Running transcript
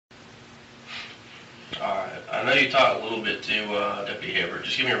All right. I know you talked a little bit to Deputy Hibbert.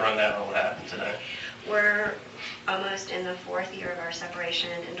 Just give me a rundown on what happened today. We're almost in the 4th year of our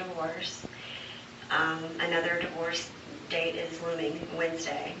separation and divorce. Another divorce date is looming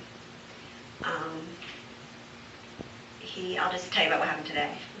Wednesday. I'll just tell you about what happened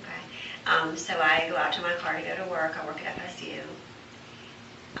today. Okay. So I go out to my car to go to work. I work at FSU.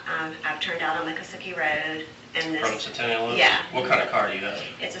 I've turned out on the Kasuki Road. And this, from Centennial Oaks? Yeah. What kind of car do you have?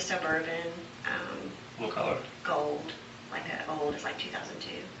 It's a Suburban. What color? Gold. It's like 2002.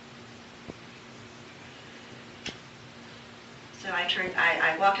 So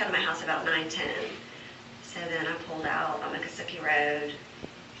I walked out of my house about 9:10. So then I pulled out on the Kasuki Road.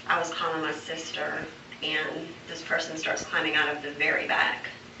 I was calling my sister, and this person starts climbing out of the very back,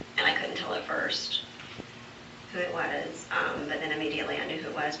 and I couldn't tell at first who it was, but then immediately I knew who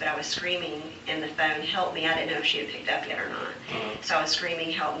it was, but I was screaming in the phone, help me. I didn't know if she had picked up yet or not. Mm-hmm. So I was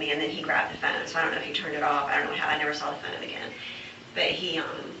screaming, help me, and then he grabbed the phone. So I don't know if he turned it off. I don't know how. I never saw the phone again. But he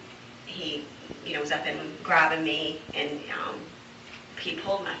was up and grabbing me, and he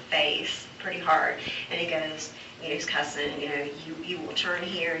pulled my face pretty hard, and he goes, he's cussing, you will turn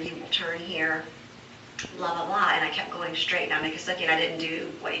here, you will turn here, blah, blah, blah, and I kept going straight down Miccosukee, and I didn't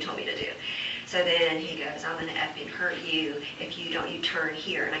do what he told me to do. So then he goes, I'm going to effing hurt you if you don't, you turn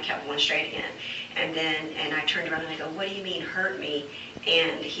here, and I kept going straight again. And I turned around and I go, what do you mean hurt me?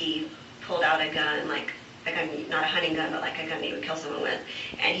 And he pulled out a gun, like a gun, not a hunting gun, but like a gun he would kill someone with,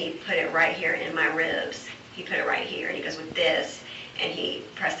 and he put it right here in my ribs. He put it right here, and he goes, with this, and he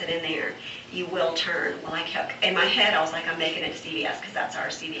pressed it in there. You will turn. Well, I kept, in my head, I was like, I'm making it to CVS, because that's our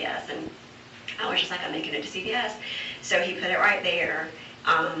CVS, and I was just like, I'm making it to CVS. So he put it right there.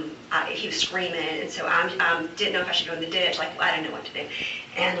 He was screaming, and so I didn't know if I should go in the ditch. Like, I didn't know what to do,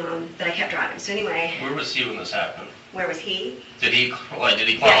 but I kept driving. So anyway. Where was he when this happened? Where was he? Did he climb?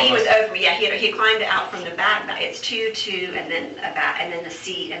 Yeah, he was over me. Yeah, he climbed out from the back. It's two, and then a back, and then the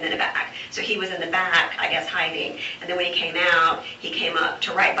seat, and then a back. So he was in the back, I guess, hiding. And then when he came out, he came up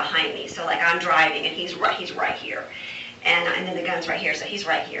to right behind me. So like I'm driving, and he's right here, and then the gun's right here. So he's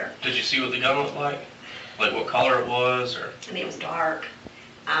right here. Did you see what the gun looked like? Like what color it was, or? I mean, it was dark.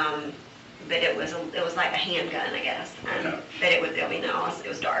 But it was like a handgun, I guess. Okay. But it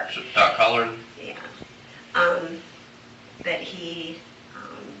was dark. Dark colored? Yeah.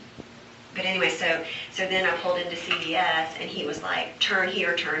 But anyway, so then I pulled into CVS, and he was like, turn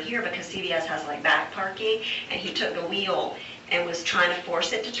here, because CVS has like back parking, and he took the wheel and was trying to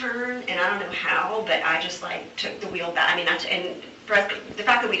force it to turn, and I don't know how, but I just like took the wheel back. I mean, and the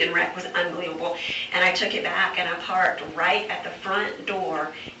fact that we didn't wreck was unbelievable, and I took it back, and I parked right at the front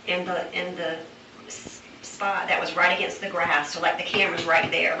door in the spot that was right against the grass, so like the camera's right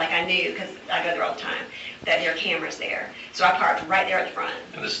there, like I knew, because I go there all the time, that there are cameras there. So I parked right there at the front.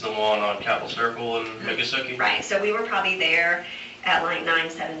 And this is the one on Capitol Circle in Miccosukee? Right, so we were probably there at like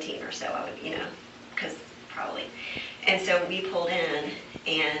 9:17 or so, I would, because probably. And so we pulled in,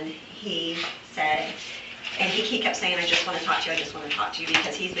 and he said, and he kept saying, I just want to talk to you,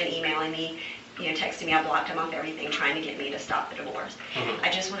 because he's been emailing me, texting me. I blocked him off everything, trying to get me to stop the divorce. Mm-hmm.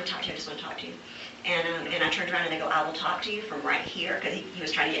 I just want to talk to you. And I turned around and I go, I will talk to you from right here, because he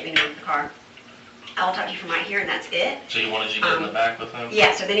was trying to get me to move the car. I will talk to you from right here, and that's it. So he wanted you to get in the back with him?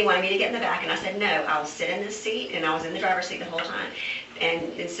 Yeah, so then he wanted me to get in the back, and I said, no, I'll sit in this seat, and I was in the driver's seat the whole time.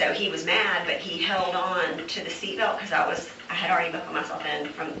 And so he was mad, but he held on to the seatbelt, because I had already buckled myself in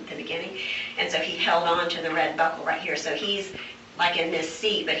from the beginning, and so he held on to the red buckle right here. So he's like in this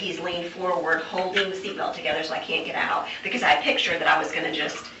seat, but he's leaned forward, holding the seatbelt together so I can't get out, because I pictured that I was going to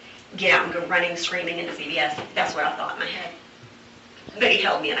just get out and go running, screaming into CVS. That's what I thought in my head. But he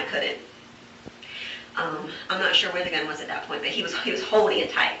held me, and I couldn't. I'm not sure where the gun was at that point, but he was holding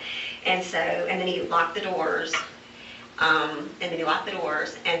it tight. And then he locked the doors.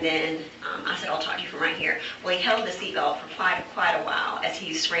 And then I said, I'll talk to you from right here. Well, he held the seatbelt for quite a while as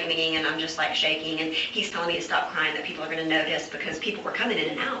he's screaming, and I'm just like shaking, and he's telling me to stop crying, that people are going to notice, because people were coming in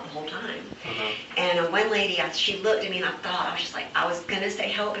and out the whole time. Mm-hmm. And one lady, she looked at me, and I was just like, I was going to say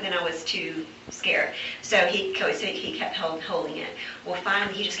help, but then I was too scared. So he kept holding it. Well,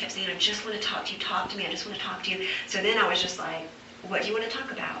 finally, he just kept saying, I just want to talk to you, talk to me, I just want to talk to you. So then I was just like, what do you want to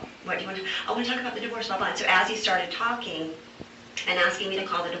talk about? I want to talk about the divorce, blah, blah. And so as he started talking and asking me to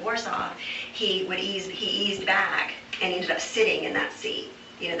call the divorce off, he eased back, and he ended up sitting in that seat,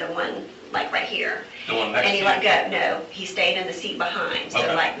 the one like right here. The one next to you? And he let go. No, he stayed in the seat behind. So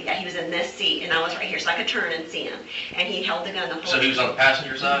okay. He was in this seat, and I was right here, so I could turn and see him. And he held the gun the whole time. So he was on the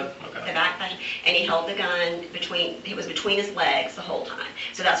passenger side? Okay. The back passenger, and he held the gun between his legs the whole time.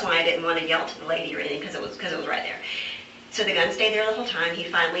 So that's why I didn't want to yell to the lady or anything, because it was right there. So the gun stayed there the whole time. He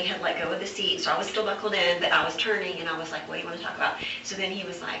finally had let go of the seat, so I was still buckled in, but I was turning, and I was like, what do you want to talk about? So then he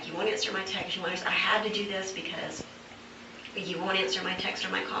was like, you won't answer my text, I had to do this because you won't answer my text or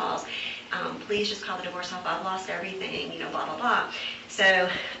my calls. Please just call the divorce off. I've lost everything, blah, blah, blah. So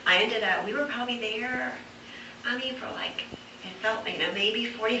I ended up, we were probably there, for like, it felt, maybe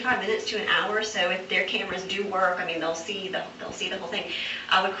 45 minutes to an hour. So if their cameras do work, they'll see the whole thing.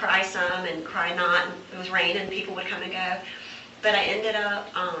 I would cry some and cry not. It was raining, people would come and go. But I ended up,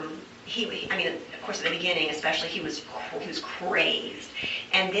 of course at the beginning especially, he was crazed.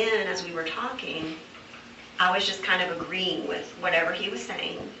 And then as we were talking, I was just kind of agreeing with whatever he was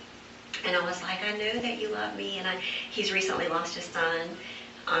saying. And I was like, I know that you love me, and he's recently lost his son.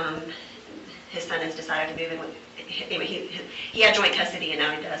 His son has decided to move in with, he had joint custody and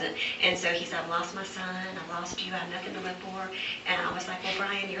now he doesn't. And so he said, I've lost my son, I've lost you, I have nothing to live for. And I was like, well,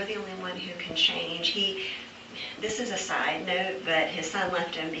 Brian, you're the only one who can change. This is a side note, but his son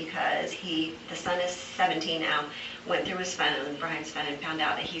left him because the son is 17 now, went through his phone, Brian's phone, and found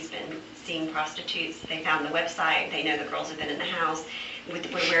out that he's been seeing prostitutes. They found the website, they know the girls have been in the house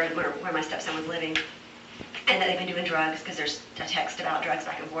where my stepson was living. And that they've been doing drugs, because there's a text about drugs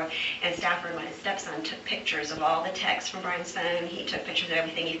back and forth. And Stafford, my stepson, took pictures of all the texts from Brian's phone. He took pictures of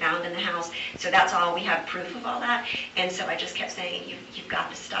everything he found in the house. So that's all, we have proof of all that. And so I just kept saying, you've got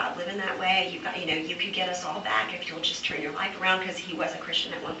to stop living that way. You've got, you could get us all back if you'll just turn your life around, because he was a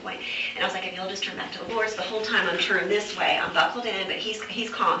Christian at one point. And I was like, if you'll just turn back to the Lord. So the whole time I'm turned this way, I'm buckled in, but he's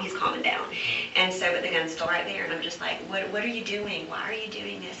calming down. And so, but the gun's still right there, and I'm just like, what are you doing? Why are you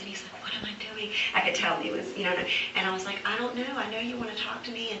doing this? And he's like, what am I doing? I could tell he was, and I was like, I don't know. I know you want to talk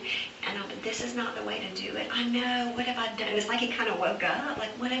to me, but this is not the way to do it. I know. What have I done? It's like he kind of woke up,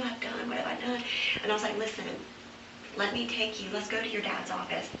 like, what have I done? What have I done? And I was like, listen, let me take you. Let's go to your dad's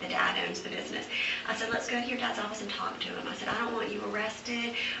office. The dad owns the business. I said, let's go to your dad's office and talk to him. I said, I don't want you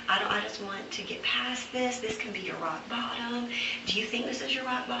arrested. I just want to get past this. This can be your rock bottom. Do you think this is your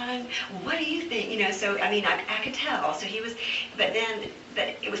rock bottom? What do you think? So, I could tell. So he was, but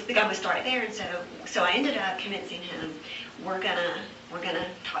it was, the guy was started there. And so I ended up convincing him, we're gonna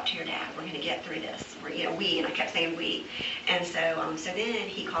talk to your dad. We're gonna get through this. And I kept saying we. And so then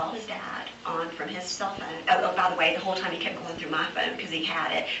he called his dad on from his cell phone. Oh, by the way, the whole time he kept going through my phone because he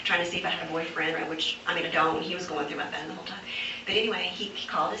had it, trying to see if I had a boyfriend, which, I don't. He was going through my phone the whole time. But anyway, he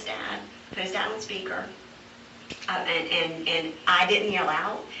called his dad, put his dad on speaker, and I didn't yell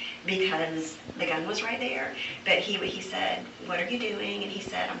out because the gun was right there. But he said, what are you doing? And he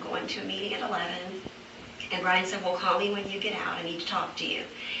said, I'm going to a meeting at 11. And Brian said, well, call me when you get out. I need to talk to you.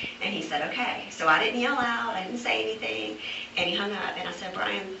 And he said, okay. So I didn't yell out. I didn't say anything. And he hung up. And I said,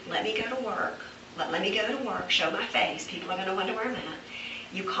 Brian, let me go to work. Let me go to work, show my face. People are going to wonder where I'm at.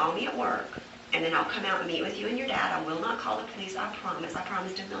 You call me at work, and then I'll come out and meet with you and your dad. I will not call the police, I promise. I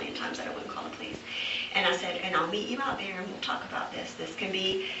promised a million times that I wouldn't call the police. And I said, and I'll meet you out there, and we'll talk about this. This can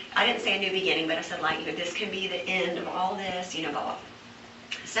be, I didn't say a new beginning, but I said, this can be the end of all this, blah, blah.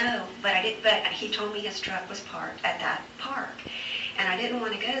 So, but he told me his truck was parked at that park. And I didn't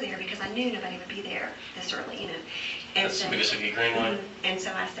want to go there because I knew nobody would be there this early, And That's the Mississippi Green one. And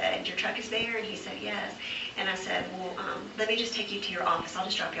so I said, your truck is there? And he said, yes. And I said, well, let me just take you to your office. I'll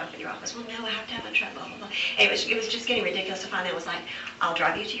just drop you off at your office. Well, no, I have to have a truck, blah, blah, blah. It was just getting ridiculous to find out. It was like, I'll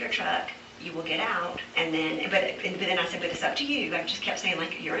drive you to your truck. You will get out, and then, but then I said, but it's up to you. I just kept saying,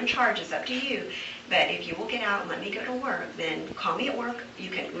 you're in charge, it's up to you. But if you will get out and let me go to work, then call me at work.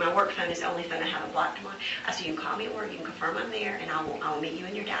 My work phone is the only phone I have blocked tomorrow. I said, you can call me at work, you can confirm I'm there, and I will meet you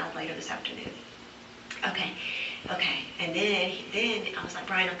and your dad later this afternoon. Okay. And then I was like,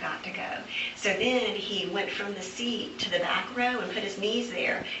 Brian, I've got to go. So then he went from the seat to the back row and put his knees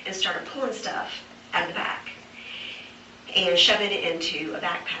there and started pulling stuff out of the back and shoving it into a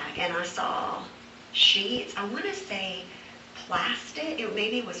backpack. And I saw sheets, I want to say plastic,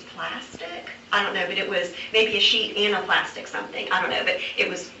 maybe it was plastic, I don't know, but it was maybe a sheet and a plastic something, I don't know, but it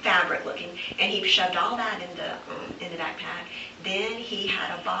was fabric looking. And he shoved all that in the backpack. Then he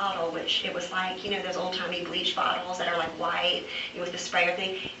had a bottle, which it was like, those old-timey bleach bottles that are like white with the sprayer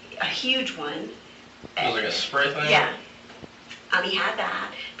thing, a huge one. It was like a spray thing? Yeah. He had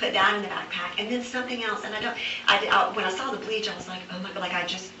that, put that in the backpack, and then something else. And when I saw the bleach, I was like, oh my God, I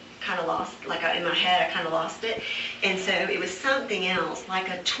just kind of lost, in my head, I kind of lost it. And so it was something else, like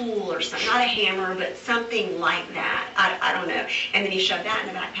a tool or something, not a hammer, but something like that. I don't know. And then he shoved that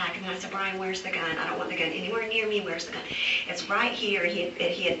in the backpack, and then I said, Brian, where's the gun? I don't want the gun anywhere near me. Where's the gun? It's right here.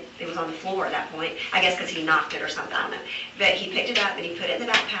 It was on the floor at that point, I guess because he knocked it or something, I don't know. But he picked it up, and he put it in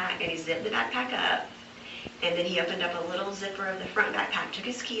the backpack, and he zipped the backpack up. And then he opened up a little zipper of the front backpack, took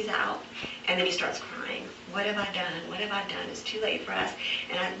his keys out, and then he starts crying. What have I done? What have I done? It's too late for us.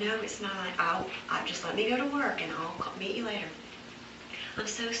 And I know it's not. I'll just let me go to work and I'll meet you later. I'm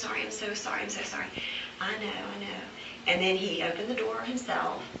so sorry. I'm so sorry. I'm so sorry. I know. And then he opened the door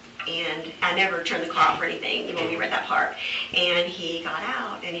himself, and I never turned the car off or anything when we were at that park. And he got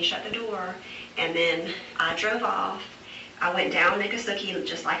out and he shut the door, and then I drove off. I went down Miccosukee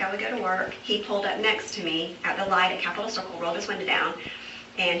just like I would go to work. He pulled up next to me at the light at Capitol Circle, rolled his window down,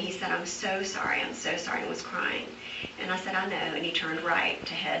 and he said, I'm so sorry, and was crying. And I said, I know, and he turned right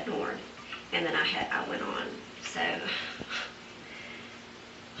to head north, and then I went on. So,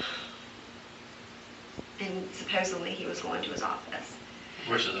 and supposedly he was going to his office.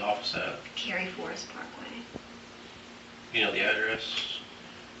 Where's his office at? Cary Forest Parkway. You know the address?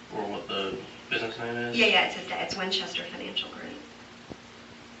 Or what the business name is? Yeah, it says that. It's Winchester Financial Group.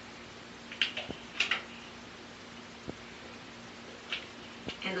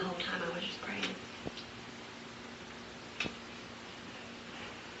 And the whole time I was just praying.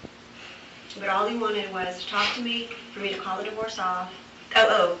 But all he wanted was to talk to me, for me to call the divorce off.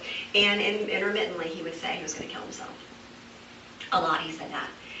 And intermittently he would say he was going to kill himself. A lot he said that.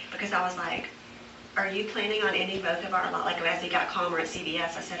 Because I was like, are you planning on ending both of our lives? Like as he got calmer at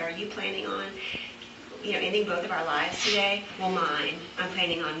CVS, I said, are you planning on, ending both of our lives today? Well, mine. I'm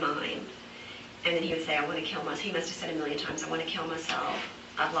planning on mine. And then he would say, I want to kill myself. He must have said a million times, I want to kill myself.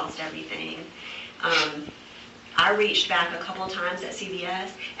 I've lost everything. I reached back a couple of times at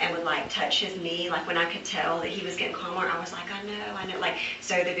CVS and would touch his knee, when I could tell that he was getting calmer. I was like, I know.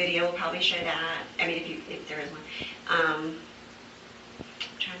 So the video will probably show that. I mean, if there is one. I'm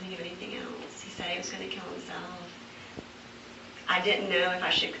trying to think of anything else. He said he was going to kill himself. I didn't know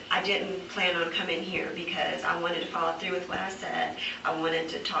if I didn't plan on coming here because I wanted to follow through with what I said. I wanted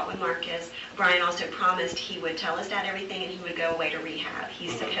to talk with Marcus. Brian also promised he would tell his dad everything and he would go away to rehab.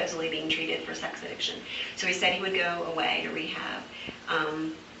 He's supposedly being treated for sex addiction. So he said he would go away to rehab.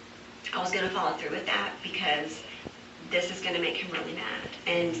 I was going to follow through with that because this is going to make him really mad.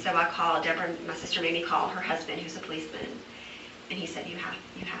 And so I called Deborah, my sister made me call her husband, who's a policeman. And he said, you have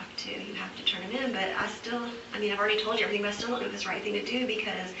to turn him in. But I've already told you everything, but I still don't know if it's the right thing to do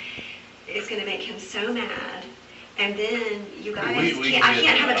because it's going to make him so mad. And then you guys, I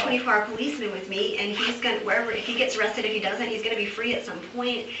can't have a 24-hour policeman with me, and he's going to, if he gets arrested, if he doesn't, he's going to be free at some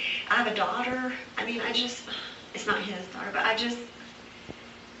point. I have a daughter. It's not his daughter, but I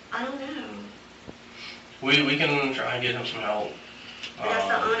don't know. We can try and get him some help.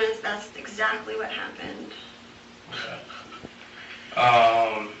 That's exactly what happened. Okay.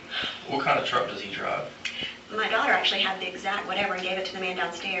 What kind of truck does he drive? My daughter actually had the exact whatever and gave it to the man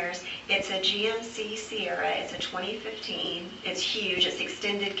downstairs. It's a GMC Sierra. It's a 2015. It's huge. It's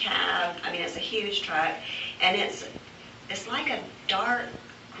extended cab. It's a huge truck, and it's like a dark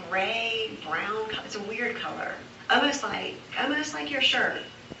gray brown. It's a weird color, almost like your shirt.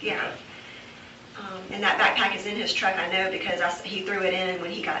 Yeah. And that backpack is in his truck. I know because he threw it in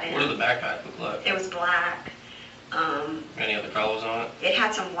when he got in. What did the backpack look like? It was black. Any other colors on it? It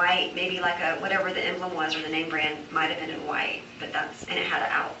had some white, maybe whatever the emblem was or the name brand might have been in white, and it had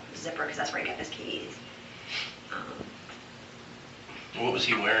an out zipper because that's where he got his keys. What was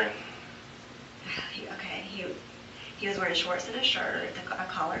he wearing? He was wearing shorts and a shirt, a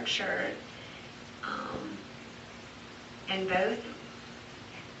collared shirt, and both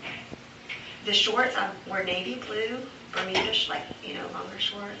the shorts were navy blue, Bermuda, longer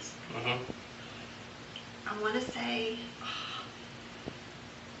shorts. I want to say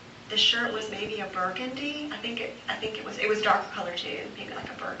the shirt was maybe a burgundy. I think it was darker color too, maybe like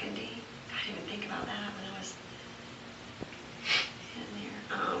a burgundy. I didn't even think about that when I was sitting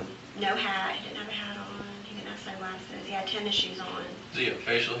there. No hat. He didn't have a hat on. He didn't have sunglasses. He had tennis shoes on. Does he have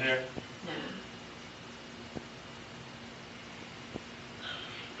facial hair? No.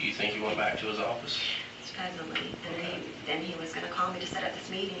 Do you think he went back to his office? Supposedly. Then he was going to call me to set up this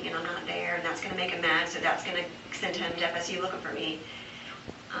meeting, and I'm not there, and that's going to make him mad, so that's going to send him to FSU looking for me.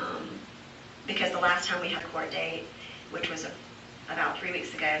 Because the last time we had a court date, which was about 3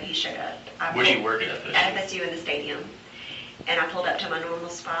 weeks ago, he showed up. Where do you work at FSU? At FSU in the stadium. And I pulled up to my normal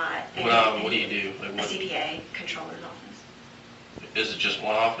spot. What do you do? A CPA, controller's office. Is it just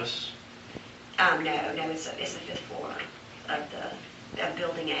one office? No, it's the 5th floor of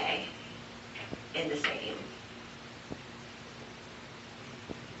Building A. In the stadium.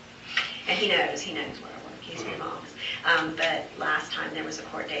 And he knows where I work. He's my mom's. But last time there was a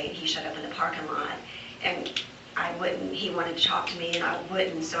court date, he showed up in the parking lot, and he wanted to talk to me, and I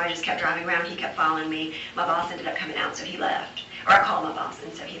wouldn't, so I just kept driving around. He kept following me. My boss ended up coming out, so he left. Or I called my boss,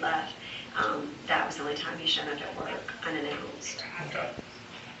 and so he left. That was the only time he showed up at work unannounced. Okay.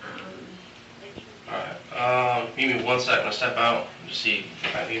 Um, Alright, give me 1 second to step out and just see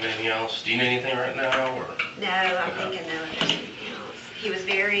if I need anything else. Do you need anything right now, or? No, I'm Okay. thinking no, if there's anything else. He was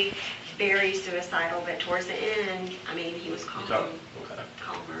very, very suicidal, but towards the end, I mean, he was calm, Okay.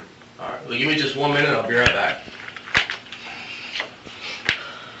 calmer. Alright, well, give me just 1 minute, I'll be right back.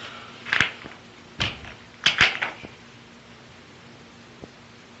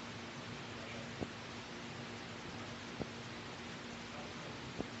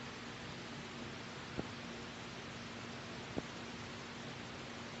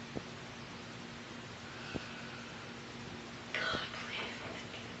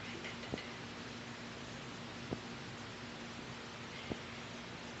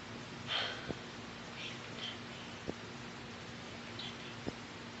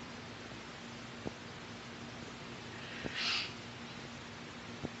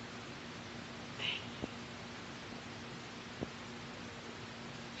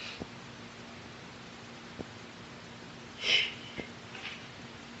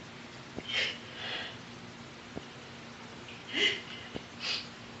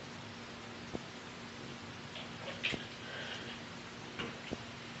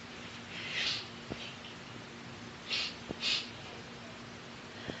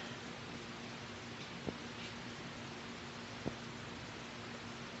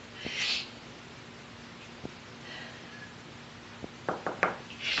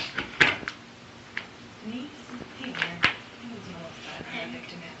 Denise? Hey there. My name's Melissa. I'm a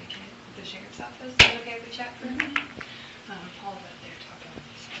victim advocate at the Sheriff's Office. Is it okay if we chat for a minute? Paul's up there talking with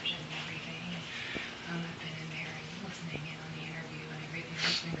the sergeant and everything. I've been in there and listening in on the interview and everything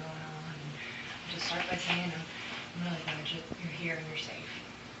that's been going on. And I'll just start by saying I'm really glad you're here and you're safe.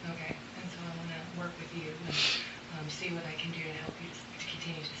 Okay? And so I want to work with you and see what I can do to help you to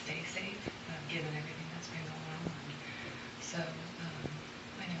continue to stay safe, given everything that's been going on. So,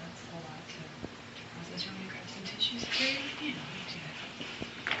 I know it's a lot to process. You want me to grab some tissues for you? Yeah, let me do that.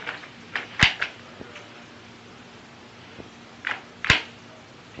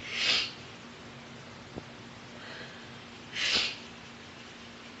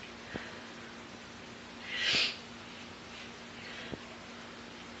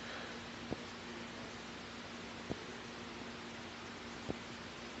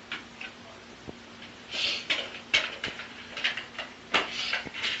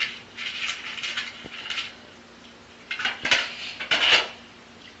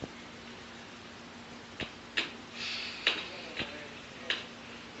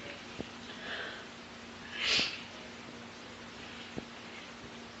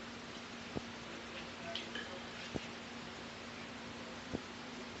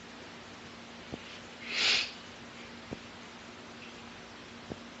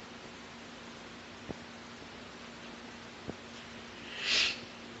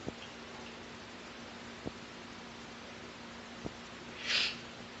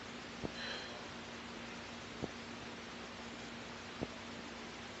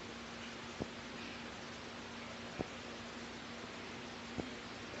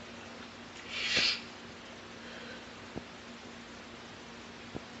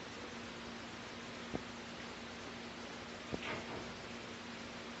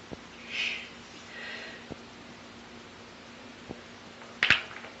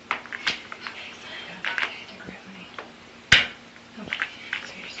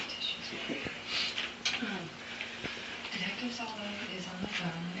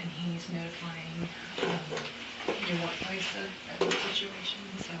 Notifying your workplace of the situation,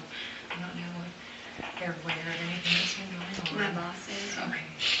 so I don't know if they're aware of anything that's been going on. My boss is. Okay.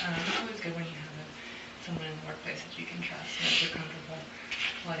 It's always good when you have someone in the workplace that you can trust and that you're comfortable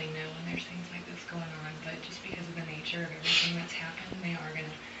letting know when there's things like this going on, but just because of the nature of everything that's happened, they are going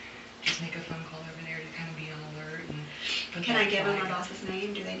to just make a phone call over there to kind of be on alert. And Can I give them my boss's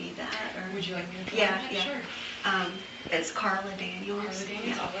name? Do they need that? Or? Would you like me to Yeah, that? yeah. Sure. It's Carla Daniels. Carla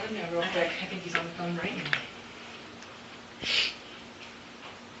Daniels, Yeah. I'll let him know real quick. I think he's on the phone right now.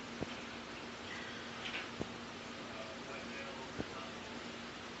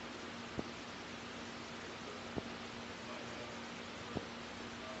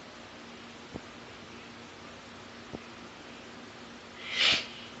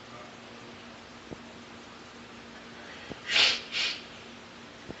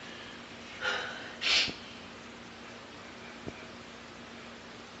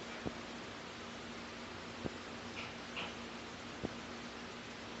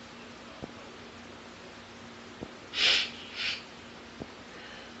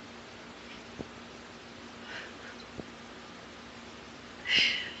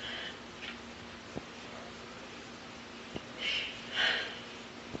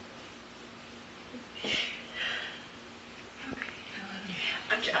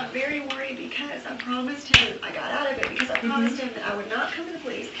 I'm very worried because I promised him, I got out of it because I promised him that I would not come to the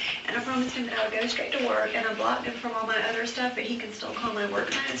police, and I promised him that I would go straight to work, and I blocked him from all my other stuff, but he can still call my work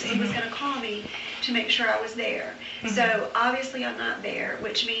phone, so he was going to call me to make sure I was there. So obviously I'm not there,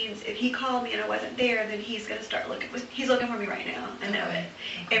 which means if he called me and I wasn't there, then he's going to start looking, he's looking for me right now, I know it.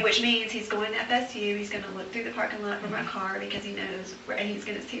 And which means he's going to FSU, he's going to look through the parking lot for my car because he knows, and he's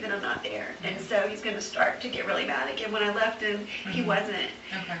going to see that I'm not there. And so he's going to start to get really mad again. When I left him, he wasn't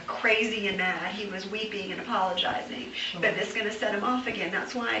crazy and mad. He was weeping and apologizing. But this is going to set him off again.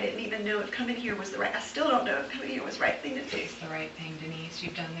 That's why I didn't even know if coming here was the right, I still don't know if coming here was the right thing to do. It's the right thing, Denise.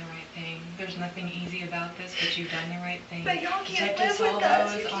 You've done the right thing. There's nothing easy about this, but you've done the right thing. But y'all can't Detective live with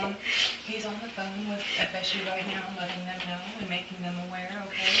us. Salvo he's on the phone with FSU right now, letting them know and making them aware,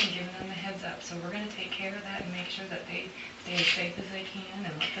 okay, and giving them the heads up. So we're going to take care of that and make sure that they stay as safe as they can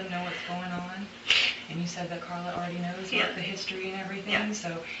and let them know what's going on. And you said that Carla already knows what the history and everything,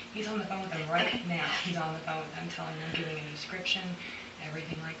 so he's on the phone with them right now. He's on the phone with them, telling them, giving a description,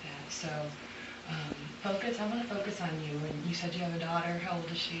 everything like that. So I want to focus on you. And you said you have a daughter. How old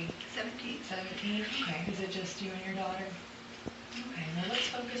is she? 17. 17? Okay. Is it just you and your daughter? Okay, well let's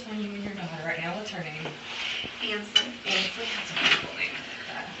focus on you and your daughter right now. What's her name? Anslee. Anslee, that's a beautiful name.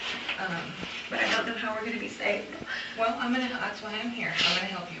 But I don't know how we're going to be saved. Well, that's why I'm here. I'm going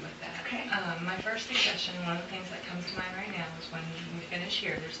to help you with that. Okay. My first suggestion, one of the things that comes to mind right now is when we finish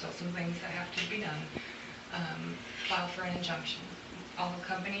here, there's still some things that have to be done. File for an injunction. I'll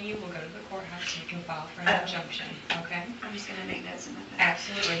accompany you. We'll go to the courthouse and you can file for an injunction. Okay? I'm just going to make notes in my phone.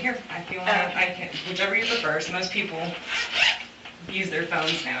 Absolutely. Here, if you want, I can, whichever you prefer. So most people use their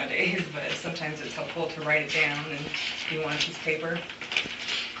phones nowadays, but sometimes it's helpful to write it down. And if you want a piece of paper.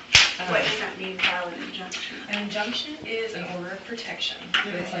 What does that mean, file an injunction? An injunction is an order of protection.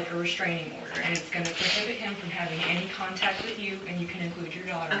 It's like a restraining order, and it's going to prohibit him from having any contact with you, and you can include your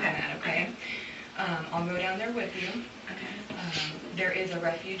daughter in that, okay? I'll go down there with you. Okay. There is a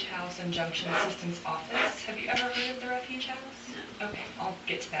refuge house injunction assistance office. Have you ever heard of the refuge house? No. Okay, I'll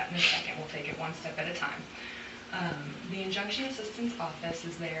get to that in a second. We'll take it one step at a time. The injunction assistance office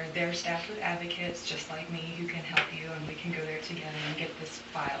is there. They're staffed with advocates just like me who can help you, and we can go there together and get this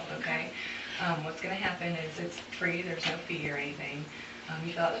filed, okay? What's going to happen is it's free. There's no fee or anything.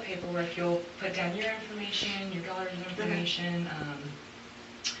 You fill out the paperwork. You'll put down your information, your daughter's information,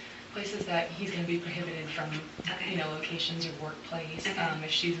 places that he's going to be prohibited from, locations or workplace.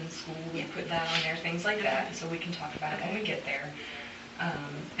 If she's in school, we put that on there, things like that, so we can talk about it when we get there.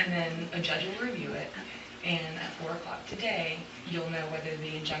 And then a judge will review it. And at 4 o'clock today, you'll know whether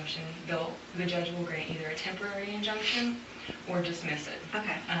the judge will grant either a temporary injunction or dismiss it.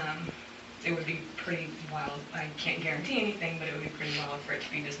 Okay. It would be pretty wild. I can't guarantee anything, but it would be pretty wild for it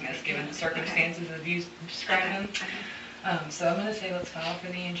to be dismissed given the circumstances that you described them. So I'm going to say let's file for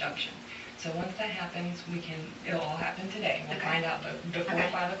the injunction. So once that happens, it'll all happen today. We'll find out, but before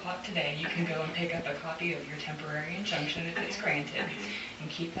 5 o'clock today, you can go and pick up a copy of your temporary injunction if it's granted, and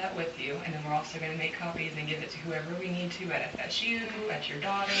keep that with you. And then we're also going to make copies and give it to whoever we need to at FSU, at your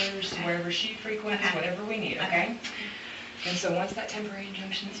daughter's, wherever she frequents, whatever we need, okay? And so once that temporary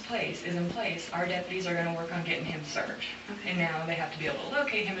injunction is in place, our deputies are going to work on getting him served. And now they have to be able to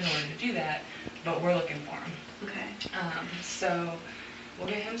locate him in order to do that, but we're looking for him. So we'll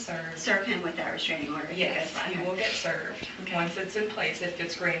get him served. Serve him with that restraining order. Yes, he will get served. Once it's in place, if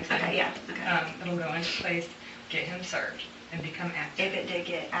it's granted, it'll go into place, get him served, and become active. If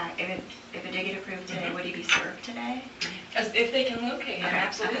it did get approved today, would he be served today? If they can locate him,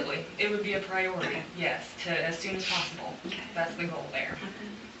 absolutely. It would be a priority, yes, as soon as possible. That's the goal there.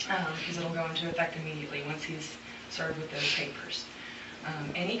 Because it'll go into effect immediately once he's served with those papers.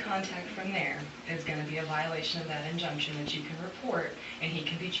 Any contact from there is going to be a violation of that injunction that you can report, and he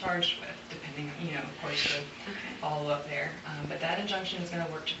can be charged with, depending on, of course, the follow-up there. But that injunction is going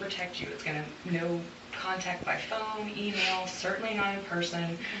to work to protect you. It's going to, no contact by phone, email, certainly not in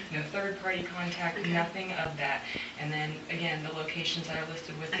person, no third-party contact, nothing of that. And then, again, the locations that are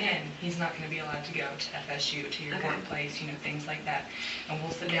listed within, he's not going to be allowed to go to FSU, to your workplace, things like that. And we'll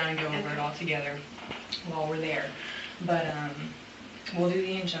sit down and go over it all together while we're there. But, we'll do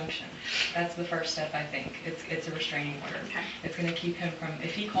the injunction. That's the first step, I think. It's a restraining order. It's going to keep him from,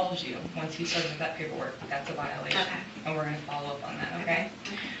 if he calls you, once he serves with that paperwork, that's a violation. And we're going to follow up on that, okay?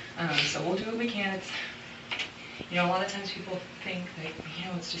 So we'll do what we can. It's, a lot of times people think that,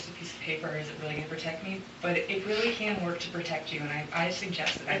 it's just a piece of paper. Is it really going to protect me? But it really can work to protect you, and I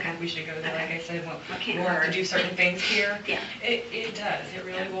suggest it. I think we should go there. Like I said, we'll have to do certain things here. It does. It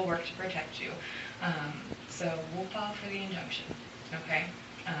really will work to protect you. So we'll file for the injunction. Okay,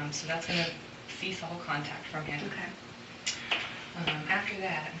 so that's going to cease all contact from him. After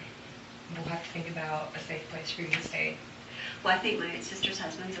that, we'll have to think about a safe place for you to stay. Well, I think my sister's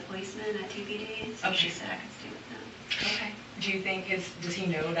husband's a policeman at TPD, so she Okay. said I could stay with them. Okay. Do you think does he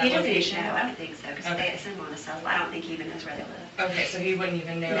know that He doesn't even location? know, I don't think so, because Okay. they send him on a cell, I don't think he even knows where they live. Okay, so he wouldn't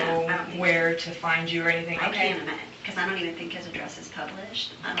even know No, I don't think where to find you or anything? I Okay. can't imagine, because I don't even think his address is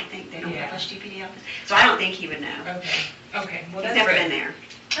published. I don't think, they don't Yeah. publish TPD office, so I don't think he would know. Okay. Okay. Well, He's that's never good. been there.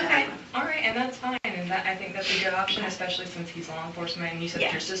 Okay, all right, and that's fine, and I think that's a good option, especially since he's law enforcement, and you said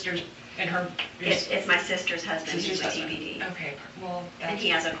Yeah. your sister's and her... It's my sister's husband who's sister's with husband. TPD. Okay, well, And that's... he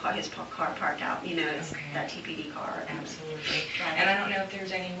has his car parked out, it's Okay. that TPD car. Absolutely. Right. And I don't know if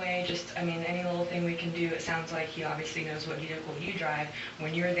there's any way, any little thing we can do. It sounds like he obviously knows what vehicle you drive.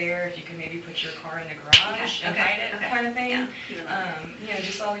 When you're there, if you can maybe put your car in the garage and hide it, kind of thing. Yeah, he would love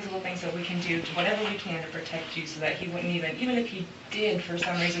Just all these little things that we can do, whatever we can to protect you so that he wouldn't even if he did for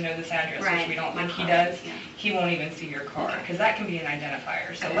some reason know this address, Right. which we don't My think he car, does, yeah. he won't even see your car, Okay. because that can be an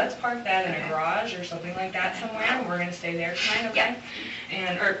identifier. So Okay. let's park that in Okay. a garage or something like that Okay. somewhere, and we're going to stay there tonight, okay?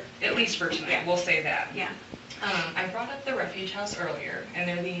 Or at least for tonight, Yeah. we'll say that. Yeah. I brought up the refuge house earlier, and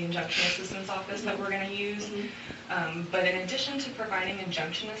they're the injunction assistance office that we're going to use. But in addition to providing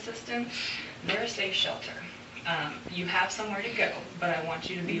injunction assistance, they're a safe shelter. You have somewhere to go, but I want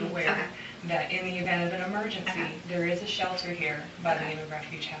you to be aware Okay. that in the event of an emergency, Okay. there is a shelter here by the Okay. name of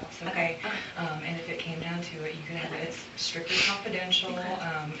Refuge House, Okay. okay? And if it came down to it, you could have it. It's strictly confidential.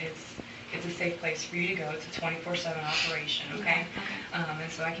 Okay. It's a safe place for you to go. It's a 24/7 operation, okay?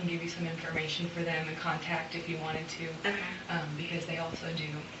 And so I can give you some information for them and contact if you wanted to. Okay. Because they also do,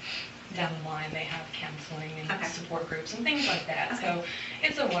 down the line, they have counseling and Okay. support groups and things like that. Okay. So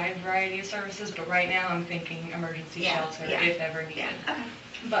it's a wide variety of services, but right now I'm thinking emergency Yeah, shelter yeah. if ever needed. Yeah, okay.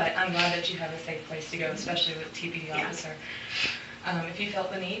 But I'm glad that you have a safe place to go, especially with TPD Yeah. officer. If you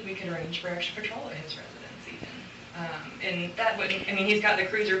felt the need, we could arrange for extra patrol at his residence even. And that wouldn't, he's got the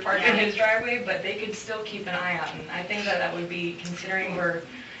cruiser parked in Yeah. his driveway, but they could still keep an eye out. And I think that would be, considering we're,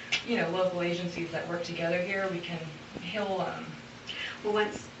 local agencies that work together here, he'll, Well,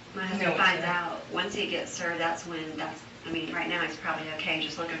 once my No, husband it's finds there. out, once he gets served, right now he's probably okay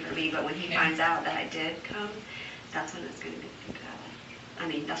just looking for me, but when he Yeah. finds out that I did come, that's when it's going to be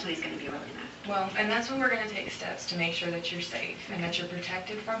good. That's when he's going to be really mad. well, and that's when we're going to take steps to make sure that you're safe and that you're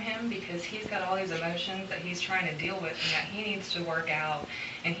protected from him, because he's got all these emotions that he's trying to deal with and that he needs to work out,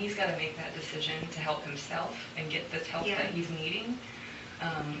 and he's got to make that decision to help himself and get this help Yeah. that he's needing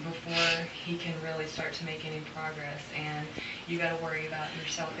before he can really start to make any progress. And you got to worry about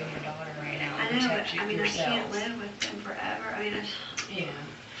yourself and your daughter right now I and know, protect but I yourselves. can't live with them forever. Yeah.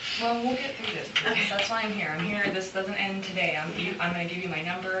 Well, we'll get through this, because that's why I'm here. I'm here. This doesn't end today. I'm going to give you my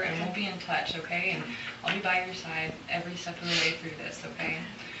number, and we'll be in touch, okay? And I'll be by your side every step of the way through this, okay?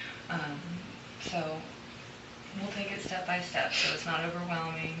 So we'll take it step by step, so it's not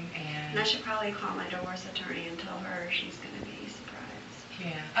overwhelming. And I should probably call my divorce attorney and tell her she's going to be surprised.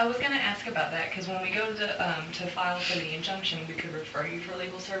 Yeah, I was going to ask about that, because when we go to file for the injunction, we could refer you for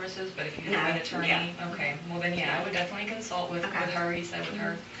legal services, but if you have No, an attorney, yeah. okay, well then, yeah, I would definitely consult with Okay. her. He said with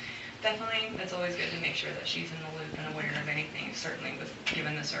her. Definitely, it's always good to make sure that she's in the loop and aware of anything, certainly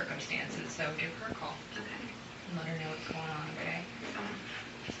given the circumstances. So give her a call Okay. and let her know what's going on, okay?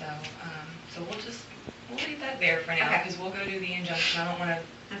 So we'll leave that there for now, Okay. because we'll go do the injunction. I don't want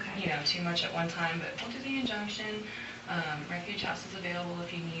to, Okay. too much at one time, but we'll do the injunction. Refuge House is available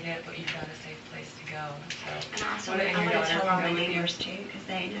if you need it, but you've got a safe place to go. So, And also, and I your want to daughter tell can all go my with you. neighbors too, because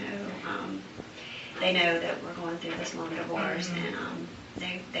they know that we're going through this long divorce, Mhm. and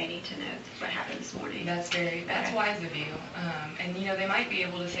they need to know what happened this morning. That's Okay. wise of you. And they might be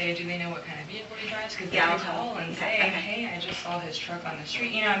able to say, do they know what kind of vehicle he drives? Because they Yeah, can I'll tell call them. and Okay. say, hey, I just saw his truck on the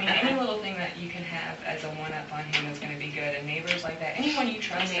street. Any little thing that you can have as a one-up on him is going to be good. And neighbors like that, anyone you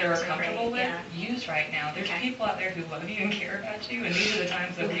trust or are Neighbors are comfortable great, with, use right now. There's Okay. people out there who love you and care about you, and these are the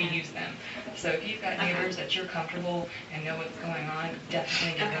times that we Okay. use them. So if you've got neighbors that you're comfortable and know what's going on,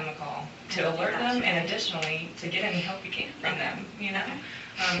 definitely give them a call to alert them, and additionally, to get any help you can from them,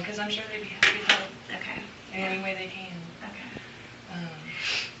 because I'm sure they'd be happy to help Okay. in any way they can. Okay.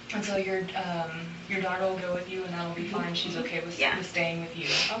 And so your daughter will go with you, and that'll be fine. She's okay with staying with you.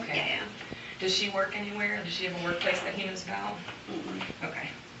 Okay. Yeah, yeah. Does she work anywhere? Does she have a workplace that he knows about? Mm-mm. Okay.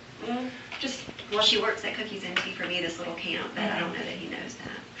 Well, she works at Cookies and Tea for me, this little camp, but I don't know that he knows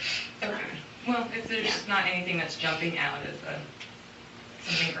that. Okay. Well, if there's not anything that's jumping out as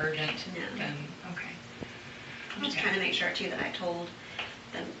something urgent, No. then okay. I'm just trying to make sure too that I told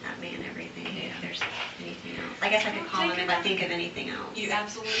that man everything, Yeah. if there's anything else. I guess I could call him if I think of anything else. You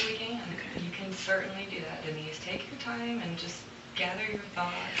absolutely can. Okay. You can certainly do that, Denise. Take your time and just gather your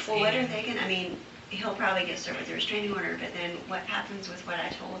thoughts. Well, what are and- they he'll probably get served with a restraining order, but then what happens with what I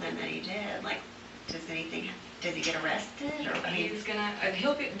told him that he did? Like, does he get arrested, or, I mean? He's gonna,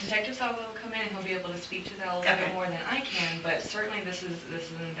 Detective Salvo will come in and he'll be able to speak to that a little Okay. bit more than I can, but certainly this is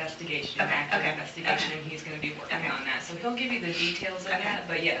an investigation, an Okay, active okay, investigation, okay. and he's gonna be working Okay. on that. So he'll give you the details of Okay. that,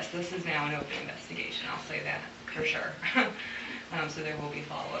 but yes, this is now an open investigation, I'll say that, for sure. So there will be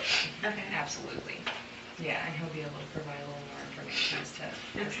follow-up. Okay. Absolutely. Yeah, and he'll be able to provide a little more information as to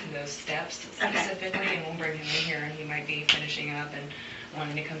those steps Okay. specifically, Okay. and we'll bring him in here, and he might be finishing up and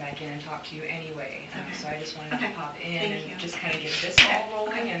wanting to come back in and talk to you anyway. Okay. So I just wanted Okay. to pop in Thank you. and just kind of get this ball Okay.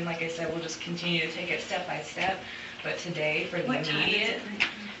 rolling, Okay. and like I said, we'll just continue to take it step by step. But today, for the What time is immediate, it right now?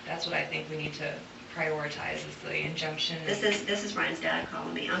 that's what I think we need to prioritize is the injunction. This is Ryan's dad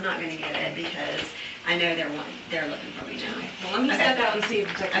calling me. I'm not gonna get it because I know they're looking for me now. Well, let me Okay. step out and see if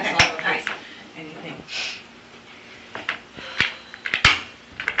Detective Okay. Salvo All right. has anything.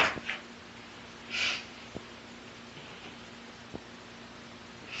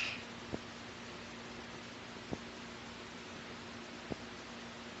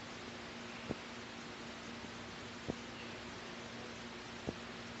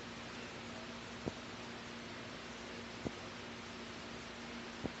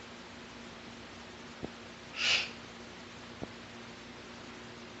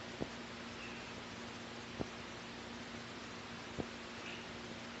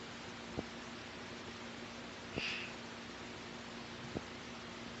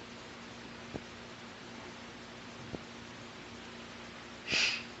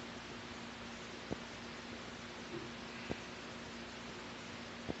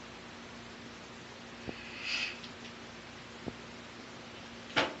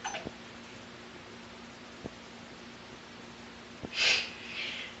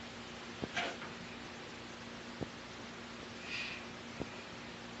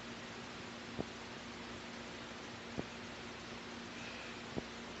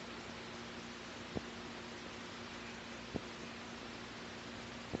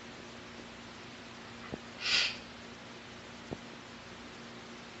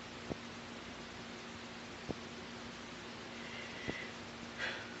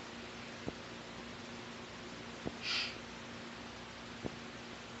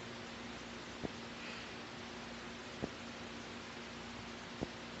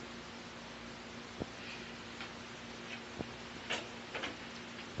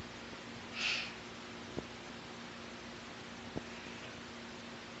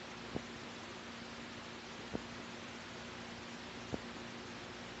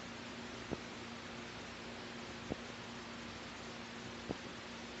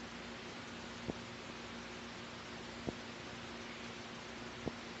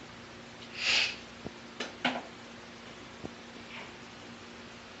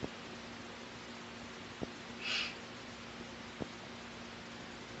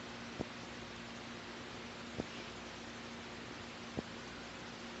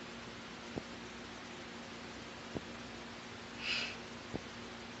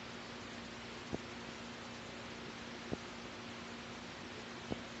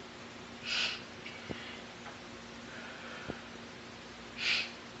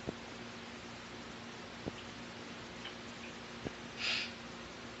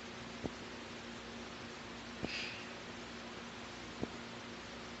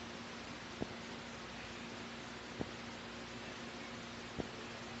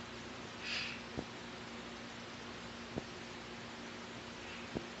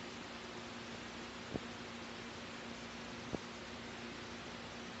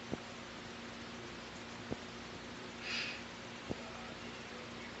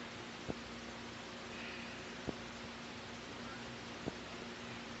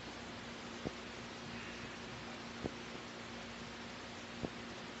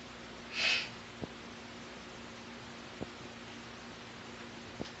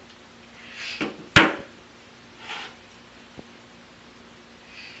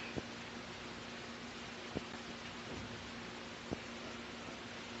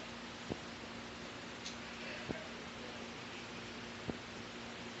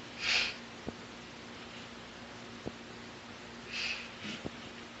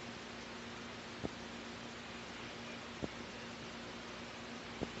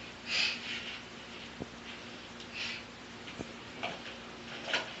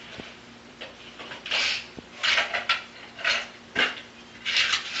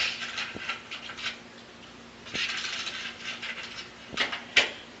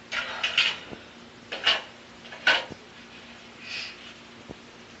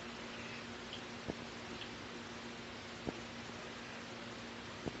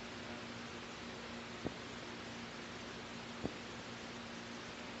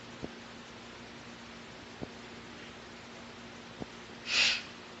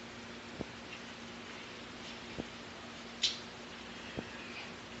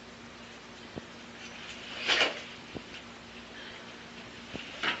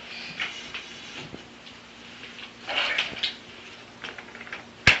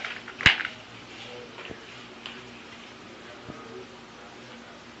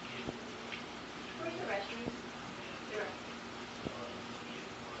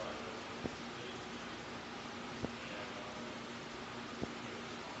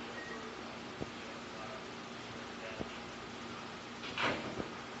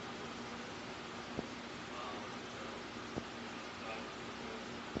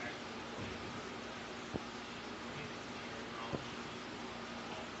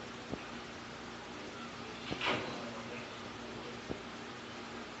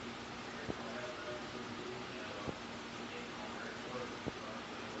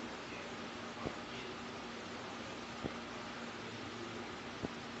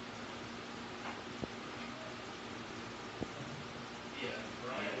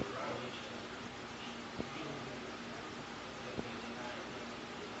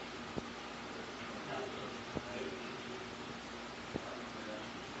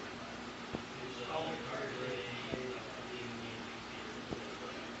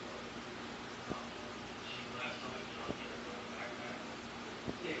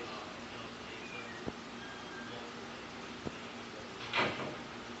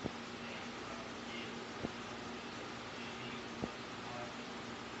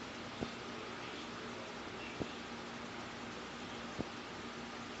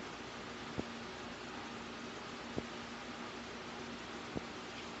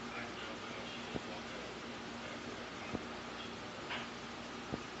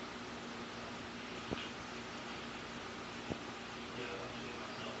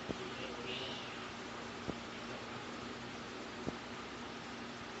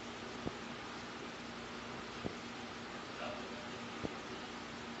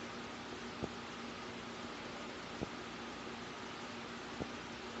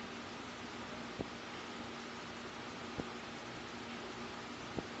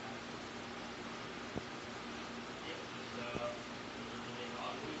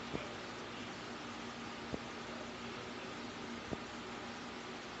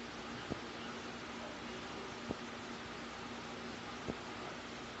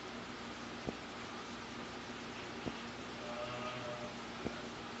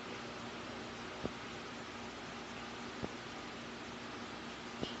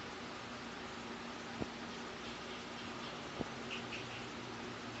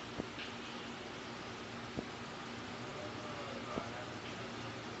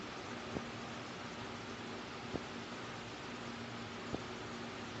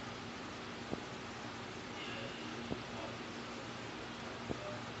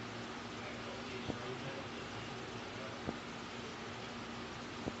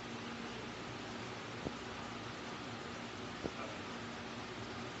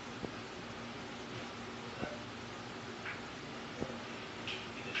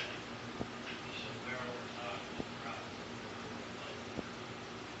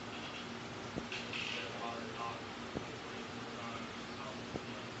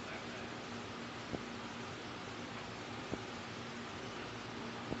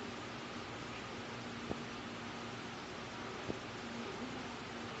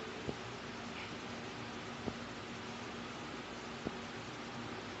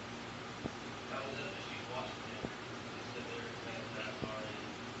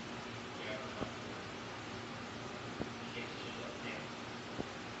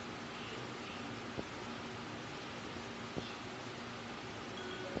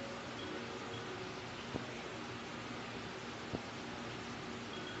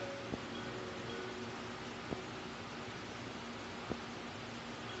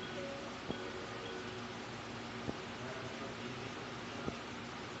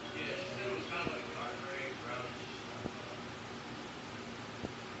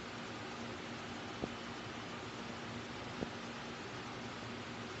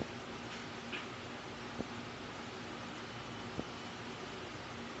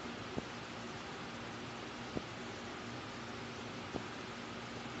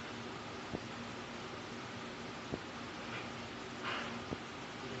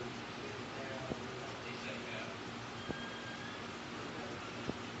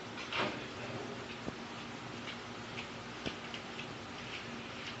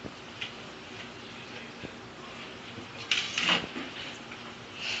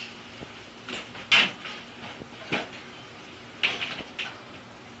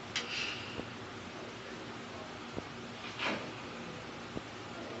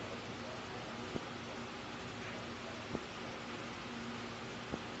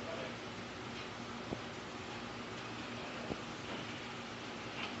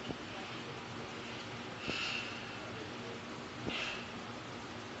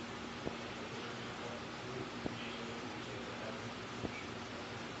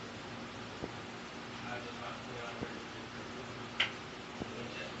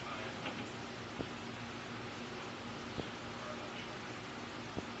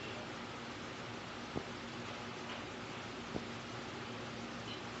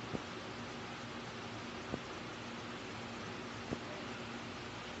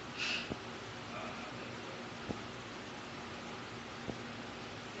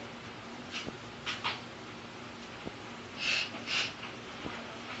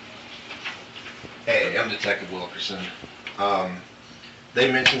 Hey, I'm Detective Wilkerson.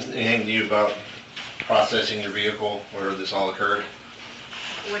 They mentioned anything to you about processing your vehicle where this all occurred?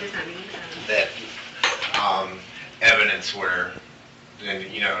 What does that mean? That evidence where, and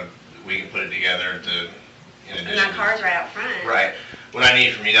you know, we can put it together to, in And addition. my car's right out front. Right. What I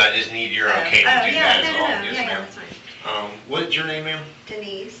need from you, I just need your okay to do that as well. No, Yes, yeah, ma'am. that's fine. What's your name, ma'am?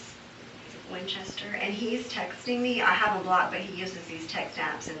 Denise Winchester, and he's texting me. I have him blocked, but he uses these text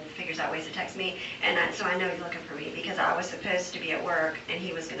apps and figures out ways to text me. And so I know he's looking for me because I was supposed to be at work, and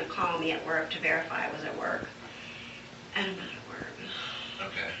he was going to call me at work to verify I was at work. And I'm not at work.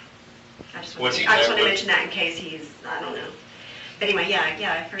 Okay. I just What's want he to what- mention that in case he's, I don't know. But anyway,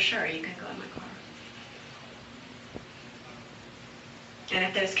 yeah, for sure, you can go in my car. And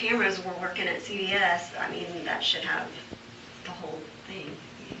if those cameras were working at CVS, I mean, that should have the whole thing.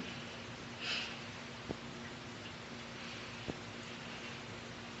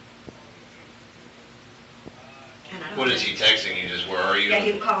 And I don't What know. is he texting you? Just where are you? Yeah,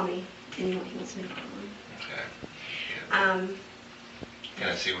 he would call me, and he wants me to call him. Okay. Yeah. Um, Can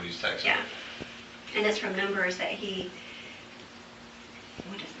I see what he's texting? yeah. And it's from numbers that he,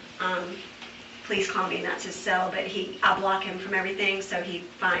 what is it? Please call me, and that's his cell, but I block him from everything, so he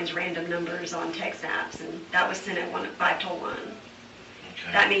finds random numbers on text apps, and that was sent at 5 till 1.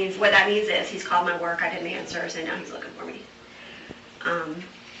 Okay. What that means is he's called my work, I didn't answer, so now he's looking for me.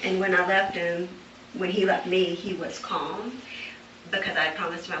 And when I left him, when he left me, he was calm, because I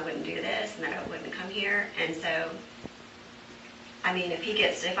promised him I wouldn't do this, and that I wouldn't come here, and so, I mean,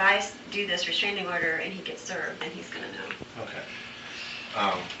 if I do this restraining order and he gets served, then he's gonna know. Okay.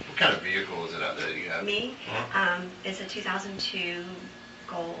 What kind of vehicle is it out there that you have? Me, Uh-huh. it's a 2002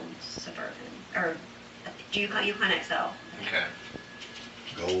 Gold Suburban, or Yukon XL. Okay.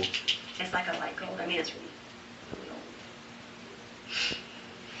 Gold. It's like a light gold. I mean, it's really old.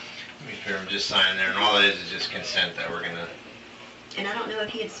 Let me hear him just sign there, and all it is just consent that we're gonna, And I don't know if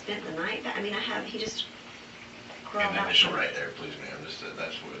he had spent the night. I mean, he just crawled and out. initial right there, please, ma'am.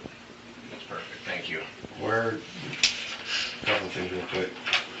 That's perfect. Thank you. Where, a couple of things real quick.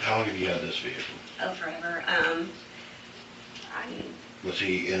 How long have you had this vehicle? Oh, forever. I mean, Was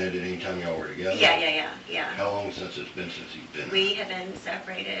he in it at any time y'all were together? yeah. How long since it's been since he's been? We have been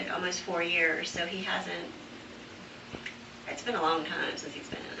separated almost 4 years, so he hasn't, it's been a long time since he's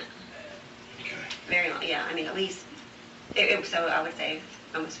been in it. Okay. Very long, yeah, I mean, at least, so I would say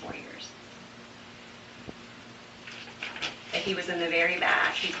almost 4 years. But he was in the very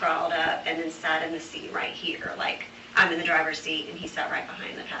back, he crawled up and then sat in the seat right here, like, I'm in the driver's seat and he sat right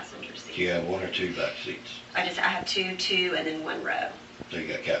behind the passenger seat. Do you have one or two back seats? I have two, and then one row. So you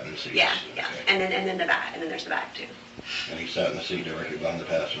got captain seats? Yeah, Okay. and then the back, and then there's the back too. And he sat in the seat directly behind the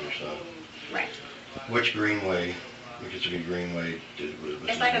passenger side. Right. Which greenway, which is a good greenway, was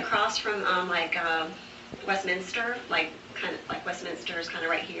It's like across from, Westminster, kind of like Westminster is kind of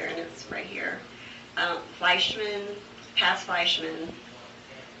right here, and it's right here. Fleischman, past Fleischman,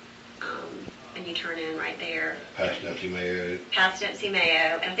 and you turn in right there. past Dempsey Mayo? Past Dempsey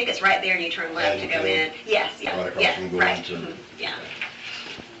Mayo, and I think it's right there, and you turn left to go in. Yes, yeah, Right across yeah, from right, Gordon's. yeah.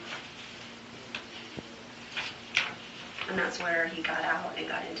 And that's where he got out and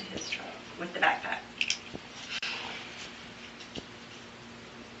got into his truck with the backpack.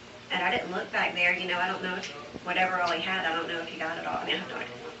 And I didn't look back there, I don't know if, whatever all he had, I don't know if he got it all. I mean, I have no idea.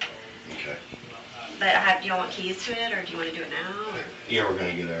 Okay. But do y'all want keys to it, or do you want to do it now? Or? Yeah, we're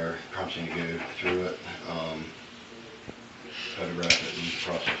gonna get our prompting to go through it, photograph it and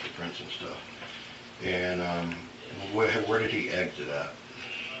process the prints and stuff. And, where did he exit at?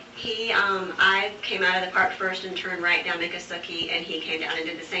 I came out of the park first and turned right down Miccosukee, and he came down and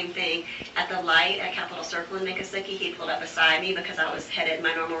did the same thing. At the light at Capitol Circle in Miccosukee, he pulled up beside me because I was headed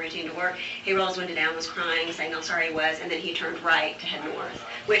my normal routine to work. He rolled his window down, was crying, saying how sorry he was, and then he turned right to head north,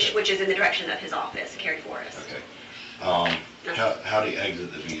 which is in the direction of his office, Cary Forest. Okay. How did he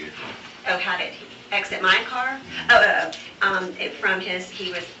exit the vehicle? Oh, how did he exit my car?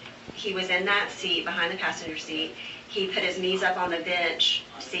 He was in that seat behind the passenger seat. He put his knees up on the bench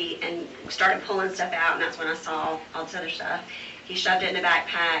seat and started pulling stuff out, and that's when I saw all this other stuff. He shoved it in the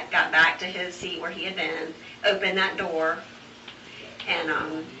backpack, got back to his seat where he had been, opened that door, and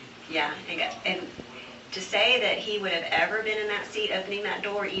and to say that he would have ever been in that seat opening that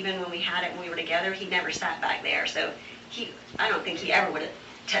door, even when we were together, he never sat back there. So I don't think he ever would have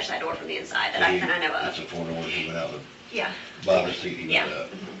touched that door from the inside that I know of. That's a 4 doors, he went out Yeah. the bottom seat, he Yeah. went up.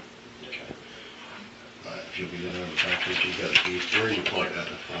 Okay. All right, if you'll be in there, you've got the keys. Where are you parked at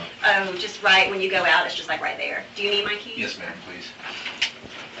the front? Oh, just right when you go out, it's just like right there. Do you need my keys? Yes, ma'am, please.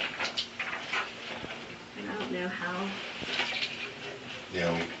 And I don't know how.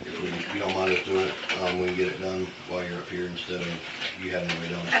 Yeah, if you don't mind us doing it, we can get it done while you're up here instead of you having to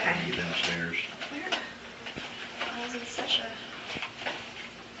wait on us Okay. to get downstairs. Where? I was in such a.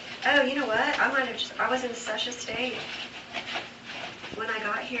 Oh, you know what? I was in such a state when I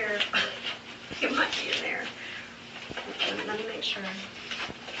got here. It might be in there. Let me make sure.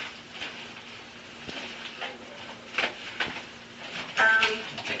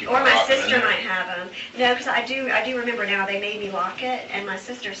 Thank you. Or my Lock them in sister there? might have them. No, because I do remember now, they made me lock it, and my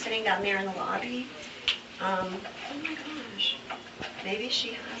sister's sitting down there in the lobby. Oh my gosh. Maybe she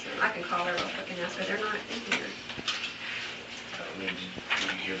has them. I can call her real quick and ask her. They're not in here. I mean,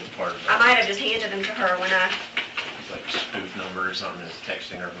 did you hear the part I about, might have just handed them to her when I, like, spoof number or something, is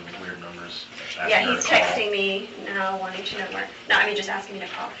texting her with weird numbers? asking yeah, her he's to call? texting me now, wanting to know where, no, I mean, just asking me to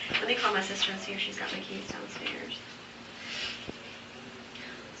call. Let me call my sister and see if she's got my keys downstairs.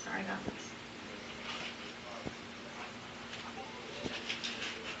 Sorry about this.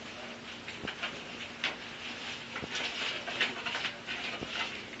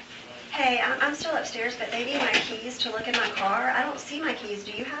 Hey, I'm still upstairs, but they need my keys to look in my car. I don't see my keys.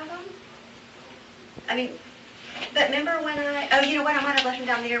 Do you have them? I mean, but remember when oh, you know what? I might have left them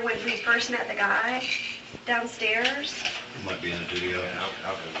down there when we first met the guy downstairs. It might be in the studio. Yeah,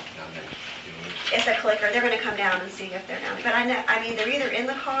 I'll go down there. It's a clicker. They're going to come down and see if they're down there. But I mean, they're either in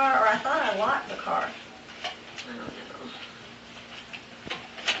the car or I thought I locked the car. I don't know.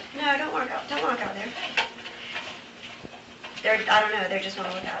 No, don't walk out. Don't walk out there. I don't know. They're just going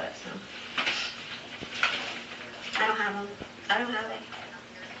to look at it, so. I don't have them. I don't have them.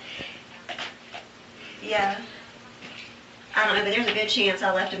 Yeah. I don't know, but there's a good chance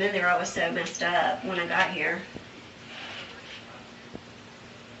I left them in there. I was so messed up when I got here.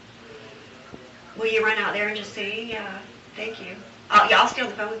 Will you run out there and just see? Yeah. Thank you. Yeah, I'll stay on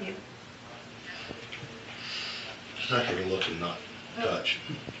the phone with you. Just have to look and not touch.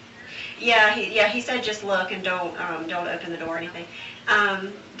 Yeah, he said just look and don't open the door or anything.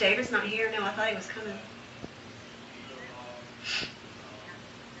 David's not here. No, I thought he was coming.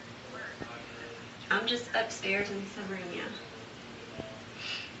 I'm just upstairs in some room, yeah.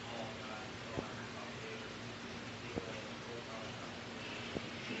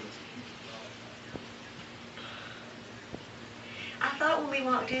 I thought when we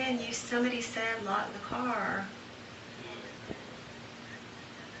walked in, somebody said lock the car.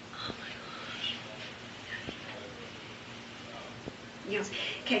 Oh my gosh. Yes.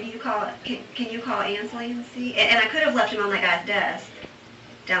 Can you call Anslee and see? And I could have left him on that guy's desk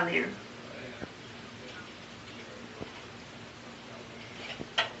down there.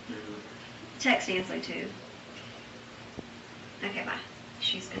 Text Anslee too. Okay, bye.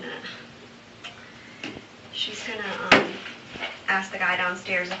 She's gonna ask the guy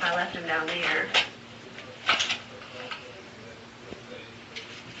downstairs if I left him down there.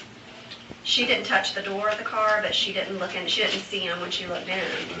 She didn't touch the door of the car, but she didn't she didn't see him when she looked in.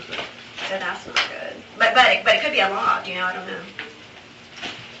 So that's not good. But it could be unlocked, you know, I don't know.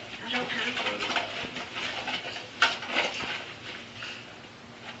 I don't have one.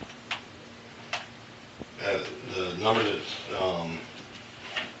 The number that's,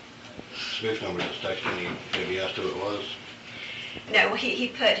 Smith's number that's texting you, have you asked who it was? No, he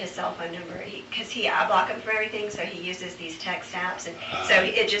put his cell phone number, because I block him from everything, so he uses these text apps, and so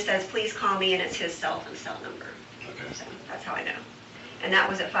it just says, please call me, and it's his cell number. Okay. So that's how I know. And that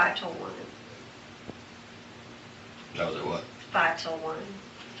was at 5 till 1. That was at what? 5 till 1.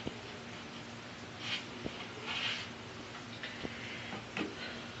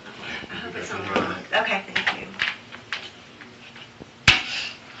 I hope it's unlocked. Okay, thank you.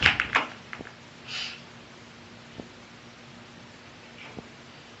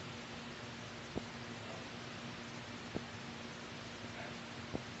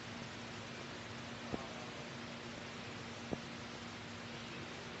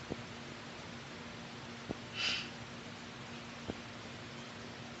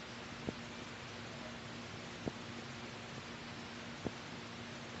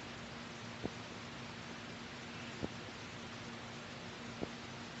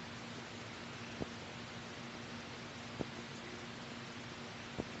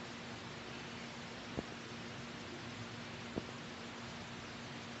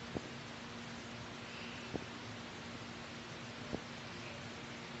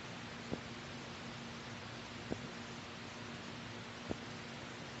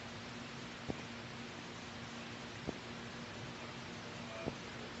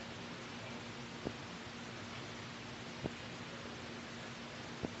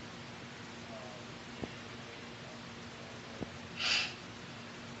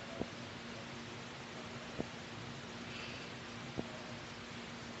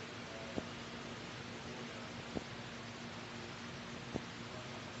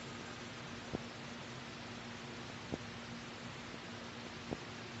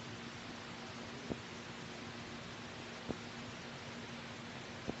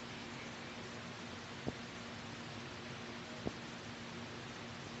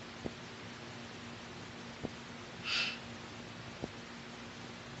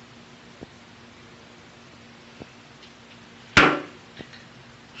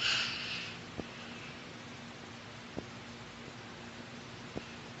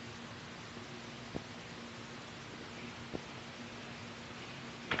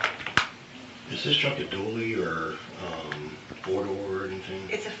 Is this truck a dually or, four-door or anything?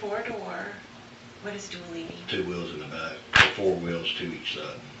 It's a 4-door. What does dually mean? 2 wheels in the back, or 4 wheels, 2 each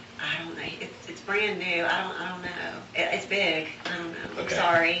side. I don't know. It's brand new. I don't know. It's big. I don't know. Okay.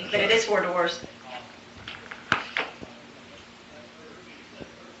 Sorry, but it is 4 doors.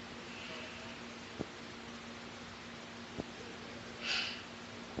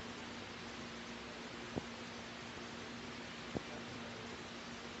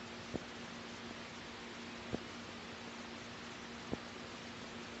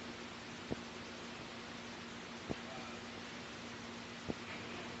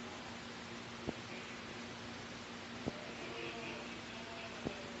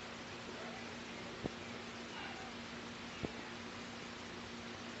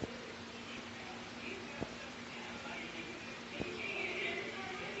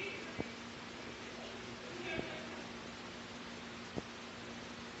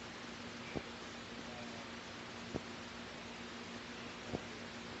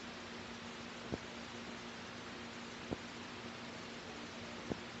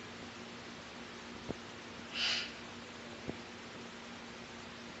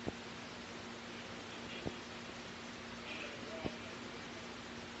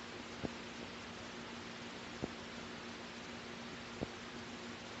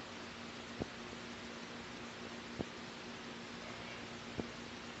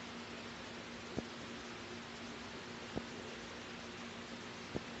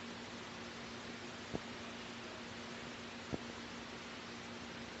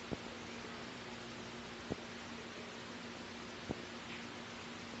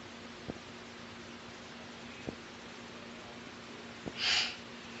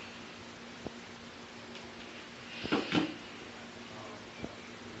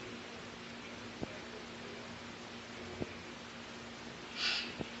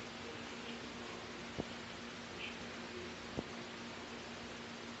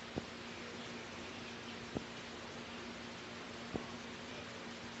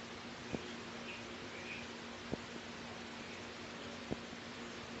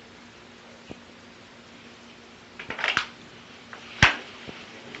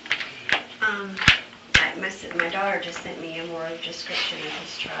 My daughter just sent me a more description of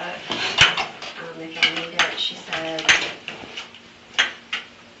his truck. If I need it, she said,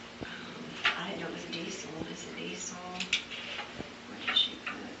 I didn't know it was a diesel. Is it diesel? Where did she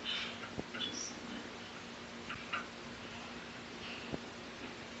put? Just saw it.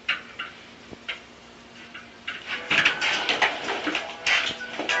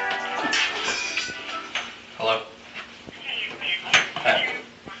 Hello? Hi.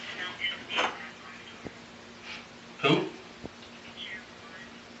 Who?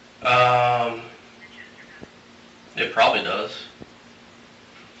 It probably does.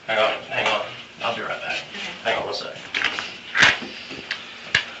 Hang on. I'll be right back. Hang on one second.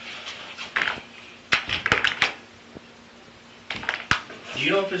 Do you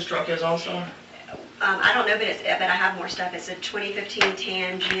know if his truck has OnStar? I don't know, but I have more stuff. It's a 2015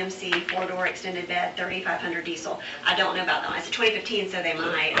 tan GMC 4-door extended bed, 3500 diesel. I don't know about that one. It's a 2015, so they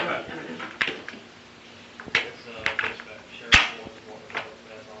might. I don't know.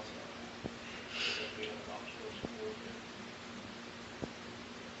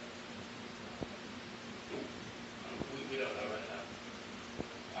 We don't know right now.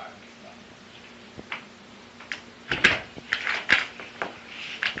 All right.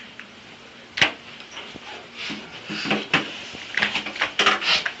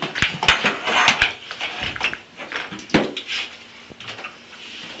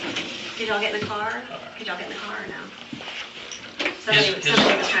 Did y'all get in the car? Did y'all get in the car or no? Somebody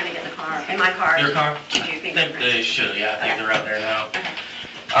was trying to get in the car. In my car. Your car? Did you I think think they should, yeah. I think Okay. they're out there now. Okay.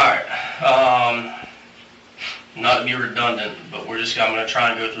 All right. Not to be redundant, but I'm going to try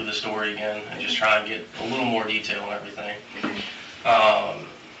and go through the story again and just try and get a little more detail on everything. Okay.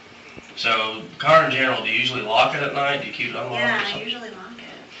 So, car in general, do you usually lock it at night? Do you keep it unlocked or Yeah, I something? usually lock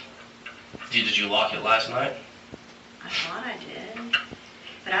it. Did you lock it last night? I thought I did.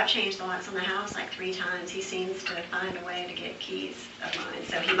 But I've changed the locks on the house like 3 times. He seems to find a way to get keys of mine.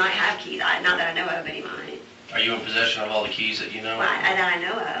 So he might have keys. Not that I know of, but he might. Are you in possession of all the keys that you know? Well, that I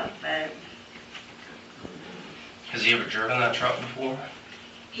know of, but Has he ever driven that truck before?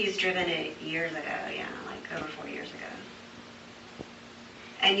 he's driven it years ago, yeah, like over 4 years ago.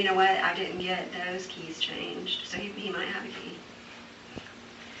 And you know what? I didn't get those keys changed, so he might have a key.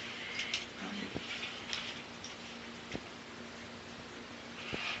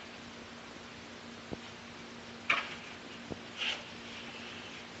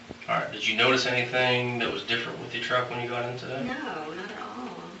 All right. Did you notice anything that was different with your truck when you got into it? No, not at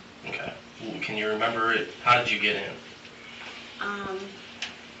all. Okay. Can you remember it? How did you get in?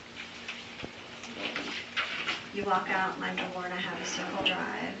 You walk out my door and I have a circle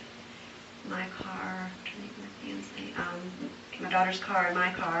drive. My car, my daughter's car and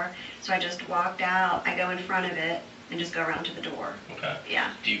my car. So I just walked out. I go in front of it and just go around to the door. Okay.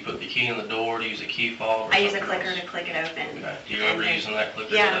 Yeah. Do you put the key in the door? Do you use a key fob? Or I use a something clicker else? to click it open. Okay. Do you remember using that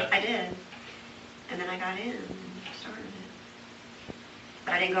clicker Yeah, today? I did. And then I got in and started it.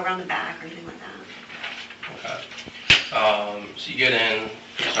 But I didn't go around the back or anything like that. Okay. So you get in,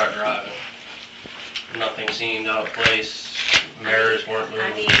 you start driving. Nothing seemed out of place. Mirrors weren't moving.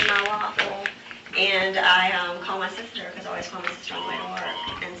 I need my waffle. And I called my sister, because I always call my sister on the way to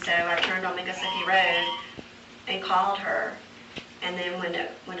work. And so I turned on Miccosukee Road and called her. And then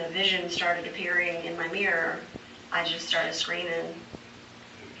when a vision started appearing in my mirror, I just started screaming,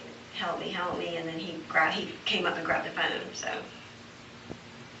 help me, help me. And then he came up and grabbed the phone, so.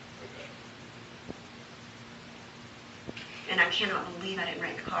 And I cannot believe I didn't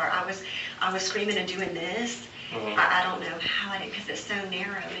wreck the car. I was screaming and doing this. Mhm. I don't know how I did, because it's so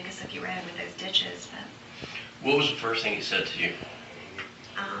narrow, Miccosukee Road with those ditches. But What was the first thing he said to you?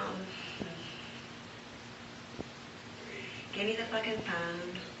 give me the fucking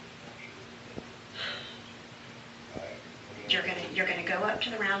phone. You're gonna go up to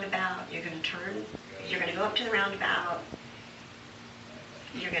the roundabout. You're gonna turn. You're gonna go up to the roundabout.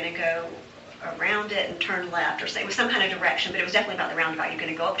 You're gonna go around it and turn left, or say it was some kind of direction, but it was definitely about the roundabout. You're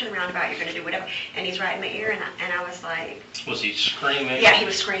gonna go up to the roundabout. You're gonna do whatever. And he's right in my ear, and I was like, Was he screaming? yeah, he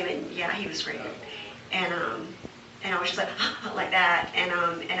was screaming. Yeah, he was screaming. And I was just like, like that. And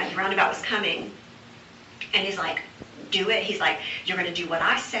the roundabout was coming. And he's like, do it. He's like, you're going to do what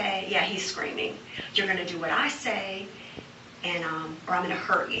I say. Yeah, he's screaming. You're going to do what I say, and or I'm going to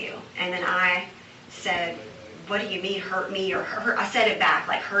hurt you. And then I said, what do you mean hurt me or hurt? I said it back,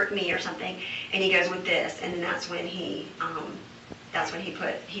 like hurt me or something. And he goes with this. And then that's when he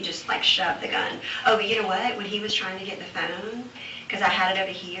just like shoved the gun. Oh, but you know what? When he was trying to get the phone, because I had it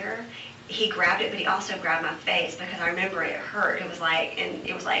over here, he grabbed it, but he also grabbed my face, because I remember it hurt. It was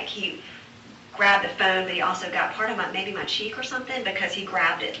like he grabbed the phone, but he also got part of maybe my cheek or something, because he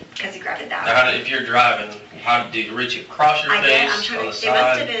grabbed it that way. If you're driving, how did you reach across your face, on the side? It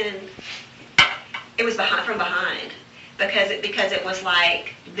must have been, it was from behind, because it was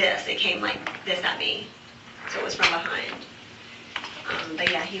like this. It came like this at me, so it was from behind.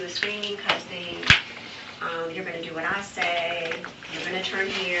 But yeah, he was screaming, cussing. You're going to do what I say. You're going to turn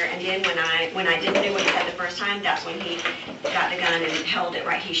here. And then when I didn't do what he said the first time, that's when he got the gun and held it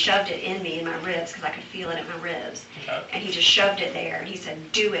right. He shoved it in me, in my ribs, because I could feel it in my ribs. Okay. And he just shoved it there. And he said,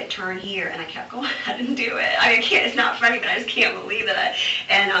 do it, turn here. And I kept going, I didn't do it. I can't, it's not funny, but I just can't believe that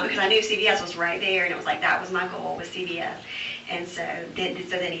because I knew CVS was right there. And it was like, that was my goal with CVS. And so then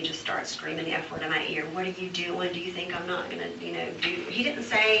he just starts screaming the F word in my ear. What are you doing? Do you think I'm not going to, do? He didn't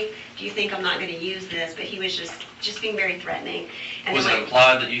say, do you think I'm not going to use this? But he was just being very threatening. And Was then, it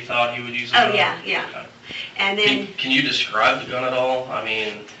implied that you thought he would use the gun? Oh, yeah. Okay. And then, Can you describe the gun at all? I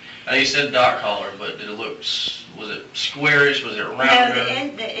mean, I know you said dot collar, but did it look, was it squarish? Was it round? no,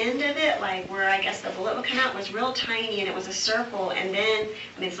 the end of it, like where I guess the bullet would come out, was real tiny, and it was a circle. And then,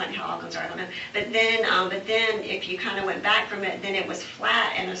 I mean, it's not how all guns are, I don't know. But then if you kind of went back from it, then it was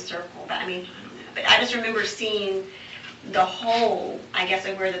flat and a circle. But I mean, I don't know. But I just remember seeing the hole, I guess,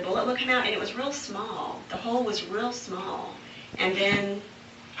 of where the bullet would come out, and it was real small. The hole was real small. And then,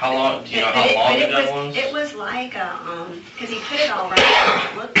 How long, do you know how long the gun was? it was like because he put it all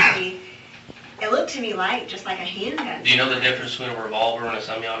right. It looked to me like just like a handgun. Do you know the difference between a revolver and a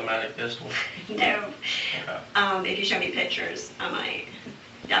semi-automatic pistol? No. Okay. If you show me pictures, I might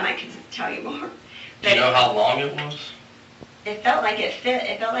tell you more. Do you know how long it was? It felt like it fit.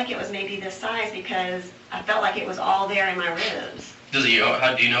 It felt like it was maybe this size, because I felt like it was all there in my ribs. Do you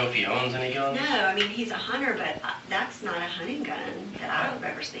know if he owns any guns? No, I mean, he's a hunter, but that's not a hunting gun that I've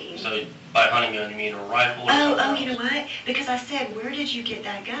ever seen. So by hunting gun, you mean a rifle or something Oh, else? you know what? Because I said, where did you get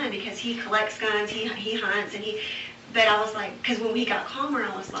that gun? Because he collects guns, he hunts, but I was like, because when we got calmer,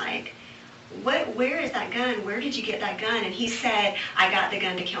 I was like, where is that gun? Where did you get that gun? And he said, I got the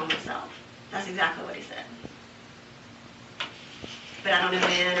gun to kill myself. That's exactly what he said. But I don't know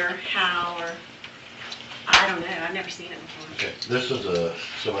when or how, or I don't know. I've never seen it before. Okay, this is a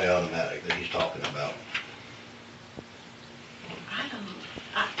semi-automatic that he's talking about.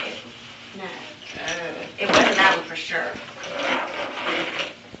 No. It wasn't that one for sure.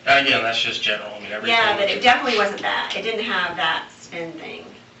 Again, that's just general. I mean, everything. Yeah, but it definitely wasn't that. It didn't have that spin thing.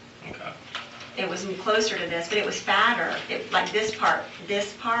 Okay. It was closer to this, but it was fatter. Like this part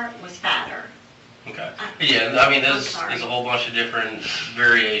was fatter. Okay. Yeah, I mean, I'm there's sorry. a whole bunch of different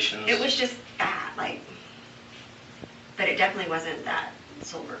variations. It was just that, like, but it definitely wasn't that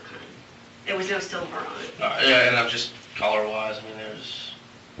silver kind. There was no silver on it. Yeah, and I'm just color-wise, I mean, there's,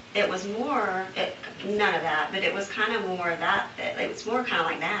 It was more, none of that, but it was kind of more that, it was more kind of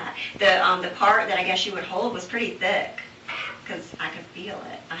like that. The part that I guess you would hold was pretty thick, because I could feel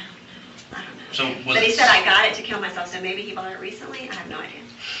it. I don't know. so was But he it- said I got it to kill myself, so maybe he bought it recently, I have no idea.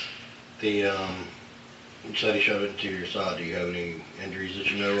 You said he showed it to your side. Do you have any injuries that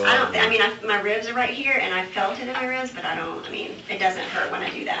you know of? I don't, I mean, my ribs are right here, and I felt it in my ribs, but I mean, it doesn't hurt when I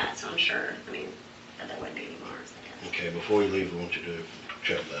do that, so I'm sure, I mean, that there wouldn't be any marks, I guess. Okay, before you leave, I want you to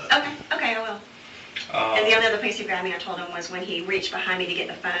check that. Okay, I will. And the only other place he grabbed me, I told him, was when he reached behind me to get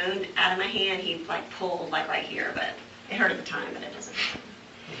the phone out of my hand, he like pulled like right here, but it hurt at the time, but it doesn't hurt.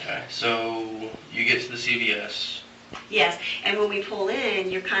 Okay, so you get to the CVS. Yes, and when we pull in,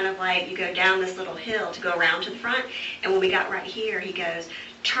 you're kind of like, you go down this little hill to go around to the front, and when we got right here, he goes,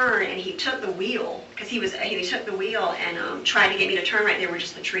 turn, and he took the wheel, because he took the wheel and tried to get me to turn right there where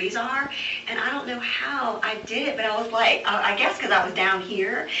just the trees are, and I don't know how I did it, but I was like, I guess because I was down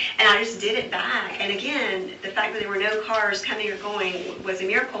here, and I just did it back, and again, the fact that there were no cars coming or going was a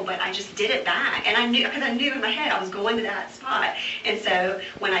miracle, but I just did it back, and I knew, because I knew in my head I was going to that spot, and so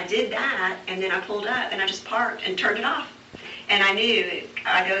when I did that, and then I pulled up, and I just parked and turned it off. And I knew,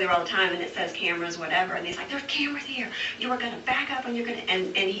 I go there all the time, and it says cameras, whatever, and he's like, there's cameras here, you are going to back up, and you're going to,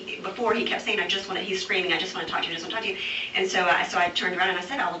 and before he kept saying, he's screaming, I just want to talk to you, I just want to talk to you, and so I turned around and I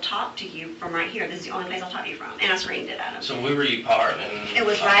said, I will talk to you from right here, this is the only place I'll talk to you from, and I screamed it at him. So where were you parked? And It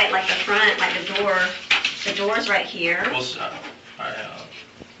was right, like the front, like the door's right here. We'll, all right,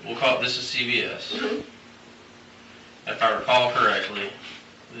 we'll call it, this is CVS. Mhm. If I recall correctly,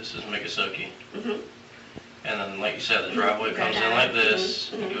 this is Miccosukee. Mhm. And then, like you said, the driveway Go comes in down. like this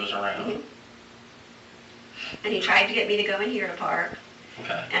Mhm. and goes around. Mhm. And he tried to get me to go in here to park,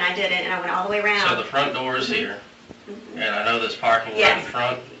 Okay. and I didn't, and I went all the way around. So the front door is Mhm. here, Mhm. and I know there's parking right Yes. in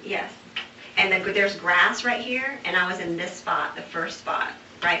front. Yes. And there's grass right here, and I was in this spot, the first spot,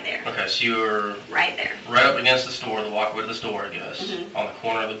 right there, Okay, so you were right there. right up against the store, the walkway to the store, I guess, Mhm. on the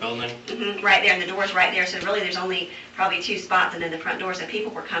corner of the building. Right there, and the door's right there, so really there's only probably two spots, and then the front door, so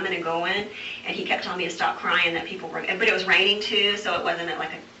people were coming and going, and he kept telling me to stop crying, that people were, but it was raining too, so it wasn't like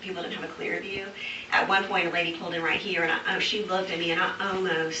people didn't have a clear view. At one point, a lady pulled in right here, and she looked at me, and I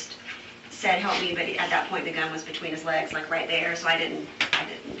almost said, help me, but at that point, the gun was between his legs, like right there, so I didn't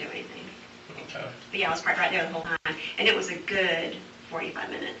do anything. Okay. But yeah, I was right there the whole time, and it was a good 45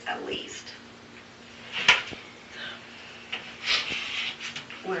 minutes at least.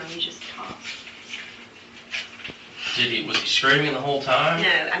 Well, we just talked. Was he screaming the whole time?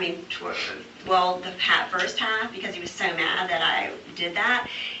 No, I mean, well, the first half, because he was so mad that I did that,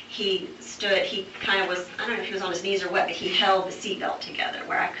 he kind of was, I don't know if he was on his knees or what, but he held the seatbelt together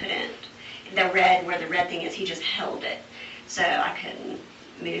where I couldn't, where the red thing is, he just held it. So I couldn't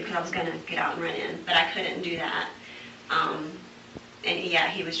move because I was going to get out and run in, but I couldn't do that. And yeah,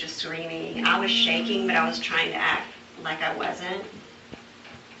 he was just screaming. I was shaking, but I was trying to act like I wasn't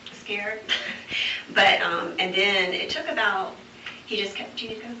scared. But, and then it took about, he just kept, do you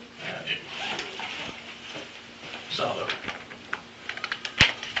need to go? Yeah, I did. So,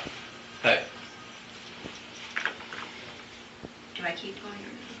 hey. Do I keep going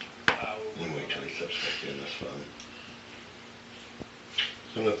or We can wait till he steps back in, that's fine.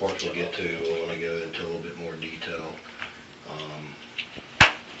 Some of the parts we'll get to, we'll want to go into a little bit more detail.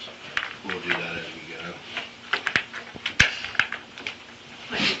 We'll do that as we go.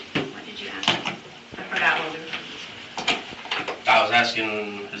 what did you ask? I forgot what we were. I was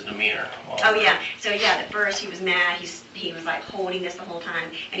asking his demeanor. Oh, yeah. So, yeah, at first he was mad. He was like holding this the whole time.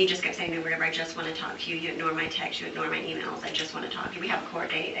 And he just kept saying, whatever, I just want to talk to you. You ignore my texts. You ignore my emails. I just want to talk to you. We have a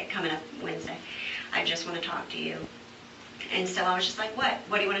court date coming up Wednesday. I just want to talk to you. And so I was just like, what?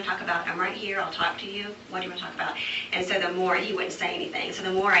 What do you want to talk about? I'm right here. I'll talk to you. What do you want to talk about? And so the more, he wouldn't say anything. So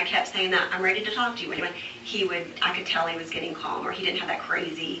the more I kept saying that, I'm ready to talk to you. What do you want? I could tell he was getting calmer. He didn't have that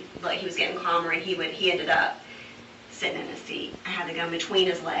crazy look. He was getting calmer, and he ended up sitting in his seat. I had the gun between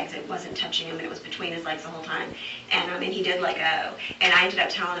his legs. It wasn't touching him, and it was between his legs the whole time. And he did let go. And I ended up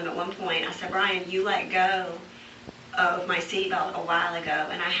telling him at one point, I said, Brian, you let go of my seatbelt a while ago,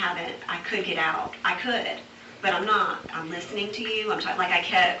 and I could get out. I could. But I'm not. I'm listening to you. I'm talking, like I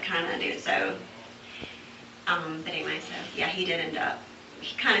kept kind of doing so. But anyway, so yeah, he did end up.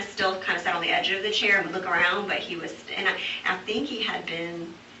 He still sat on the edge of the chair and would look around, but he was, and I think he had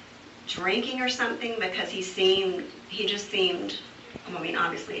been drinking or something because he just seemed, I mean,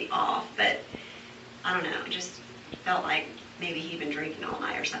 obviously off, but I don't know, it just felt like maybe he'd been drinking all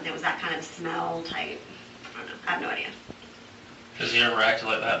night or something. It was that kind of smell type. I don't know. I have no idea. Has he ever acted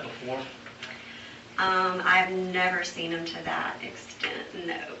like that before? I've never seen him to that extent,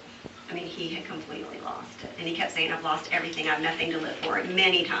 no. I mean, he had completely lost it. And he kept saying, I've lost everything, I have nothing to live for.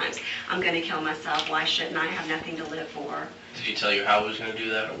 Many times, I'm going to kill myself, why shouldn't I have nothing to live for? Did he tell you how he was going to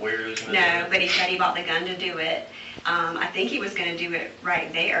do that or where he was going to do it? No, but he said he bought the gun to do it. I think he was going to do it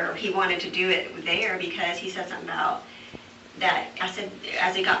right there. He wanted to do it there because he said something about that. I said,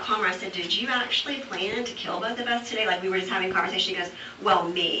 as it got calmer, I said, did you actually plan to kill both of us today? Like we were just having a conversation. He goes, well,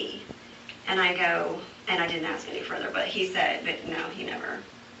 me. And I go, and I didn't ask any further, but he said, but no, he never.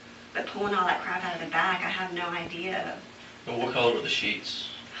 But pulling all that crap out of the back, I have no idea. And what color were the sheets?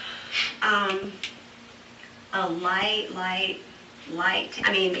 A light,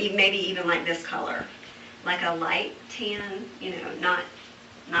 I mean, maybe even like this color. Like a light tan, you know,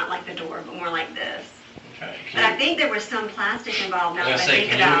 not like the door, but more like this. Okay. But I think there was some plastic involved now I was that I going to say,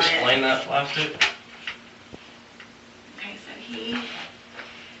 think can you about it. explain that plastic? Okay, so he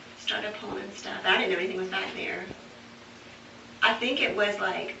started pulling stuff. I didn't know anything was back there. I think it was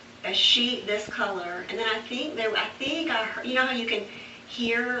like a sheet this color, and then I think I heard, you know how you can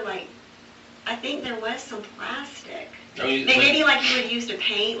hear, like, I think there was some plastic. No, you- Maybe like you would use to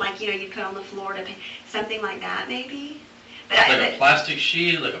paint, like, you know, you'd put on the floor to paint, something like that maybe. But Like a plastic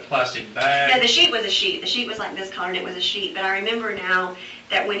sheet, like a plastic bag? no, the sheet was a sheet. The sheet was like this color and it was a sheet. But I remember now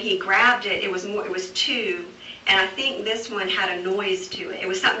that when he grabbed it, it was two, and I think this one had a noise to it. It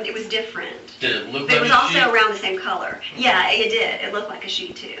was something, it was different. Did it look But it like was a also sheet? around the same color. Yeah, it did. It looked like a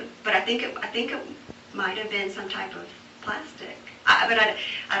sheet too. But I think it might have been some type of plastic. But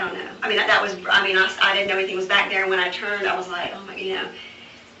I don't know. I mean, I didn't know anything was back there. And when I turned, I was like, oh my, you know.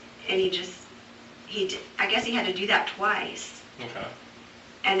 And I guess he had to do that twice. Okay.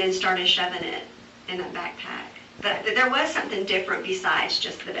 And then started shoving it in that backpack. But there was something different besides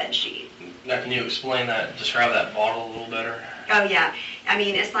just the bed sheet. Now, can you explain that, describe that bottle a little better? Oh yeah, I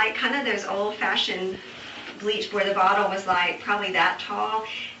mean, it's like kind of those old-fashioned bleach where the bottle was like probably that tall,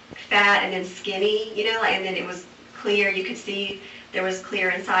 fat and then skinny, you know, like, and then it was clear, you could see there was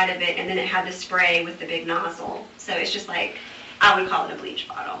clear inside of it, and then it had the spray with the big nozzle. So it's just like, I would call it a bleach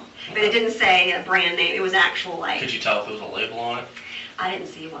bottle. But it didn't say a brand name, it was actual like... Could you tell if there was a label on it? I didn't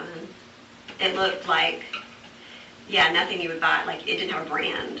see one. It looked like, yeah, nothing you would buy, like it didn't have a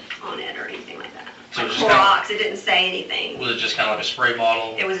brand on it or anything like that. So it Like was just Clorox, it didn't say anything. Was it just kind of like a spray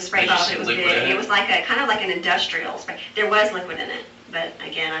bottle? It was a spray Did you bottle, see it was liquid big. in It was like kind of like an industrial spray. There was liquid in it, but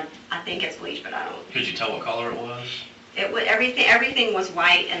again, I think it's bleach, but I don't. Could you tell what color it was? Everything was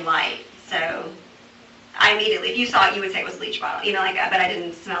white and light, so I immediately, if you saw it, you would say it was a bleach bottle, you know, like, but I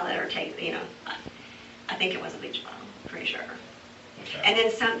didn't smell it or taste, you know. I think it was a bleach bottle, pretty sure. Okay. And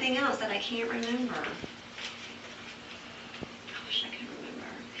then something else that I can't remember. I wish I could remember.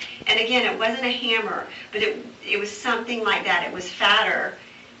 And again, it wasn't a hammer, but it was something like that. It was fatter.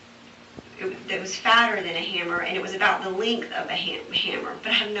 It was fatter than a hammer, and it was about the length of a hammer.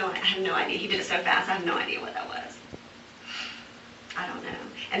 But I have no idea. He did it so fast, I have no idea what that was. I don't know.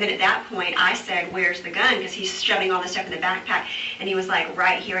 And then at that point, I said, where's the gun? Because he's shoving all this stuff in the backpack. And he was like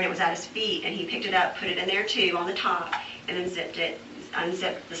right here, and it was at his feet. And he picked it up, put it in there too, on the top, and then zipped it,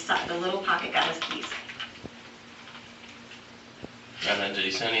 unzipped the little pocket, got his keys. And then did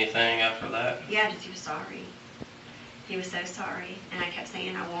he say anything after that? Yeah, just he was sorry. He was so sorry. And I kept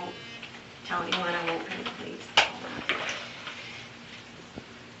saying, I won't tell anyone, I won't go to the police. All that.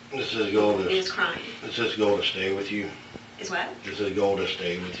 This is goal He was to, crying. this is goal to stay with you. Is what? This is goal to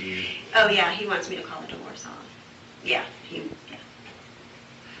stay with you. Oh, yeah, he wants me to call the divorce off. Yeah, yeah.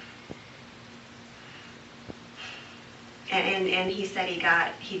 And he said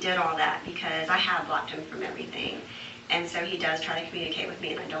he did all that because I have blocked him from everything. And so he does try to communicate with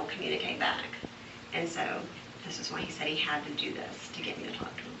me, and I don't communicate back. And so this is why he said he had to do this, to get me to talk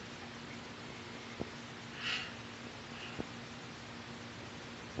to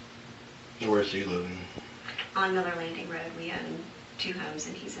him. Where's he living? On Miller Landing Road, we own 2 homes,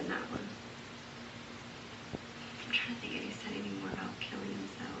 and he's in that one. I'm trying to think if he said any more about killing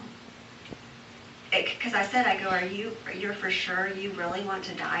himself. Because I said, you're for sure you really want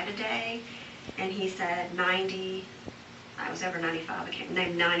to die today? And he said 90, I was over 95, I can't,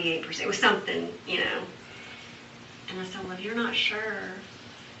 98%, it was something, you know. And I said, well, if you're not sure,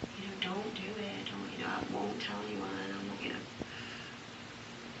 you know, don't do it, don't, you know, I won't tell anyone, I won't, you know.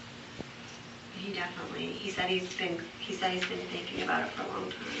 He said he's been thinking about it for a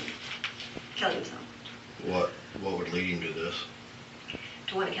long time. Killing himself. What would lead him to this?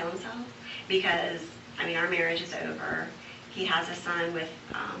 To want to kill himself? Because, I mean, our marriage is over. He has a son with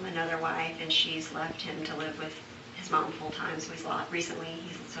another wife, and she's left him to live with his mom full-time, so he's lost, recently,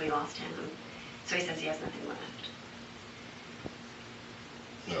 he lost him. So he says he has nothing left.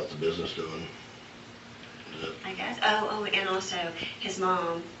 How's the business doing? Is it, I guess. Oh, and also his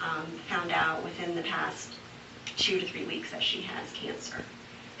mom found out within the past 2 to 3 weeks that she has cancer.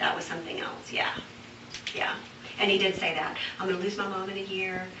 That was something else. Yeah. And he did say that. I'm going to lose my mom in a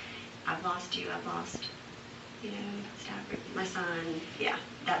year. I've lost you. I've lost, Stafford, my son. Yeah,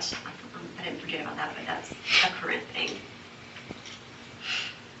 that's, I didn't forget about that, but that's a current thing.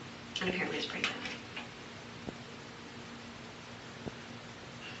 And apparently it's pretty bad.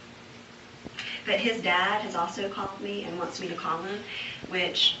 But his dad has also called me and wants me to call him,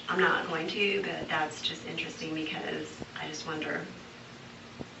 which I'm not going to, but that's just interesting because I just wonder,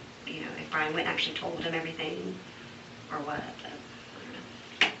 if Brian went and actually told him everything or what, but I don't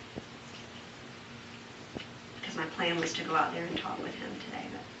know. Because my plan was to go out there and talk with him today,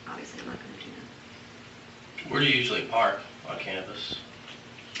 but obviously I'm not going to do that. Where do you usually park on campus?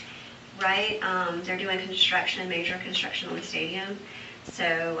 Right, they're doing major construction on the stadium,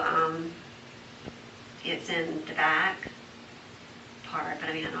 so it's in the back part, but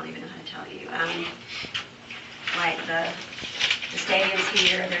I don't even know how to tell you. Like the stadium's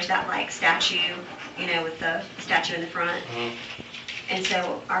here, there's that statue, with the statue in the front. Mm-hmm. And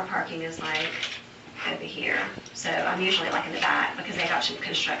so our parking is over here. So I'm usually in the back because they got some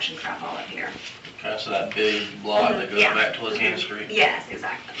construction crap all up here. Okay, so that big block that goes back towards Main Street? Yes,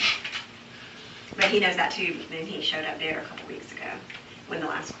 exactly. But he knows that too, and he showed up there a couple weeks ago when the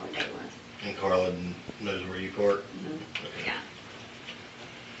last court date was. and Carla knows where you park? Mhm. Okay. Yeah.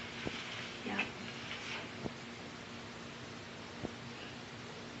 Yeah.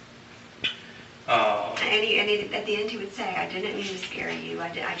 And at the end he would say, I didn't mean to scare you,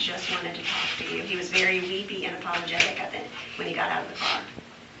 I just wanted to talk to you. He was very weepy and apologetic when he got out of the car.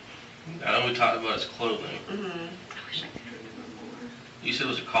 I know we talked about his clothing. Mm-hmm. I wish I could remember more. You said it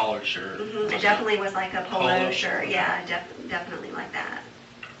was a collared shirt. Mm-hmm. It definitely was like a polo Polo? shirt, yeah, definitely like that.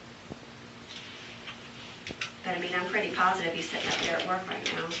 But I'm pretty positive he's sitting up there at work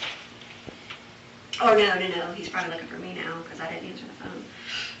right now. Oh, no, he's probably looking for me now because I didn't answer the phone.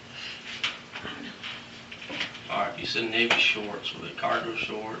 I don't know. All right, you said navy shorts, were they cargo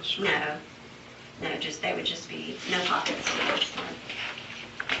shorts? or- No, they would just be no pockets.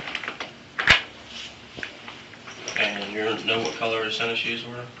 And you know what color his tennis shoes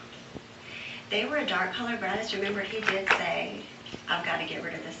were? They were a dark color, but I just remembered he did say, I've got to get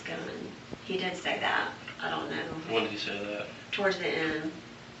rid of this gun. He did say that. I don't know. When did he say that? Towards the end.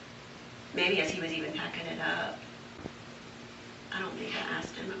 Maybe as he was even packing it up. I don't think I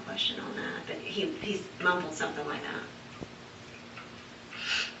asked him a question on that, but he's mumbled something like that.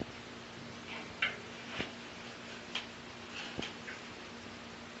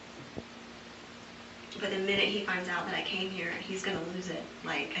 But the minute he finds out that I came here, he's gonna lose it,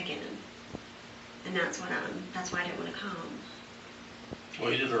 again. And that's why I didn't wanna come.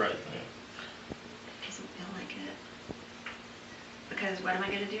 Well, you did the right thing. Doesn't feel like it. Because what am I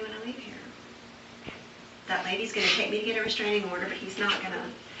gonna do when I leave here? That lady's gonna take me to get a restraining order, but he's not gonna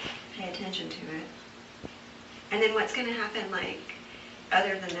pay attention to it. And then what's gonna happen,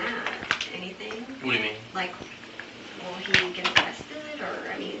 other than that? Anything? What do you mean? Will he get arrested,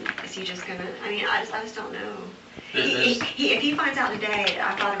 or, is he just gonna, I just don't know. This- If he finds out today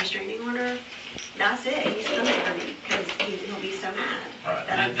that I've got a restraining order, that's it, he's coming for me, because he'll be so mad. Right,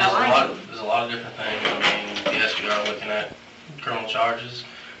 that I there's like him. there's a lot of different things. Yes, we are looking at criminal charges.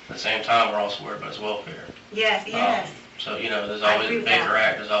 At the same time, we're also worried about his welfare. Yes. So, there's I always, agree the with Baker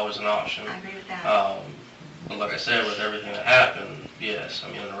that. Act is always an option. I agree with that. But like I said, with everything that happened, yes,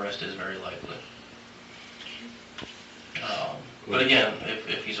 an arrest is very likely. But again,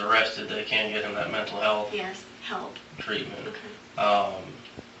 if he's arrested, they can get him that mental health Yes, help. treatment. Okay.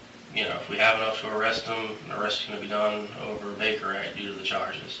 If we have enough to arrest him, an arrest is going to be done over Baker Act due to the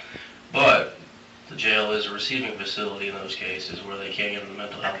charges. But the jail is a receiving facility in those cases where they can't give him the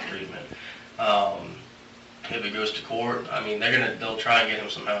mental health Okay. treatment. If it goes to court, they'll try and get him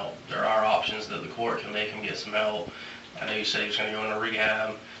some help. There are options that the court can make him get some help. I know you said he was going to go into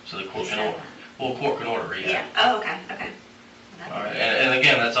rehab, so the court He can said order. Well, court can order rehab. Yeah, oh, okay. Well, All right, and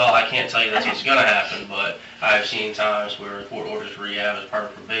again, that's all, I can't tell you that's Okay. what's gonna happen, but I've seen times where the court orders rehab as part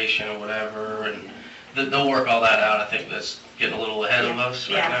of probation or whatever, and they'll work all that out. I think that's getting a little ahead of Yeah. us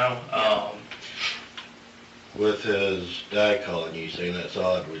right Yeah. now. With his dad calling you, saying that's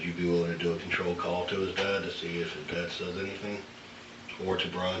odd, would you be willing to do a control call to his dad to see if his dad says anything? Or to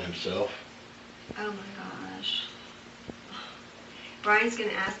Brian himself? Oh my gosh. Brian's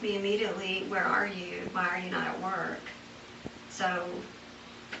gonna ask me immediately, where are you? Why are you not at work? So,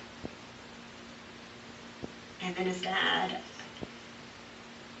 And then his dad,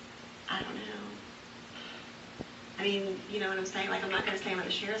 I don't know. I mean, you know what I'm saying? Like, I'm not going to stay with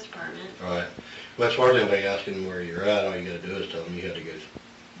the sheriff's department. Right. Well, as far as anybody asking where you're at, all you gotta do is tell them you had to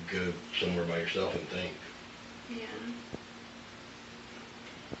go somewhere by yourself and think. Yeah.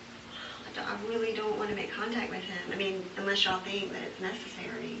 I really don't want to make contact with him. I mean, unless y'all think that it's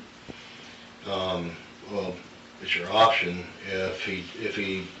necessary. Well, it's your option. If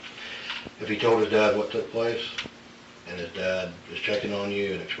he told his dad what took place, and his dad is checking on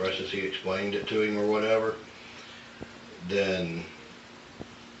you and expresses he explained it to him or whatever, then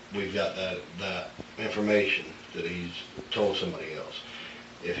we've got that information that he's told somebody else.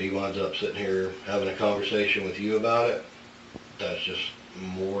 If he winds up sitting here having a conversation with you about it, that's just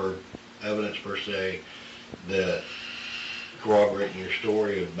more evidence per se that corroborating your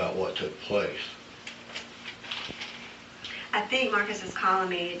story about what took place. I think Marcus is calling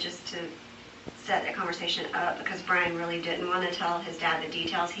me just to set the conversation up because Brian really didn't want to tell his dad the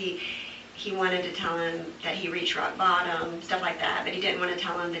details. He wanted to tell him that he reached rock bottom, stuff like that, but he didn't want to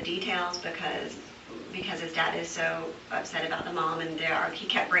tell him the details because his dad is so upset about the mom, and he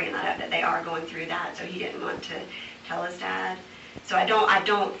kept bringing that up, that they are going through that, so he didn't want to tell his dad. So I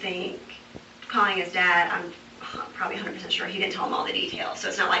don't think, calling his dad, I'm probably 100% sure he didn't tell him all the details. So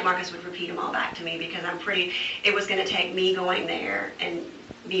it's not like Marcus would repeat them all back to me because it was going to take me going there and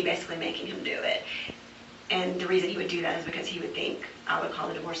me basically making him do it. And the reason he would do that is because he would think I would call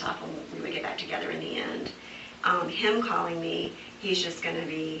the divorce off and we would get back together in the end. Him calling me, he's just going to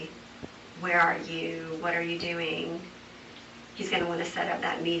be, where are you? What are you doing? He's going to want to set up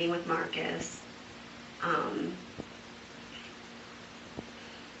that meeting with Marcus. I don't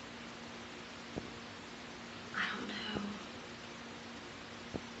know.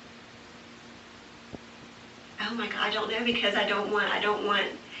 Oh my God, I don't know because I don't want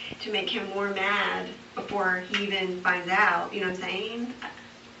to make him more mad before he even finds out, you know what I'm saying?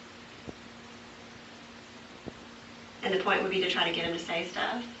 And the point would be to try to get him to say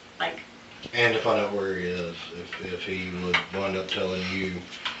stuff, like... And to find out where he is, if he would wind up telling you,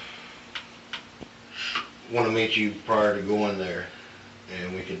 want to meet you prior to going there,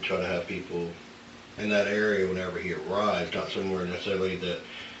 and we could try to have people in that area whenever he arrives, not somewhere necessarily that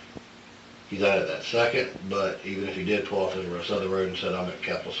he's at that second, but even if he did pull off the side of the road and said, I'm at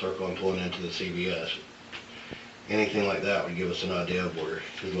Capitol Circle, I'm pulling into the CVS, anything like that would give us an idea of where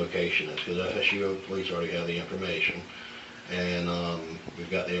his location is, because FSU police already have the information, and we've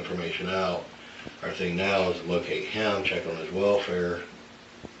got the information out. Our thing now is to locate him, check on his welfare,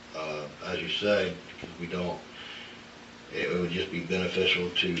 as you said, because we don't, it would just be beneficial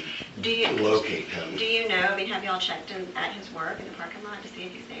to locate him. Do you know, I mean, have y'all checked him at his work in the parking lot to see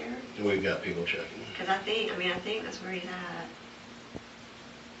if he's there? We've got people checking. Because I think that's where he's at.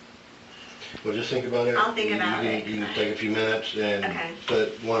 Well, just think about it. I'll think about it. You can take a few minutes, and Okay.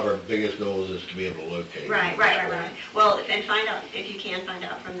 But one of our biggest goals is to be able to locate him. Right. Well, and find out, if you can find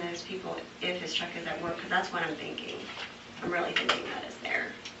out from those people if his truck is at work, because that's what I'm thinking. I'm really thinking that is there.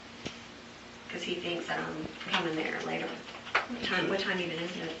 Because he thinks that I'm coming there later. What time even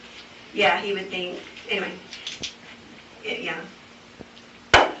is it? Yeah, he would think, anyway, yeah.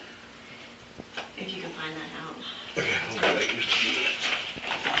 If you can find that out. Okay, I'll go back just a few minutes.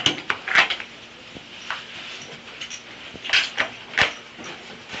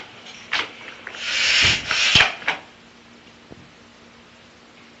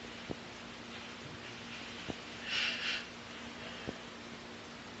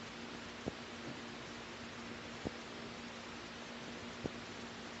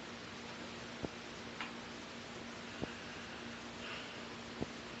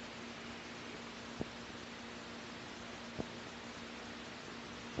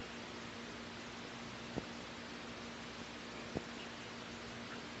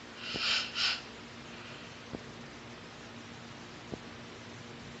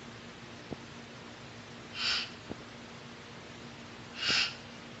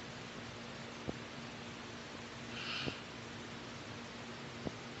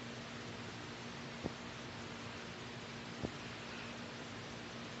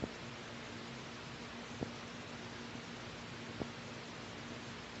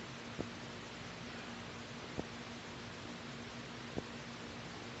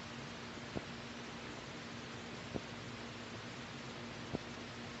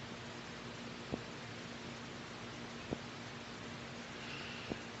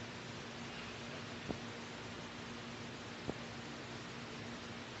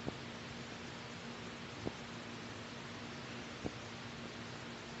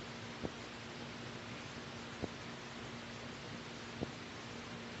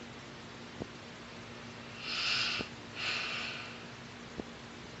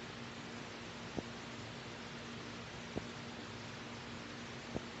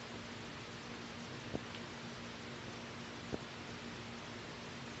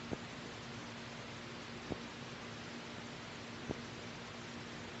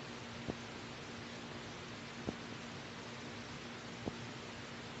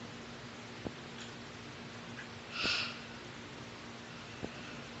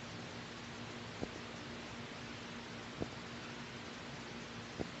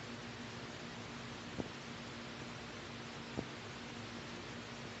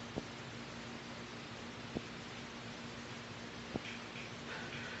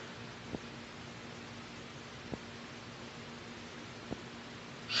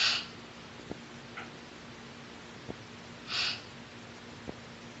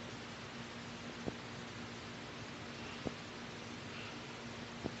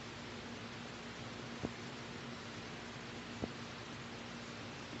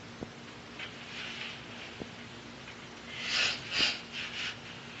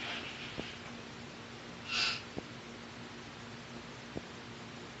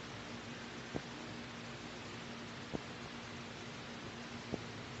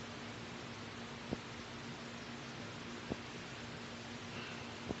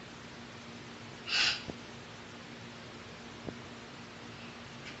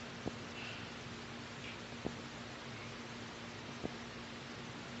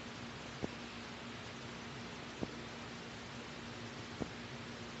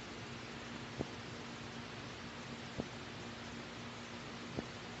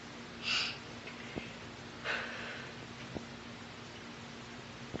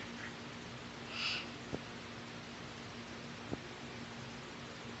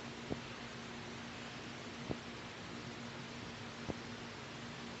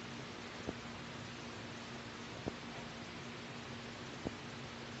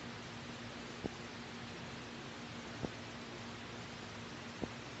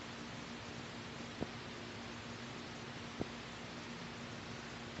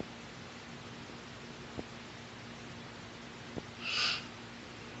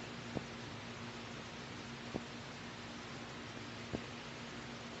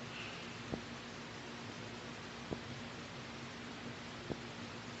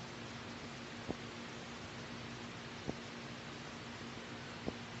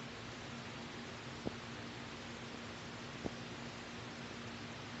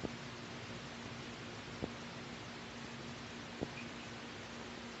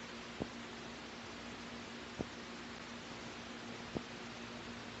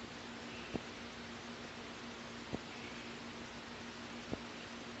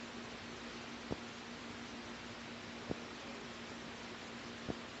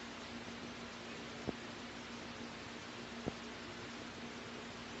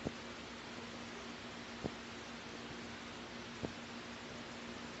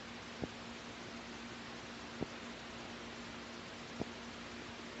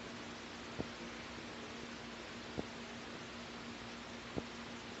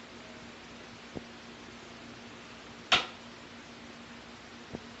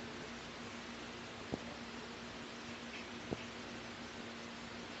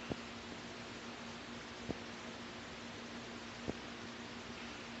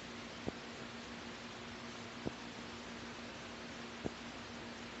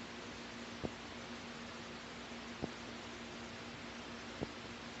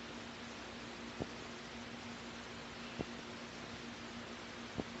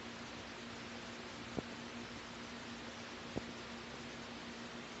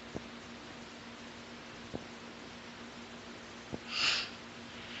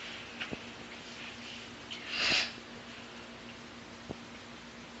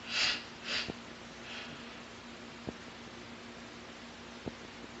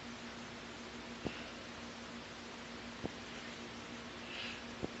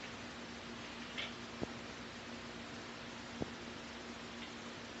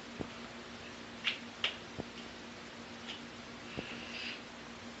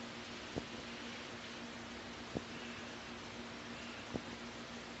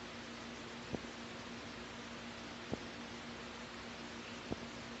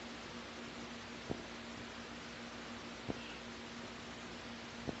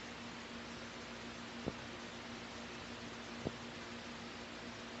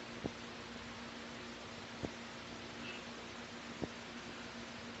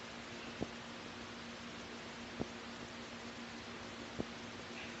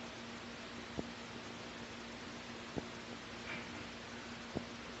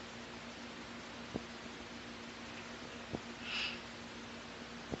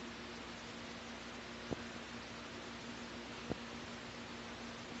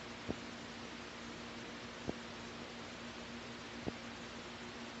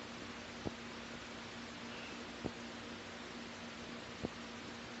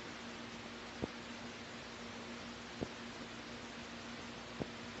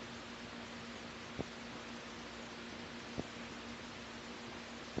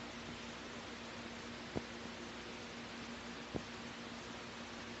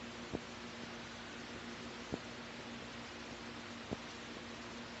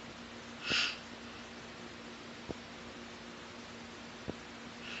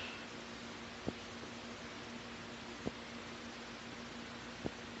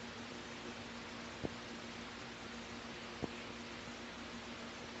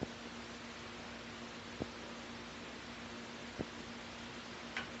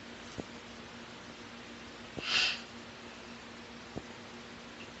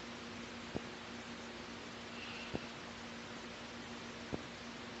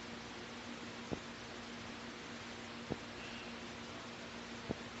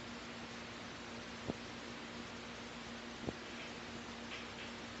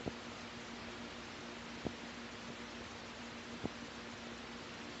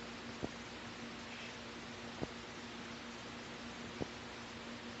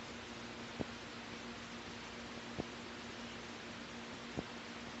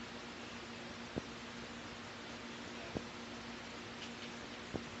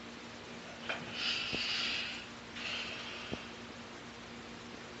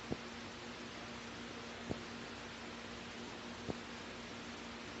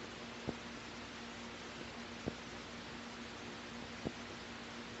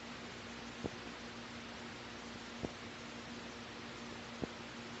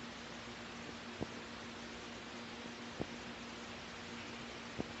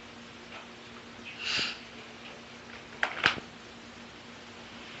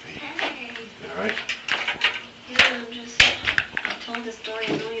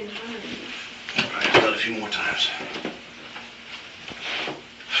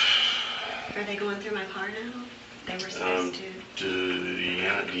 Are they going through my car now? They were supposed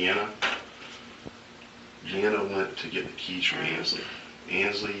to. Deanna went to get the keys from Anslee.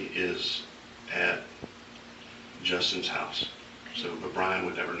 Anslee is at Justin's house. So, but Brian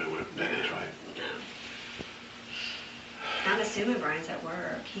would never know what that is, right? No. I'm assuming Brian's at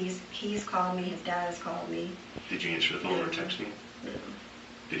work. He's called me, his dad has called me. Did you answer the phone or text me? No.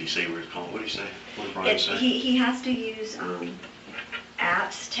 Did he say where he's calling? What did he say? What did Brian say? He has to use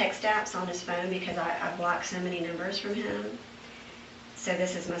apps, text apps on his phone because I blocked so many numbers from him. So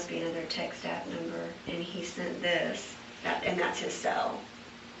this must be another text app number, and he sent this, and that's his cell.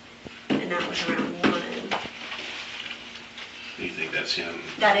 And that was around 1. Do you think that's him?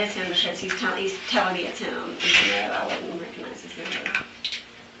 That is him because he's telling me it's him. And so, no, I wouldn't recognize his number.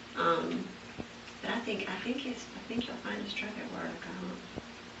 But I think you'll find his truck at work.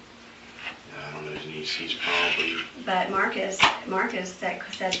 I don't know. He's probably. But Marcus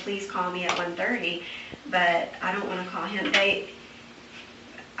said please call me at 1:30, but I don't want to call him.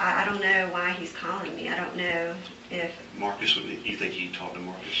 I don't know why he's calling me. I don't know if... Marcus, you think he talked to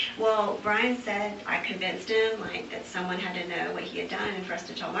Marcus? Well, Brian said I convinced him that someone had to know what he had done and for us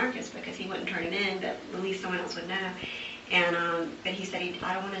to tell Marcus because he wouldn't turn him in, but at least someone else would know. And but he said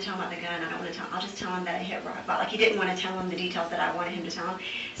I don't want to tell him about the gun. I'll just tell him that I hit rock bottom. Like he didn't want to tell him the details that I wanted him to tell him.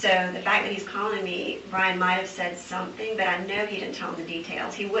 So the fact that he's calling me, Brian might have said something, but I know he didn't tell him the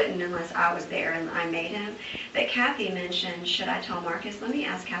details. He wouldn't unless I was there and I made him. But Kathy mentioned, should I tell Marcus? Let me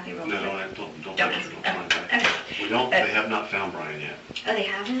ask Kathy real quick. No, don't touch her. Don't tell Okay. anybody. We don't. They have not found Brian yet. Oh, they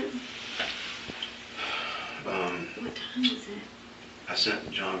haven't? What time is it? I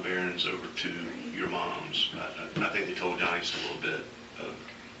sent John Barron's over to your mom's. I think they told Johnny just a little bit.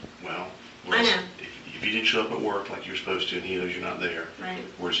 I know. If you didn't show up at work like you're supposed to and he knows you're not there, Right.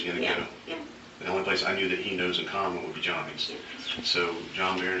 where's he going to go? Yeah. The only place I knew that he knows in common would be Johnny's. Yeah, that's true. So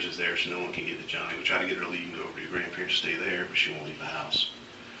John Barron's is there, so no one can get to Johnny. We try to get her to leave and go over to your grandparents to stay there, but she won't leave the house.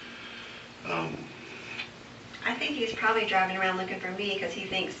 I think he's probably driving around looking for me because he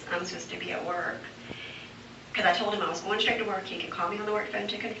thinks I'm supposed to be at work. Because I told him I was going straight to work. He could call me on the work phone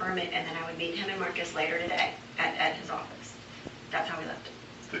to confirm it, and then I would meet him and Marcus later today at his office. That's how we left it.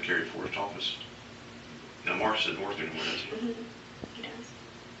 The Carrie Forest office. Now Marcus doesn't work there anymore, does he? Mm-hmm. He does.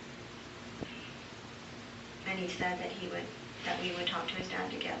 And he said that we would talk to his dad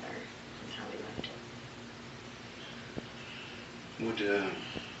together. That's how we left it.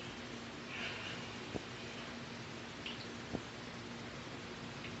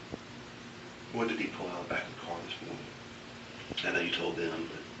 What did he pull out of the back of the car this morning? I know you told them,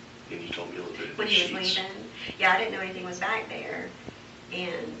 but then you told me a little bit. When he was leaving, yeah, I didn't know anything was back there,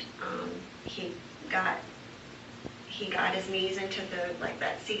 and he got his knees into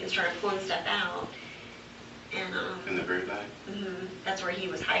that seat and started pulling stuff out, and in the very back. That's where he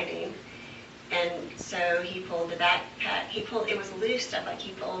was hiding, and so he pulled the backpack. It was loose stuff. Like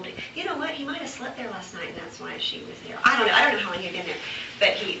he pulled. You know what? He might have slept there last night, and that's why she was there. I don't know how long he had been there,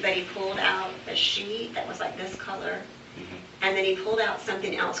 but he pulled out a sheet that was like this color. And then he pulled out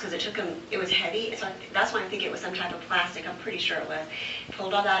something else because it was heavy. So that's why I think it was some type of plastic. I'm pretty sure it was.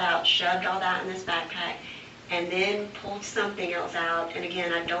 Pulled all that out, shoved all that in this backpack, and then pulled something else out. And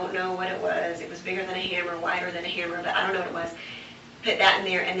again, I don't know what it was. It was bigger than a hammer, wider than a hammer, but I don't know what it was. Put that in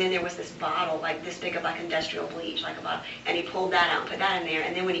there, and then there was this bottle, like this big of like industrial bleach, like a bottle. And he pulled that out and put that in there.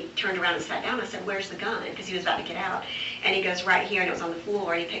 And then when he turned around and sat down, I said, "Where's the gun?" Because he was about to get out. And he goes, "Right here," and it was on the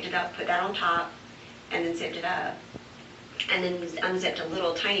floor. And he picked it up, put that on top, and then zipped it up. And then unzipped a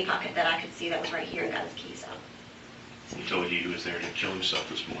little tiny pocket that I could see that was right here and got his keys out. He told you he was there to kill himself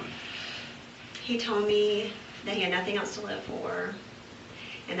this morning. He told me that he had nothing else to live for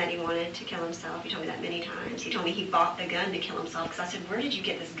and that he wanted to kill himself. He told me that many times. He told me he bought the gun to kill himself because I said, "Where did you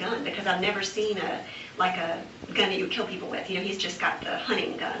get this gun?" Because I've never seen a gun that you would kill people with. He's just got the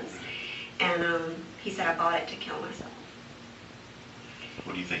hunting guns. And he said, "I bought it to kill myself."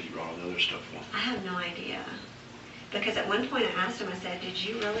 What do you think he brought all the other stuff for? I have no idea. Because at one point I asked him, I said, "Did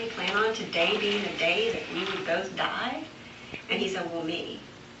you really plan on today being the day that we would both die?" And he said, "Well, me."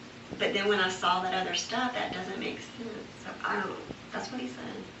 But then when I saw that other stuff, that doesn't make sense. So I don't know. That's what he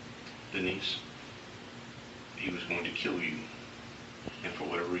said. Denise, he was going to kill you, and for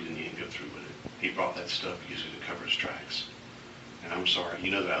whatever reason he didn't go through with it. He brought that stuff because it would cover his tracks. And I'm sorry, you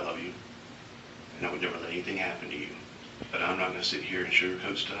know that I love you, and I would never let anything happen to you. But I'm not going to sit here and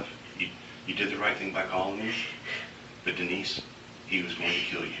sugarcoat stuff. You did the right thing by calling me. But Denise, he was going to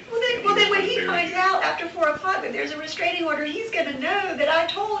kill you. Well, then when he finds out after 4 o'clock that there's a restraining order, he's going to know that I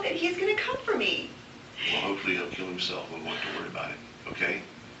told and he's going to come for me. Well, hopefully he'll kill himself. We won't have to worry about it, okay?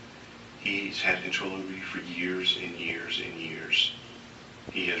 He's had control over you for years and years and years.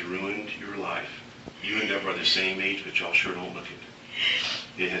 He has ruined your life. You and Deborah are the same age, but y'all sure don't look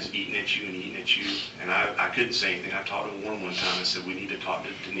it. It has eaten at you and eaten at you. And I couldn't say anything. I talked to Warren one time and said, we need to talk to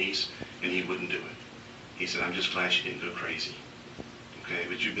Denise, and he wouldn't do it. He said, I'm just glad she didn't go crazy. Okay,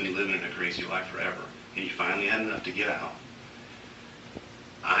 but you've been living in a crazy life forever, and you finally had enough to get out.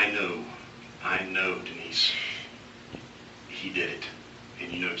 I know, Denise, he did it,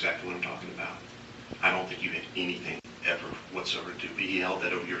 and you know exactly what I'm talking about. I don't think you had anything ever whatsoever to do, but he held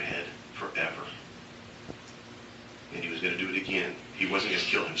that over your head forever. And he was going to do it again. He wasn't going to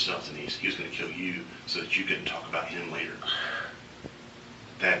kill himself, Denise. He was going to kill you so that you couldn't talk about him later.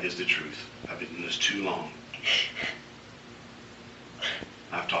 That is the truth. I've been doing this too long.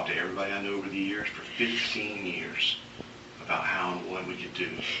 I've talked to everybody I know over the years for 15 years about how and what we could do.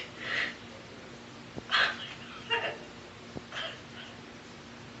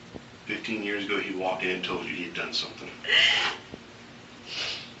 15 years ago, he walked in and told you he had done something.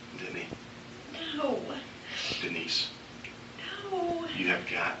 Didn't he? No. Denise. No. You have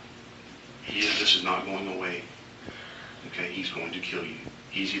got, this is not going away. Okay, he's going to kill you.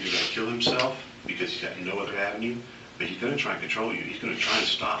 He's either going to kill himself because he's got no other avenue, but he's going to try and control you. He's going to try and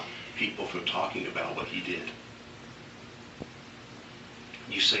stop people from talking about what he did.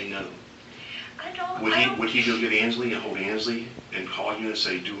 You say no. I don't. Would he go get Anslee and hold Anslee and call you and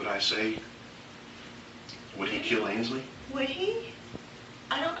say, do what I say? Would he kill Anslee? Would he?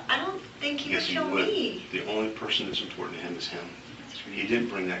 I don't think he Yes, would he kill would. me. The only person that's important to him is him. He didn't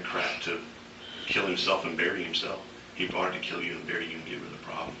bring that crap to kill himself and bury himself. He brought it to kill you and bury you and get rid of the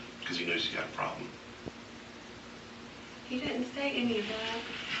problem because he knows he's got a problem. He didn't say any of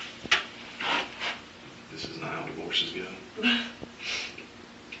that. This is not how divorces go.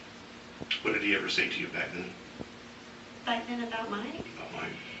 What did he ever say to you back then? Back then about Mike? About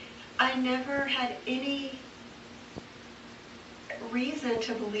Mike? I never had any reason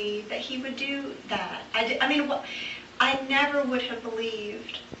to believe that he would do that. I never would have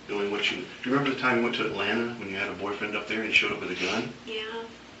believed. Knowing what do you remember the time you went to Atlanta when you had a boyfriend up there and he showed up with a gun? Yeah.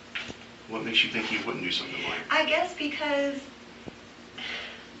 What makes you think he wouldn't do something like that? I guess because,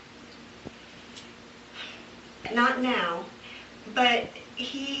 not now, but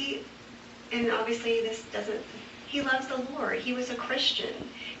and obviously this doesn't, he loves the Lord. He was a Christian.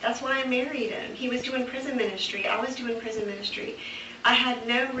 That's why I married him. He was doing prison ministry. I was doing prison ministry. I had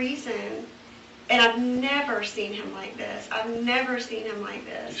no reason, and I've never seen him like this. I've never seen him like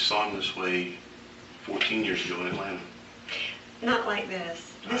You this. saw him this way 14 years ago in Atlanta. Not like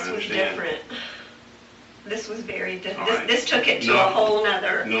this. I This was understand. different. This was very All different. right. This took it to No. a whole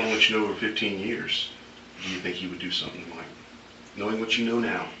nother. Knowing what you know over 15 years, do you think he would do something like, knowing what you know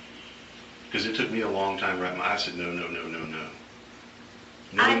now? Because it took me a long time to wrap my eyes. I said, no, no, no, no, no.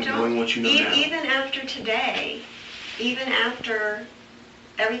 Knowing what you know now. Even after today, even after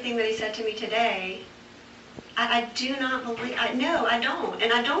everything that he said to me today, I do not believe, no, I don't.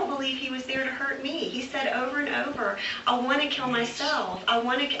 And I don't believe he was there to hurt me. He said over and over, I want to kill myself. I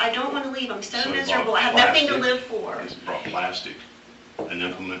don't want to leave. I'm so So he miserable. brought I have nothing to plastic. live for. He's brought plastic, an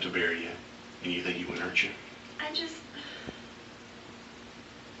implement to bury you, and you think he wouldn't hurt you?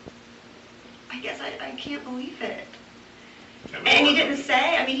 I guess I can't believe it. That was And he hard. didn't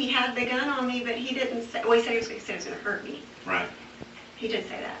say, he had the gun on me, but he didn't say, well, he said he was going to hurt me. Right. He did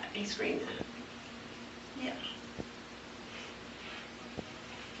say that. He screamed that. Yeah.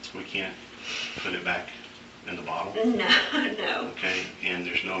 We can't put it back in the bottle. No, no. Okay, and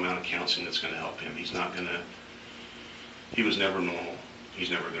there's no amount of counseling that's going to help him. He's not going to, he was never normal. He's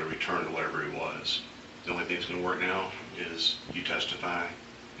never going to return to whatever he was. The only thing that's going to work now is you testify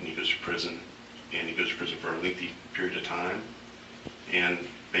and he goes to prison, and he goes to prison for a lengthy period of time, and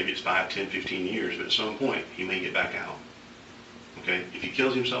maybe it's 5, 10, 15 years, but at some point he may get back out. Okay, if he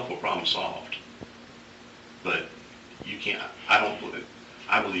kills himself, well, problem solved. But you can't,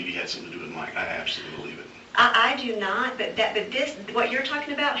 I believe he had something to do with Mike. I absolutely believe it. I do not, but this, what you're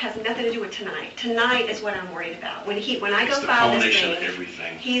talking about has nothing to do with tonight. Tonight is what I'm worried about. When I It's go the file this culmination of thing,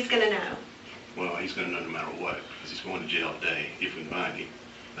 everything. he's going to know. Well, he's going to know no matter what, because he's going to jail today if we find him.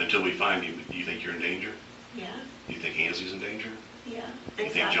 Until we find him, do you think you're in danger? Yeah, Do you think Anslee's in danger? yeah. Do you And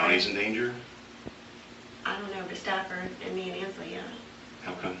think Stafford. Johnny's in danger? I don't know, but Stafford and me and Anslee, yeah.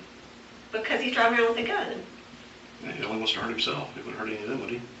 How come? Because he's driving around with a gun. Yeah, he only wants to hurt himself. He wouldn't hurt any of them, would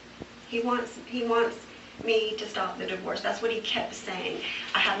he? He wants me to stop the divorce. That's what he kept saying.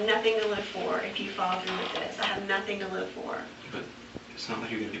 I have nothing to live for if you follow through with this. I have nothing to live for. But it's not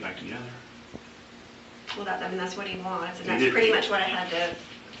like you're going to get back together. Well, that's what he wants, and He that's did. pretty much what I had to,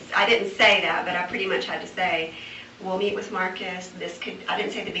 I didn't say that, but I pretty much had to say, we'll meet with Marcus, I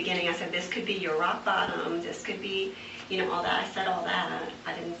didn't say at the beginning, I said this could be your rock bottom, this could be, all that. I said all that.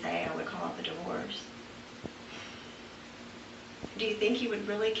 I didn't say I would call up a divorce. Do you think he would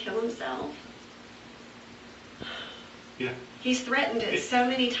really kill himself? Yeah. He's threatened it so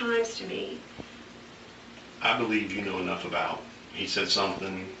many times to me. I believe you know enough about. He said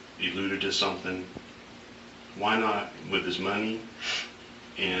something, alluded to something. Why not, with his money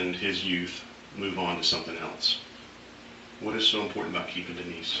and his youth, move on to something else? What is so important about keeping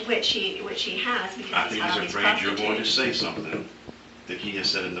Denise? Which he has, because I he's think had all he's these afraid you're going to prostitutes. say something that he has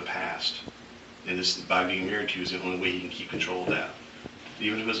said in the past. And this, by being married to you, is the only way he can keep control of that.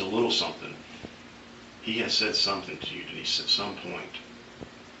 Even if it's a little something. He has said something to you, Denise, at some point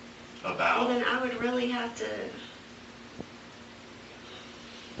about... Well, then I would really have to...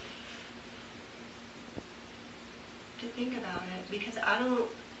 think about it, because I don't...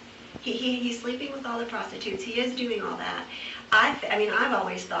 He's sleeping with all the prostitutes. He is doing all that. I've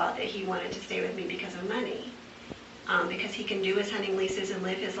always thought that he wanted to stay with me because of money. Because he can do his hunting leases and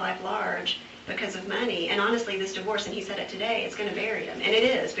live his life large because of money. And honestly, this divorce, and he said it today, it's going to bury him. And it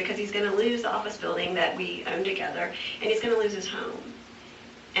is, because he's going to lose the office building that we own together, and he's going to lose his home.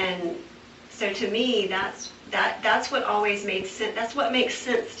 And so to me, that's what always made sense. That's what makes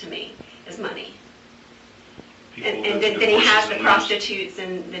sense to me, is money. And then he has the prostitutes,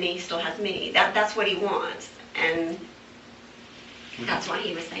 and then he still has me. That's what he wants. And that's why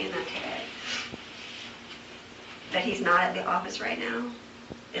he was saying that today. That he's not at the office right now?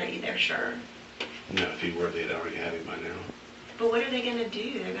 Are you there sure? No, if he were, they'd already have him by now. But what are they going to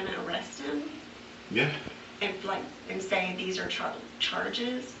do? They're going to arrest him? Yeah. And say these are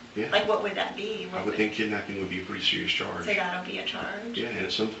charges? Yeah. Like, what would that be? I would think kidnapping would be a pretty serious charge. So that'll be a charge? Yeah, and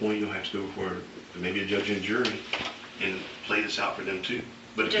at some point you'll have to go before maybe a judge and jury and play this out for them too.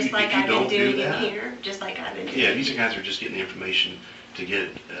 But if Just you, like if you I've been don't doing do in that, here? Just like I've been doing? yeah, these guys are just getting the information to get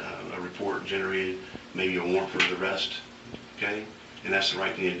a report generated, maybe a warrant for the arrest, okay? And that's the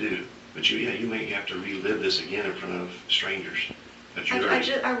right thing to do. But you may have to relive this again in front of strangers.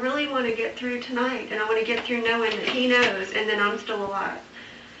 I really want to get through tonight, and I want to get through knowing that he knows, and then I'm still alive.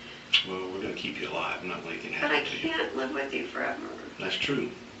 Well, we're going to keep you alive. I'm not going to let anything But happen I to you. can't live with you forever. That's true.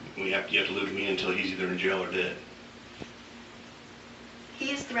 You have to live with me until he's either in jail or dead.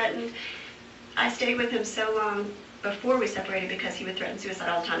 He is threatened. I stayed with him so long before we separated because he would threaten suicide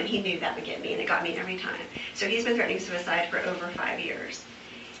all the time, and he knew that would get me, and it got me every time. So he's been threatening suicide for over 5 years.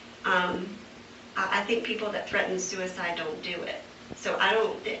 I think people that threaten suicide don't do it. So I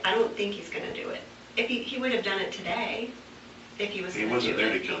don't think he's going to do it. If he would have done it today, if he was going to do it. He wasn't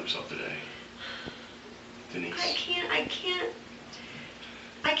there to kill himself today. Denise. I can't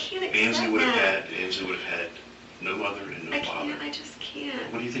accept Anslee would that. have had no mother and no father. I just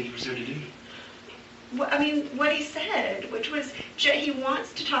can't. What do you think he was there to do? What he said, which was he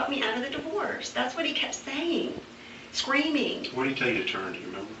wants to talk me out of the divorce. That's what he kept saying, screaming. Where did he tell you to turn? Do you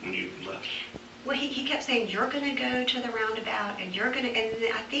remember when you left? Well, he kept saying, you're going to go to the roundabout, and you're going to,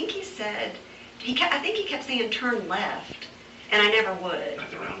 and I think he said, I think he kept saying turn left, and I never would. At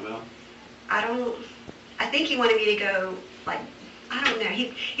the roundabout? I think he wanted me to go, I don't know.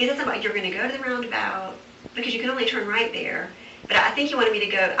 He said something about you're going to go to the roundabout, because you can only turn right there. But I think he wanted me to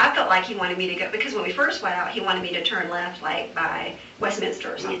go, I felt like he wanted me to go, because when we first went out, he wanted me to turn left, by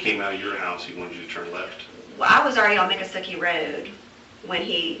Westminster or something. When you came out of your house, he wanted you to turn left? Well, I was already on Miccosukee Road when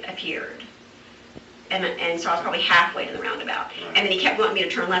he appeared. And so I was probably halfway to the roundabout. Right. And then he kept wanting me to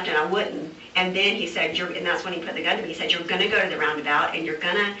turn left, and I wouldn't. And then he said, and that's when he put the gun to me. He said, you're going to go to the roundabout, and you're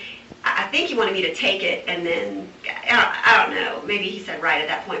going to, I think he wanted me to take it, and then, I don't know, maybe he said right at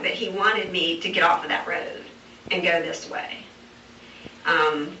that point, but he wanted me to get off of that road and go this way,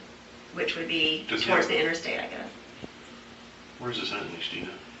 which would be towards the interstate, I guess. Where's this at,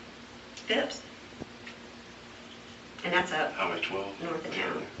 Christina? Phipps. And that's up Highway 12? north of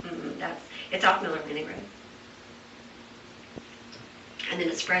town. It's off Miller Landing Road. And then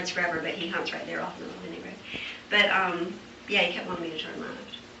it spreads forever, but he hunts right there off Miller Landing Road. But, yeah, he kept wanting me to turn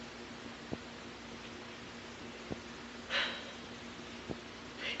left.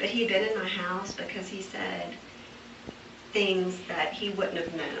 But he'd been in my house because he said things that he wouldn't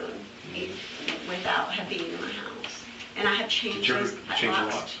have known without him being in my house. And I have changed those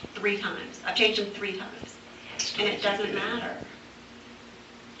locks 3 times. I've changed them 3 times. And it doesn't matter.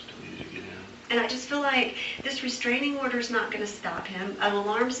 Still easy to get in. And I just feel like this restraining order is not going to stop him. An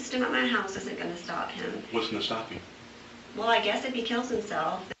alarm system at my house isn't going to stop him. What's going to stop you? Well, I guess if he kills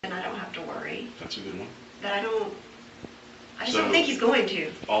himself, then I don't have to worry. That's a good one. But I just don't think he's going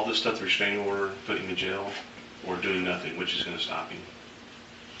to. All this stuff, the restraining order, putting him in jail, or doing nothing, which is going to stop him?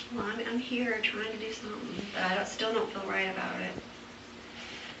 Well, I'm here trying to do something, but I still don't feel right about it.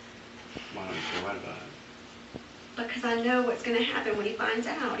 Why don't you feel right about it? because I know what's going to happen when he finds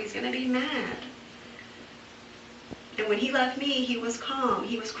out. He's going to be mad. And when he left me, he was calm.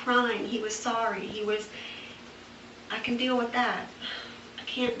 He was crying. He was sorry. I can deal with that. I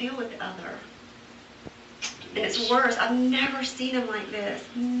can't deal with the other. And it's worse. I've never seen him like this.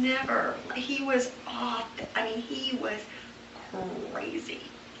 Never. He was off. I mean, he was crazy.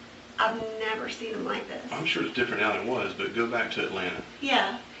 I've never seen him like this. I'm sure it's different now than it was, but go back to Atlanta.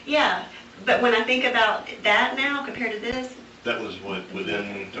 Yeah, yeah. But when I think about that now compared to this. That was what,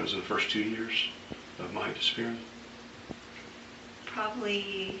 that was the first 2 years of my disappearing?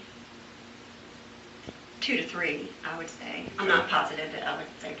 Probably 2 to 3, I would say. I'm Okay. not positive, but I would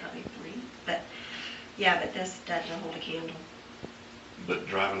say probably 3. But yeah, but this doesn't hold a candle. But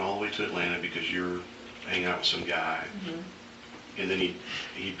driving all the way to Atlanta because you're hanging out with some guy, and then he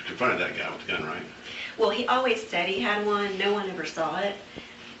confronted that guy with the gun, right? Well, he always said he had one. No one ever saw it,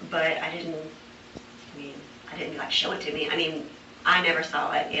 but I didn't like show it to me. I mean, I never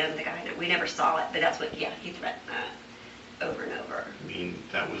saw it, and the guy, we never saw it, but that's what, yeah, he threatened that over and over. I mean,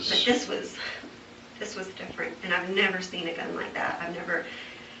 that was... But this was different, and I've never seen a gun like that. I've never,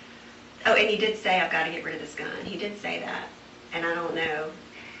 oh, and he did say, I've got to get rid of this gun. He did say that, and I don't know,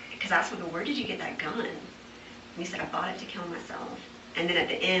 because I asked him, where did you get that gun? And he said, I bought it to kill myself. And then at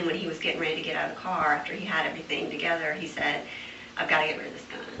the end, when he was getting ready to get out of the car, after he had everything together, he said, I've got to get rid of this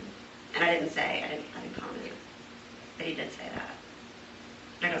gun. And I didn't comment, but he did say that.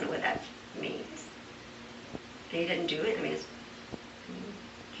 I don't know what that means. And he didn't do it. I mean,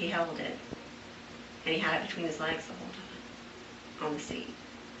 he held it. And he had it between his legs the whole time, on the seat.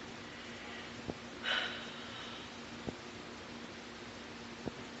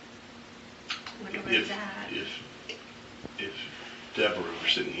 I wonder where he's at. If Deborah were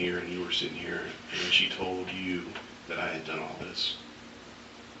sitting here and you were sitting here and she told you that I had done all this,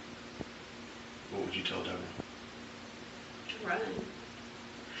 what would you tell Deborah? To run.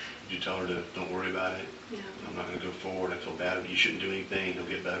 Would you tell her to, don't worry about it? No. I'm not going to go forward. I feel bad. You shouldn't do anything. He'll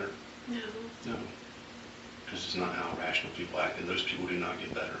get better. No. No. Because it's not how rational people act, and those people do not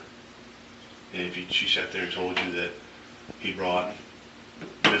get better. And if she sat there and told you that he brought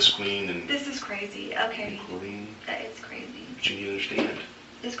Miss Queen and This is crazy. Okay. Queen, It's crazy. but you need to understand,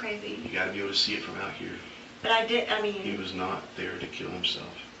 It's crazy. you got to be able to see it from out here. But I mean. He was not there to kill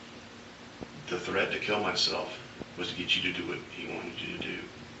himself. The threat to kill myself was to get you to do what he wanted you to do.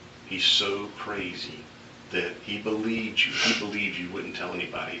 He's so crazy that he believed you wouldn't tell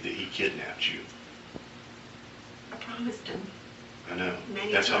anybody that he kidnapped you. I promised him. I know.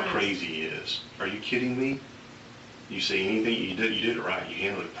 Many That's how times. crazy he is. Are you kidding me? You say anything, you did it right. You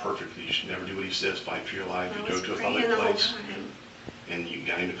handled it perfectly. You should never do what he says. Fight for your life. I You go was to a praying public the whole place, time. and you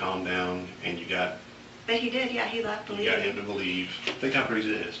got him to calm down, and you got But he did, yeah, he left him believing. to believe. Think how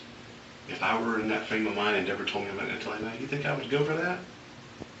crazy it is. If I were in that frame of mind and Deborah told me I'm not going to tell him that, you think I would go for that?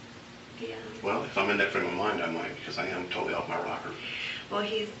 Yeah. Well, if I'm in that frame of mind, I might, because I am totally off my rocker. Well,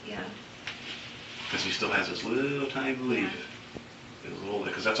 yeah. Because he still has this little tiny belief.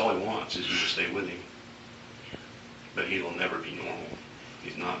 Because that's all he wants is you to stay with him. But he'll never be normal.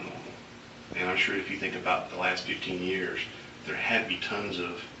 He's not normal. And I'm sure if you think about the last 15 years, there had to be tons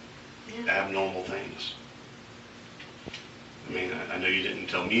of abnormal things. I mean, I know you didn't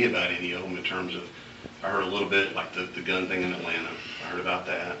tell me about any of them in terms of, I heard a little bit like the gun thing in Atlanta. I heard about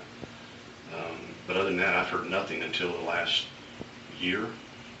that. But other than that, I've heard nothing until the last year.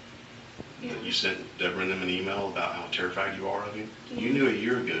 Yeah. You sent Deborah and them an email about how terrified you are of him. You knew a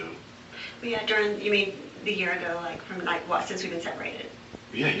year ago. Well, yeah, you mean the year ago, like from like what, since we've been separated?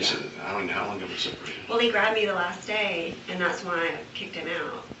 Yeah, you said, I don't know how long ago we separated. Well, he grabbed me the last day, and that's when I kicked him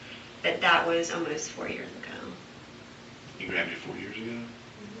out. But that was almost 4 years ago. He grabbed you 4 years ago?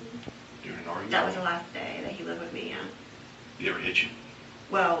 During an argument? That was the last day that he lived with me, yeah. He ever hit you?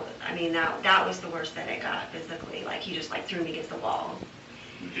 Well, I mean, that was the worst that it got physically. Like, he just like threw me against the wall.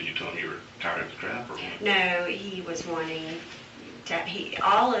 Did you tell him you were tired of the crap or what? No, he was wanting to,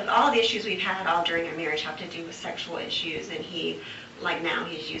 all of the issues we've had all during our marriage have to do with sexual issues, and now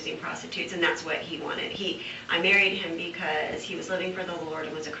he's using prostitutes, and that's what he wanted. I married him because he was living for the Lord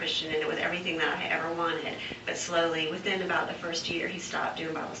and was a Christian, and it was everything that I ever wanted. But slowly, within about the first year, he stopped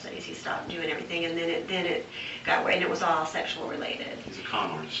doing Bible studies, he stopped doing everything, and then it got away, and it was all sexual related. He's a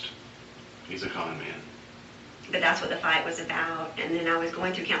con artist. He's a con man. But that's what the fight was about. And then I was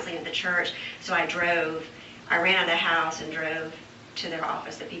going through counseling at the church, so I ran out of the house and drove to their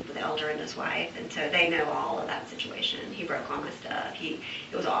office, the elder and his wife, and so they know all of that situation. He broke all my stuff.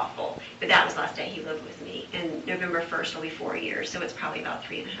 It was awful. But that was the last day he lived with me. And November 1st will be 4 years, so it's probably about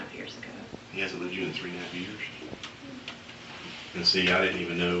 3.5 years ago. He hasn't lived you in 3.5 years. And see, I didn't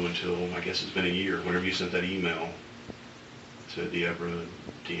even know until, I guess it's been a year, whenever you sent that email to Deborah,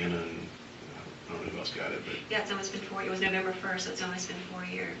 Deanna, and I don't know who else got it, but Yeah, it's almost been 4 years. It was November 1st, so it's almost been 4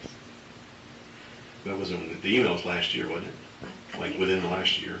 years. that wasn't, the email was last year, wasn't it? I Like think within so. the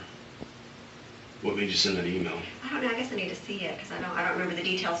last year. What made you send that email? I don't know, I guess I need to see it, because I don't remember the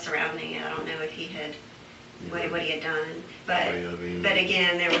details surrounding it. I don't know if he had, what he had done. But, I mean, but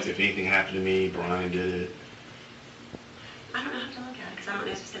again, there was, If anything happened to me, Brian did it. I don't know how to look at it, because I don't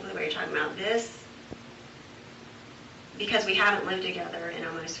know specifically what you're talking about. This, because we haven't lived together in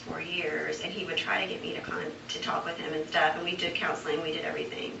almost 4 years, and he would try to get me to talk with him and stuff, and we did counseling, we did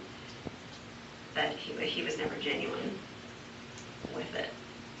everything. But he was never genuine with it.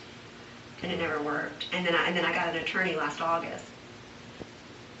 And it never worked. And then I got an attorney last August,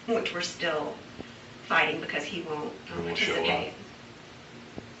 which we're still fighting because he won't He won't show up. participate.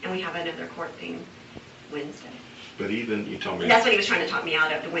 And we have another court thing Wednesday. But even, you told me. And that's what he was trying to talk me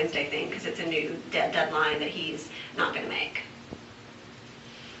out of, the Wednesday thing, because it's a new deadline that he's not going to make.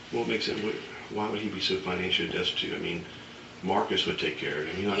 What makes it, why would he be so financially destitute? I mean, Marcus would take care of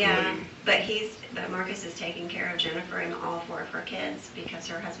him. You're not gonna let Yeah, him. but Marcus is taking care of Jennifer and all 4 of her kids because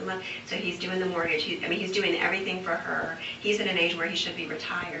her husband left. So he's doing the mortgage. He's doing everything for her. He's at an age where he should be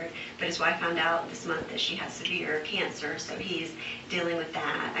retired, but his wife found out this month that she has severe cancer, so he's dealing with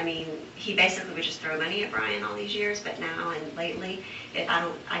that. I mean, he basically would just throw money at Brian all these years, but now and lately,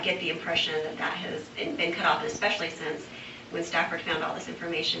 I get the impression that has been cut off, and especially since when Stafford found all this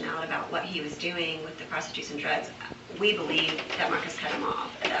information out about what he was doing with the prostitutes and drugs, we believe that Marcus cut him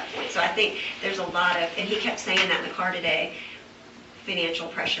off at that point. So I think there's a lot of, and he kept saying that in the car today, financial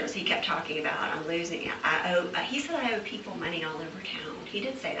pressures. He kept talking about, I'm losing, he said I owe people money all over town. He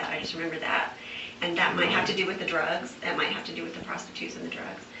did say that, I just remember that. And that might have to do with the drugs, that might have to do with the prostitutes and the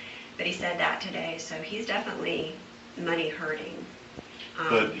drugs. But he said that today, so he's definitely money hurting.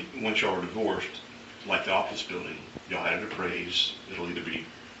 But once y'all are divorced, like the office building, y'all had it appraised. It'll either be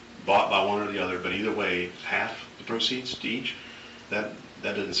bought by one or the other, but either way, half the proceeds to each. That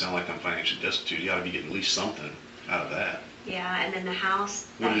doesn't sound like I'm financially destitute. You ought to be getting at least something out of that. Yeah, and then the house.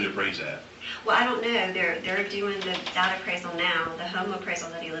 What did it appraise at? Well, I don't know. They're doing that appraisal now. The home appraisal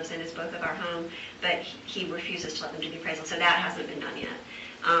that he lives in is both of our home, but he refuses to let them do the appraisal, so that hasn't been done yet.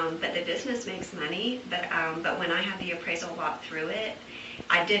 But the business makes money, but when I had the appraisal walk through it,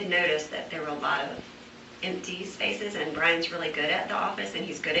 I did notice that there were a lot of empty spaces, and Brian's really good at the office, and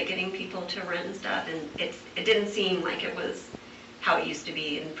he's good at getting people to rent and stuff, and it didn't seem like it was how it used to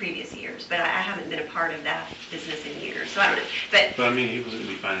be in previous years, but I haven't been a part of that business in years, so I don't know. But I mean, he wasn't going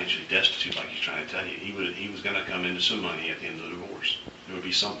to be financially destitute like he's trying to tell you. He was going to come into some money at the end of the divorce. There would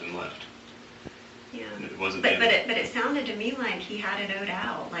be something left. yeah. And it wasn't. But it sounded to me like he had it owed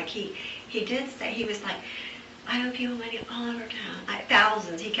out. Like he did say, he was like, I owe people money all over town.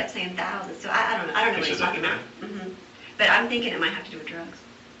 Thousands. He kept saying thousands. So I don't know. I don't know what he's talking about. But I'm thinking it might have to do with drugs.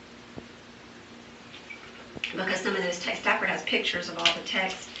 Because some of those texts, Stafford has pictures of all the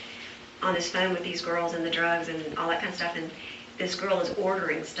texts on his phone with these girls and the drugs and all that kind of stuff. And this girl is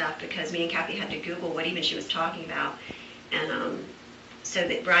ordering stuff because me and Kathy had to Google what even she was talking about. And so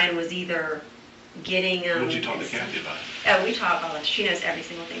that Brian was either getting... What did you talk to Kathy about? Oh, we talk all the time. She knows every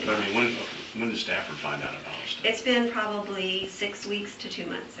single thing But about I it. mean, when did Stafford find out about all this stuff? It's been probably 6 weeks to 2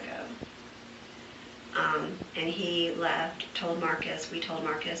 months ago. And he left, we told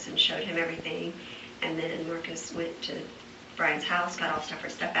Marcus and showed him everything. And then Marcus went to Brian's house, got all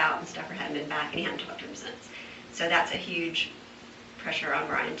Stafford's stuff out, and Stafford hadn't been back, and he hadn't talked to him since. So that's a huge pressure on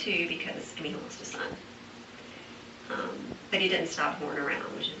Brian too, because, he lost a son. But he didn't stop horning around,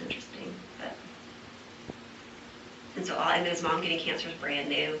 which is interesting. And then his mom getting cancer is brand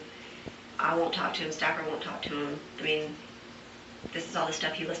new. I won't talk to him, Stafford won't talk to him. This is all the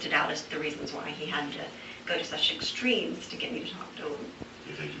stuff he listed out as the reasons why he had to go to such extremes to get me to talk to him.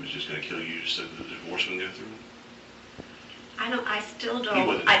 You think he was just going to kill you so that the divorce wouldn't go through? I still He don't,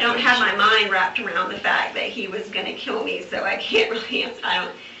 wasn't I don't crazy. have my mind wrapped around the fact that he was going to kill me, so I can't really answer.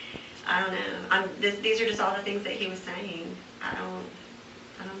 I don't know. These are just all the things that he was saying. I don't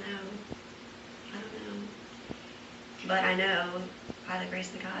know. But I know, by the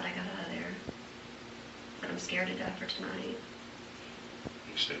grace of God, I got out of there. But I'm scared to death for tonight.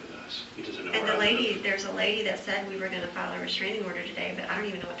 He stay with us. He doesn't know And where I live. there's a lady that said we were going to file a restraining order today, but I don't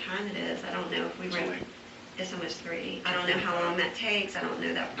even know what time it is. I don't know if we It's were, only- it's almost 3. I don't know how long that takes. I don't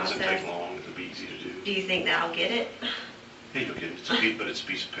know that It doesn't process. take long. It'll be easy to do. Do you think that I'll get it? Hey, you'll get it. But it's a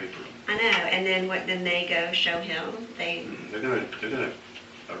piece of paper. I know, and then they go show him, They're gonna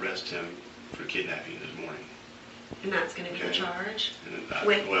arrest him for kidnapping this morning. and that's going to be the Okay. charge. And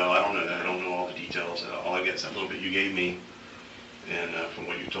With- well, I don't know that. I don't know all the details. All I get is that little bit you gave me. And from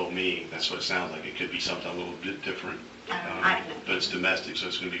what you told me, that's what it sounds like. It could be something a little bit different. I don't know. But it's domestic, so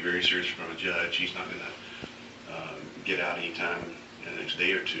it's going to be very serious from a judge. He's not going to get out anytime in the next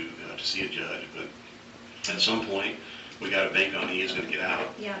day or two to see a judge. But at some point, we got to bank on he is going to get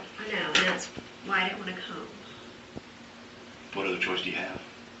out. Yeah, I know, and that's why I didn't want to come. What other choice do you have?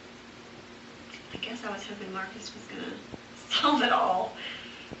 I guess I was hoping Marcus was going to solve it all.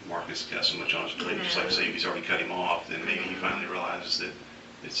 Marcus got so much on his plate. Just like I say, if he's already cut him off, then maybe he finally realizes that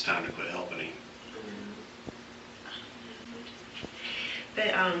it's time to quit helping him.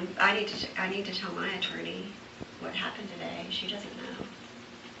 But I need to tell my attorney what happened today. She doesn't know.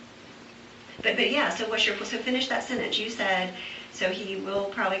 But yeah, so so finish that sentence. You said, so he will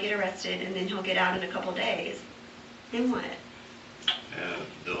probably get arrested and then he'll get out in a couple days. Then what?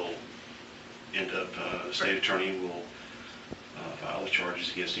 They'll end up, the state attorney will file the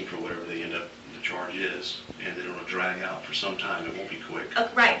charges against him for whatever they end up, the charge is, and then it'll drag out for some time. It won't be quick. Oh,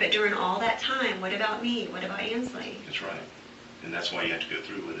 right, but during all that time, what about me? What about Anslee? That's right. And that's why you have to go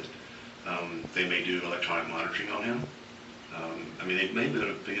through with it. They may do electronic monitoring on him. I mean, they may put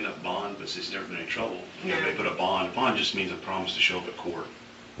a big enough bond, but he's never been in trouble. You know, they put a bond. A bond just means a promise to show up at court.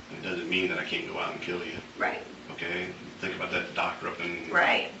 It doesn't mean that I can't go out and kill you. Right. Okay? Think about that doctor up in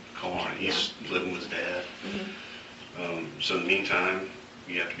Colorado. He's living with his dad. Mm-hmm. So in the meantime,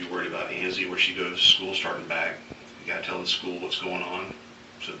 you have to be worried about Anslee, where she goes to school starting back. You got to tell the school what's going on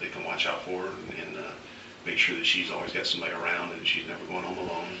so that they can watch out for her and make sure that she's always got somebody around and she's never going home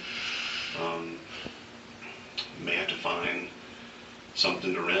alone. You may have to find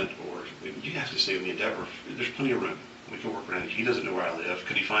something to rent, or you have to stay with me in Denver. There's plenty of room. We can work around it. He doesn't know where I live.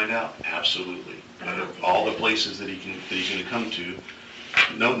 Could he find out? Absolutely. But I don't think all he the places that he's going to come to,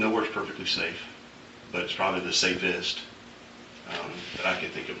 nowhere's perfectly safe, but it's probably the safest that I can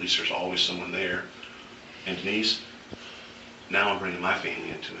think of. At least there's always someone there. And Denise, now I'm bringing my family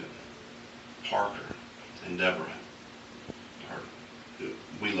into it. Parker and Deborah,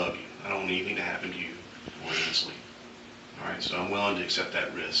 we love you. I don't want anything to happen to you or Anslee. All right, so I'm willing to accept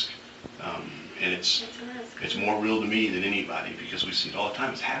that risk. And it's more real to me than anybody, because we see it all the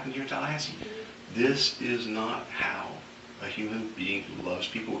time. It's happened here in Tallahassee. This is not how a human being who loves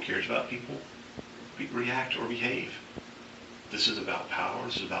people, who cares about people, react or behave. This is about power.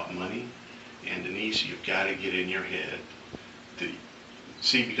 This is about money. And Denise, you've got to get in your head that,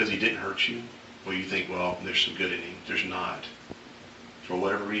 see, because he didn't hurt you, well, you think, well, there's some good in him. There's not. For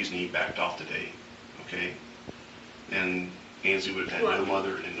whatever reason, he backed off today. Okay? And Anslee would have had no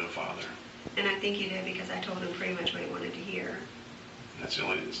mother and no father. And I think he did, because I told him pretty much what he wanted to hear. That's the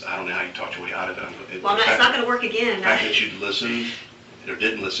only, I don't know how you talked your way out of it. Well, it's not going to work again. The fact that you'd listened or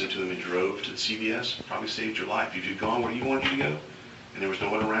didn't listen to him and drove to the CVS probably saved your life. If you'd gone where you wanted to go and there was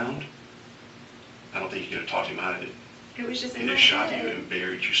no one around, I don't think you could have talked him out of it. It was just in and my it shot head. you and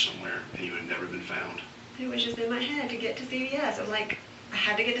buried you somewhere, and you would have never been found. It was just in my head to get to CVS. I was like, I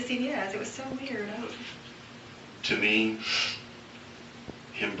had to get to CVS. It was so weird. To me,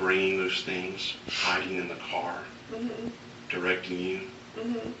 him bringing those things, hiding in the car, directing you,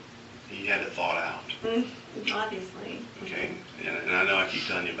 he had it thought out. Obviously. Okay, and I know I keep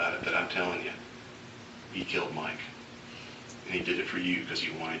telling you about it, but I'm telling you, he killed Mike. And he did it for you because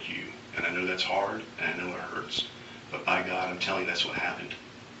he wanted you. And I know that's hard, and I know it hurts. But by God, I'm telling you, that's what happened.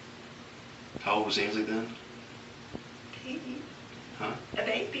 How old was Anslee then? Baby. Huh? A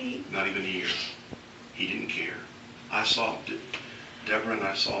baby. Not even a year. He didn't care. I saw, Deborah and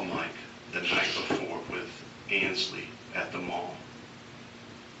I saw Mike the night before with Anslee at the mall.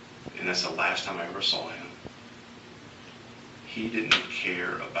 And that's the last time I ever saw him. He didn't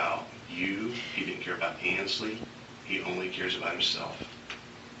care about you. He didn't care about Anslee. He only cares about himself.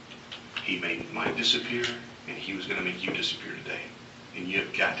 He made Mike disappear, and he was going to make you disappear today. And you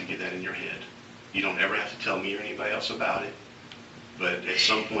have got to get that in your head. You don't ever have to tell me or anybody else about it, but at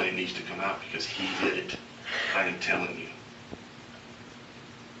some point it needs to come out, because he did it. I am telling you.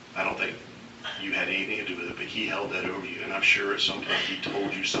 I don't think you had anything to do with it, but he held that over you, and I'm sure at some point he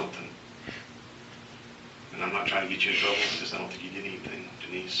told you something. And I'm not trying to get you in trouble, because I don't think you did anything,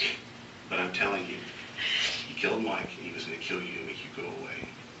 Denise. But I'm telling you, he killed Mike, and he was going to kill you and make you go away.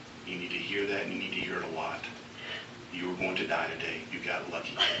 You need to hear that, and you need to hear it a lot. You were going to die today. You got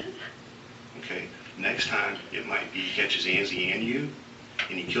lucky. Okay? Next time, it might be he catches Anslee and you,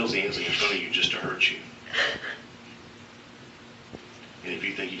 and he kills Anslee in front of you just to hurt you. And if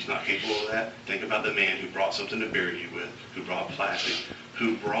you think he's not capable of that, think about the man who brought something to bury you with, who brought plastic,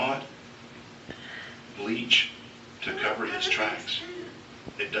 who brought bleach to cover his tracks.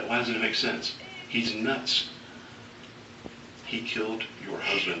 Why doesn't it make sense? He's nuts. He killed your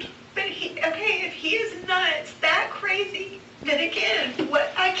husband. But if he is nuts, that crazy, Then again,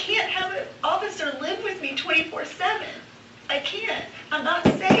 what, I can't have an officer live with me 24/7. I can't. I'm not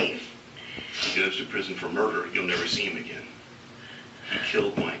safe. He goes to prison for murder, you'll never see him again. He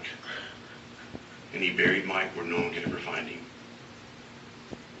killed Mike. And he buried Mike where no one could ever find him.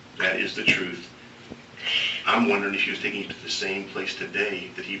 That is the truth. I'm wondering if he was taking you to the same place today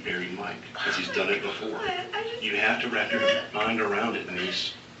that he buried Mike, because he's done it before. You have to wrap your mind around it,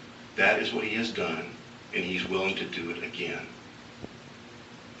 Denise. That is what he has done, and he's willing to do it again.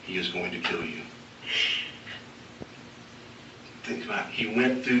 He is going to kill you. Think about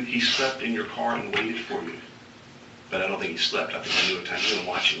it. He slept in your car and waited for you. But I don't think he slept. I think he knew what time he was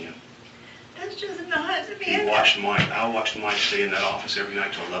watching you. That's just not to be. He watched Mike. I watched Mike stay in that office every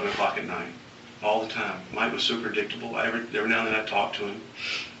night till 11 o'clock at night. All the time. Mike was so predictable. Every now and then I'd talk to him,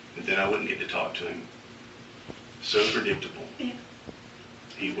 but then I wouldn't get to talk to him. So predictable. Yeah.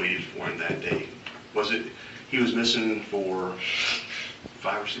 He waited for him that day. He was missing for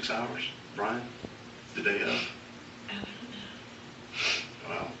 5 or 6 hours, Brian? The day of? I don't know.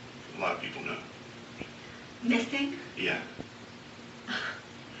 Well, a lot of people know. Missing? Yeah.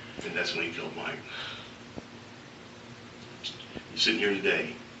 And that's when he killed Mike. You're sitting here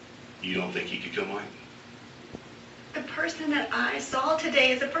today, you don't think he could kill Mike? The person that I saw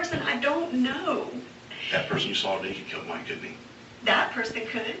today is a person I don't know. That person you saw today could kill Mike, couldn't he? That person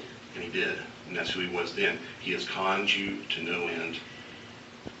could. And he did. And that's who he was then. He has conned you to no end.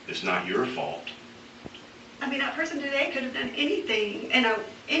 It's not your fault. I mean, that person today could have done anything,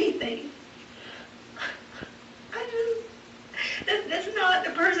 anything. That's not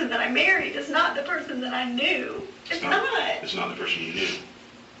the person that I married. It's not the person that I knew. It's not. It's not the person you knew.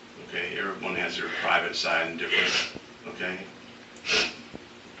 Okay? Everyone has their private side and different. Okay?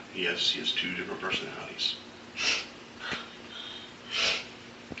 He has 2 different personalities.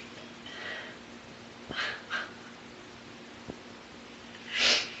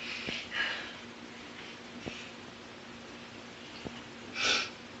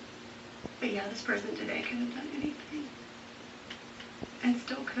 But yeah, this person today could have done anything. And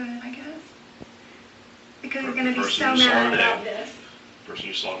still could, I guess. Because they're going to be so mad about this. The person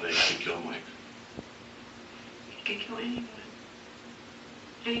you saw today could kill Mike. He could kill anyone.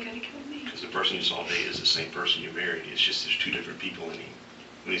 And he could have killed me. Because the person you saw today is the same person you married. It's just there's 2 different people in him.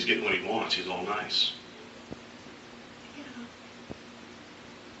 When he's getting what he wants, he's all nice. Yeah.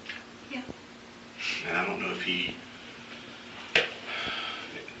 Yeah. And I don't know if he...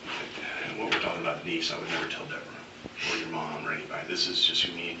 What we're talking about, Denise, I would never tell Deborah. Or your mom or anybody. This is just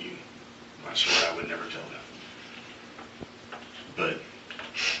me and you. I swear I would never tell them. But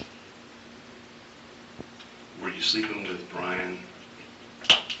were you sleeping with Brian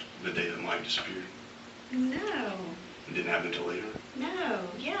the day that Mike disappeared? No. It didn't happen until later? No.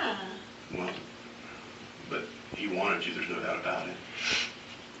 Yeah. Well, but he wanted you, there's no doubt about it.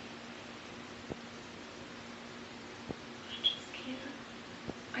 I just can't.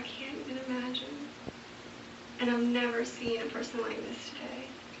 I can't even imagine. And I've never seen a person like this today.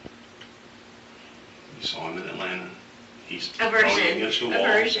 You saw him in Atlanta. He's Aversion. throwing against the wall.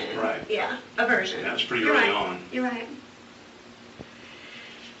 Aversion. Right. Yeah. Aversion. That was pretty You're early right. on. You're right.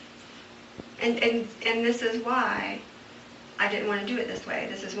 And this is why I didn't want to do it this way.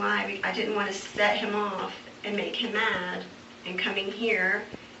 This is why I didn't want to set him off and make him mad. And coming here,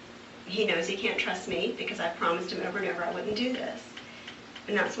 he knows he can't trust me because I promised him over and over I wouldn't do this.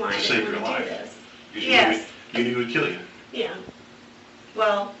 And that's why I To save didn't your want to do life. this. Because Yes. You knew he would kill you. Yeah.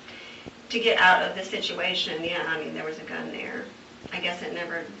 Well, to get out of the situation, yeah, I mean, there was a gun there. I guess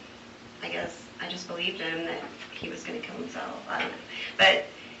I just believed him that he was going to kill himself. I don't know.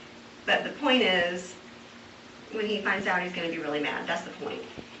 But the point is, when he finds out, he's going to be really mad. That's the point.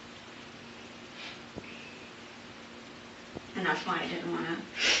 And that's why I didn't want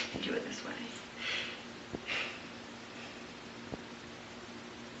to do it this way.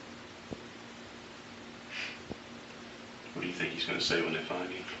 What do you think he's going to say when they find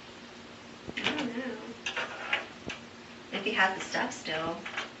you? I don't know. If he has the stuff still,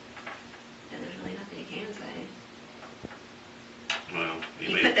 then there's really nothing he can say. Well,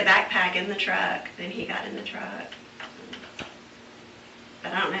 He put the backpack in the truck, then he got in the truck.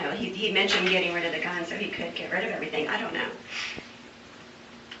 But I don't know. He mentioned getting rid of the gun so he could get rid of everything. I don't know.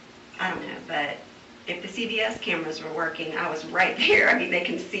 But if the CBS cameras were working, I was right there. I mean, they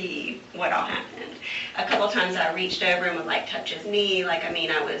can see what all happened. A couple times I reached over and would like touch his knee.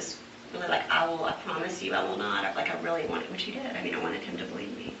 I was really like, I promise you I will not. I really wanted, which he did. I mean, I wanted him to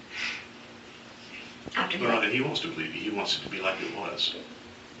believe me. Well, and he wants to believe you. He wants it to be like it was.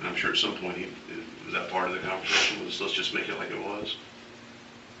 And I'm sure at some point, was that part of the conversation was, let's just make it like it was?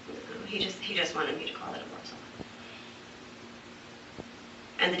 He just wanted me to call it a war song.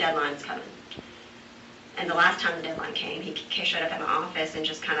 and the deadline's coming. And the last time the deadline came, he showed up at my office and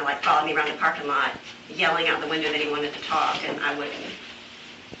just kind of like followed me around the parking lot, yelling out the window that he wanted to talk, and I wouldn't.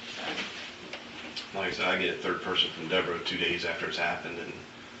 So. Like I said, I get a third person from Deborah 2 days after it's happened, and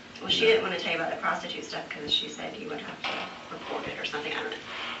Well, she didn't want to tell you about the prostitute stuff because she said you would have to report it or something. I don't know.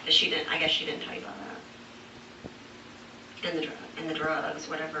 But she didn't. I guess she didn't tell you about that. And the drugs,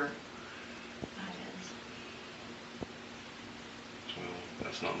 whatever that is. well,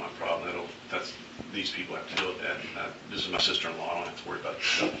 that's not my problem. These people have to deal with that. And this is my sister-in-law. I don't have to worry about this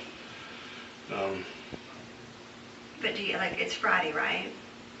stuff. But do you it's Friday, right?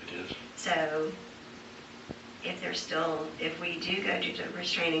 It is. So if we do go to the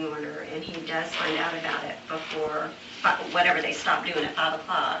restraining order and he does find out about it before whatever they stop doing at 5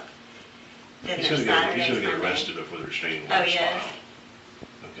 o'clock, then He's there's going Saturday, to get Sunday. arrested before the restraining Oh, order he is is? filed.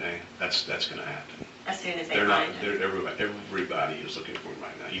 Okay, that's going to happen. As soon as they They're not. find him. Everybody is looking for him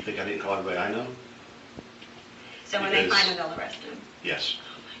right now. You think I didn't call everybody I know? So when they because- find him, they'll arrest him. Yes.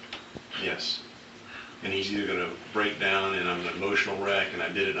 Yes. And he's either going to break down and I'm an emotional wreck and I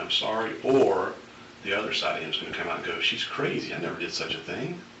did it, I'm sorry, or the other side of him is going to come out and go, she's crazy. I never did such a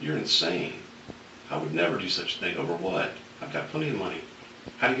thing. You're insane. I would never do such a thing. Over what? I've got plenty of money.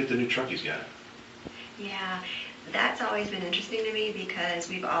 How do you get the new truck he's got? Yeah, that's always been interesting to me because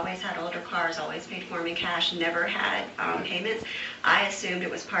we've always had older cars, always paid for them in cash, never had payments. I assumed it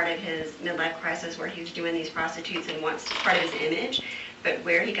was part of his midlife crisis where he was doing these prostitutes and wants part of his image. But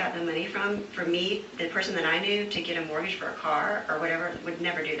where he got the money from, for me, the person that I knew to get a mortgage for a car or whatever would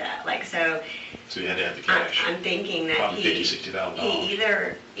never do that. So you had to have the cash. I'm thinking that Probably he $50,000, $60,000. he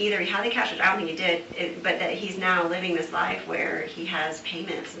either he had the cash, which I don't think he did, but that he's now living this life where he has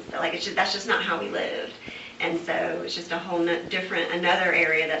payments and stuff. That's just not how we lived. And so it's just a whole another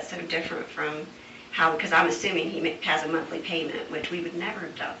area that's so different from how, because I'm assuming he has a monthly payment, which we would never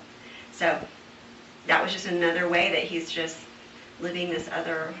have done. So that was just another way that he's just living this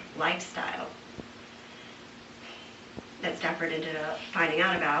other lifestyle that Stafford ended up finding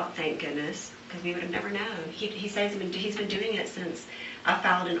out about, thank goodness, because we would have never known. He says he's been doing it since I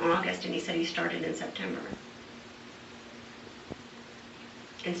filed in August, and he said he started in September.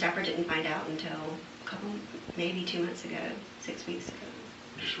 And Stafford didn't find out until maybe 2 months ago, 6 weeks ago.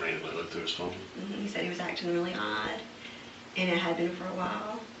 Just randomly looked through his phone. He said he was acting really odd, and it had been for a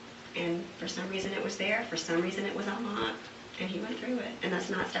while, and for some reason it was there, for some reason it was unlocked, and he went through it. And that's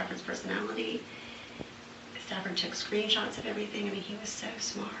not Stafford's personality. Stafford took screenshots of everything. I mean, he was so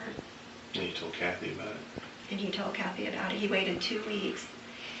smart. And you told Kathy about it. And he told Kathy about it. He waited 2 weeks,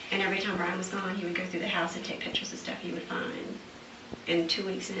 and every time Brian was gone, he would go through the house and take pictures of stuff he would find. And 2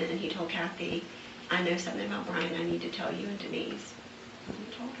 weeks in, he told Kathy, I know something about Brian I need to tell you and Denise. And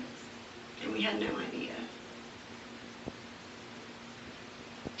he told us. And we had no idea.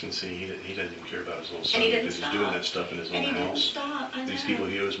 And see, he doesn't even care about his little son And he didn't because stop. he's doing that stuff in his own And he didn't house. stop, I know. These people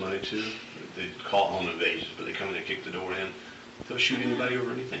he owes money to, they call it home invasions, but they come in and kick the door in. They'll shoot anybody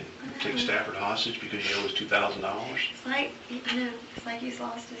over anything. Take Stafford hostage because he owes $2,000. It's like, I know, it's like he's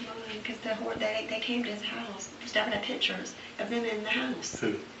lost his mind because they came to his house. Stafford had pictures of them in the house.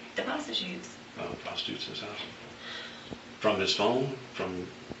 Who? The prostitutes. Oh, prostitutes in his house. From his phone? From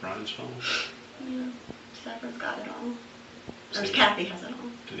Brian's phone? Yeah, Stafford's got it all. Or See, Kathy has it all.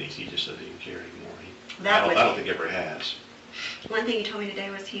 Denise, he just doesn't even care anymore. That I don't think he ever has. One thing he told me today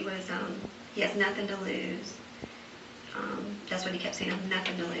was he has nothing to lose. That's what he kept saying, I have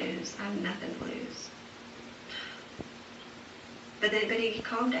nothing to lose. I have nothing to lose. But he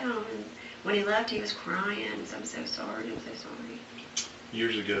calmed down, and when he left, he was crying. So I'm so sorry. I'm so sorry.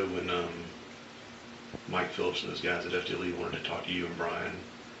 Years ago when Mike Phillips and those guys at FDLE wanted to talk to you and Brian,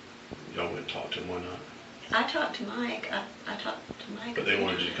 y'all went and talked to him, why not? I talked to Mike. I talked to Mike. But they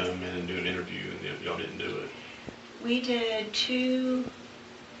wanted you to come in and do an interview, and y'all didn't do it. We did 2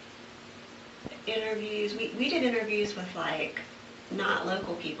 interviews. We did interviews with not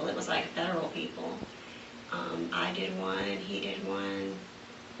local people. It was federal people. I did one. He did one.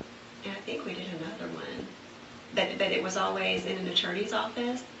 And I think we did another one. But it was always in an attorney's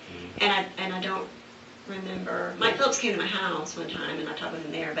office. Mm-hmm. And I don't remember. Mike Phillips came to my house one time, and I talked with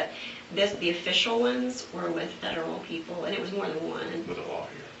him there. But the official ones were with federal people, and it was more than one. With a lawyer.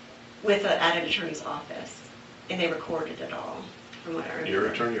 At an attorney's office, and they recorded it all, from what I remember. Your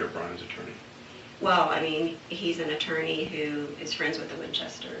attorney or Brian's attorney? Well, I mean, he's an attorney who is friends with the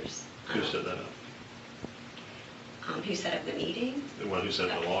Winchesters. Who set that up? Who set up the meeting? Well, who set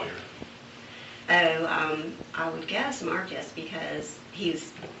up the lawyer? I would guess Marcus, because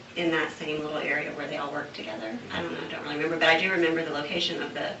he's in that same little area where they all work together. I don't know, I don't really remember, but I do remember the location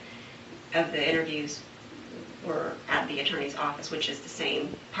of the interviews were at the attorney's office, which is the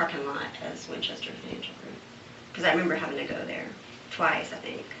same parking lot as Winchester Financial Group. Because I remember having to go there twice, I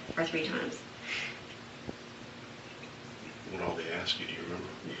think, or 3 times. What all they asked you, do you remember?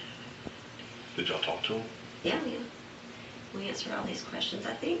 Did y'all talk to them? Yeah. We answered all these questions.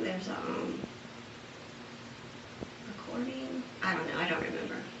 I think there's a recording. I don't know. I don't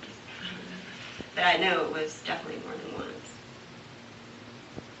remember. But I know it was definitely more than once.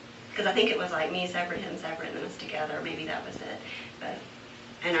 Because I think it was like me separate, him separate, and then us together. Maybe that was it.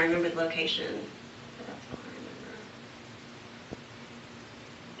 And I remember the location. But that's all I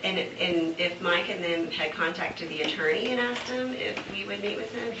remember. And if Mike and them had contacted the attorney and asked him if we would meet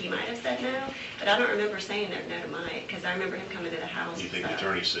with him, he might have said no. But I don't remember saying no to Mike, because I remember him coming to the house. You think the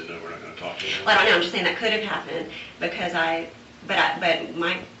attorney said, no, we're not going to talk to you? Well, I don't know. I'm just saying that could have happened because but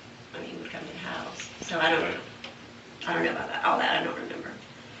Mike, would come to the house. So I don't know. I don't know about that. All that I don't remember.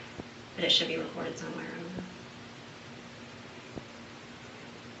 But it should be recorded somewhere. I don't know.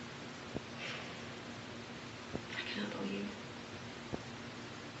 I cannot believe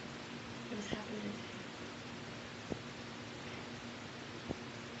what was happening.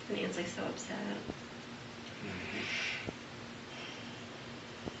 And Anslee's so upset.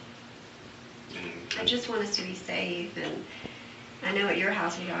 I just want us to be safe, and I know at your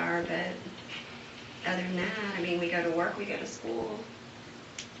house we are, but other than that, we go to work, we go to school.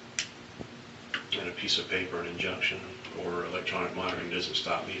 And a piece of paper, an injunction, or electronic monitoring doesn't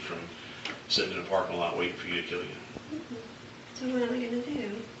stop me from sitting in a parking lot waiting for you to kill you. Mm-hmm. So what am I going to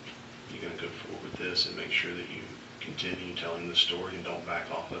do? You're going to go forward with this and make sure that you continue telling the story and don't back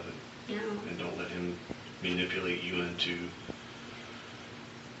off of it. No. And don't let him manipulate you into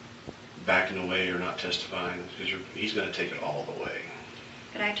backing away or not testifying, because he's going to take it all the way.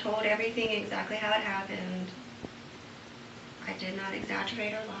 But I told everything exactly how it happened. I did not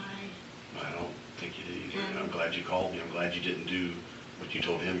exaggerate or lie. I don't think you did either. And I'm glad you called me. I'm glad you didn't do what you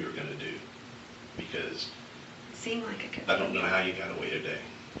told him you were going to do, because It seemed like it could I don't know how you got away today.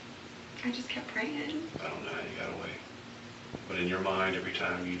 I just kept praying. I don't know how you got away. But in your mind, every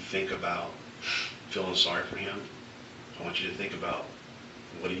time you think about feeling sorry for him, I want you to think about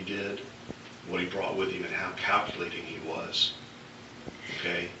what he did, what he brought with him, and how calculating he was.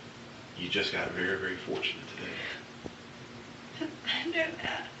 Okay? You just got very, very fortunate today. I know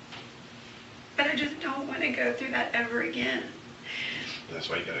that. But I just don't want to go through that ever again. That's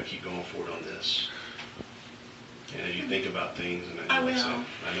why you got to keep going forward on this. And as you think about things, and I I know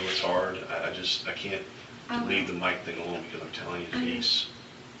will. it's hard. I can't leave the mic thing alone, because I'm telling you, Denise.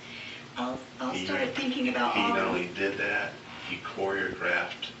 I'll start thinking about He all not this. only did that, he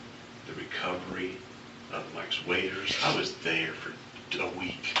choreographed the recovery of Mike's waiters. I was there for a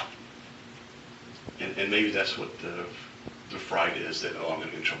week. And maybe that's what the fright is, that, oh, I'm going to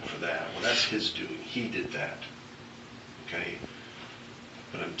get in trouble for that. Well, that's his doing. He did that. Okay?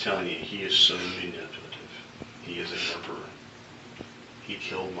 But I'm telling you, he is so manipulative. He is a murderer. He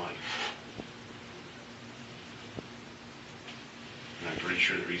killed Mike. And I'm pretty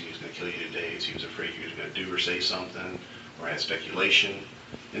sure the reason he was going to kill you today is he was afraid you was going to do or say something, or had speculation.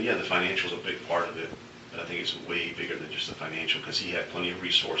 And yeah, the financial's a big part of it, but I think it's way bigger than just the financial, because he had plenty of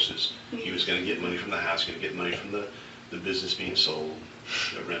resources. He was going to get money from the house, going to get money from the business being sold,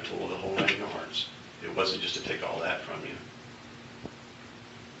 the rental, the whole 9 yards. It wasn't just to take all that from you.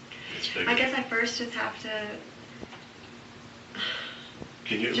 It's bigger. I guess I first just have to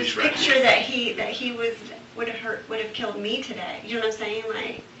Can you at just least picture that he would have killed me today. You know what I'm saying?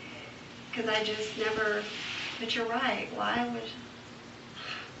 Like, because I just never. But you're right. Why would?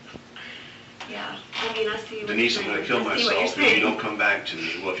 Yeah. I see what Denise, you're I'm going to saying. kill I see what myself you're if you saying. don't come back to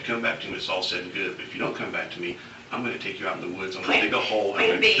me. Well, if you come back to me, it's all said and good. But if you don't come back to me, I'm going to take you out in the woods. I'm going to dig a hole. I'm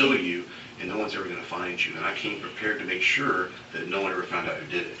going to kill you, and no one's ever going to find you. And I came prepared to make sure that no one ever found out who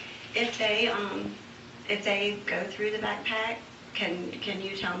did it. If they go through the backpack, can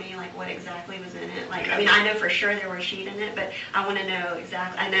you tell me like what exactly was in it? Like, I know for sure there was a sheet in it, but I want to know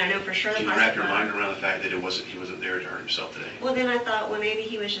exactly. I know for sure. Can you wrap your mind around the fact that he wasn't there to hurt himself today? Well, then I thought, well, maybe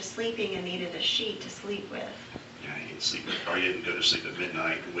he was just sleeping and needed a sheet to sleep with. Yeah, he didn't sleep, or he didn't go to sleep at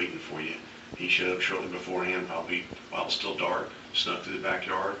midnight waiting for you. He showed up shortly beforehand, probably while it was still dark, snuck through the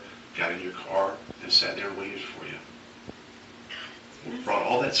backyard, got in your car, and sat there and waited for you. Brought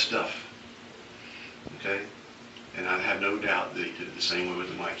all that stuff. Okay? And I have no doubt that he did it the same way with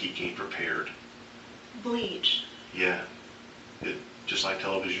the mic. He came prepared. Bleach. Yeah. Just like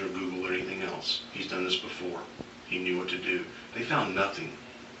television or Google or anything else. He's done this before. He knew what to do. They found nothing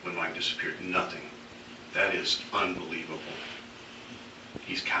when Mike disappeared. Nothing. That is unbelievable.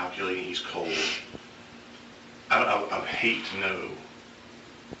 He's calculating. He's cold. I hate to know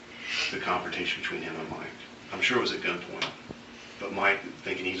the confrontation between him and Mike. I'm sure it was at gunpoint, but Mike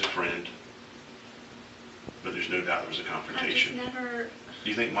thinking he's a friend, but there's no doubt there was a I just confrontation. never, Do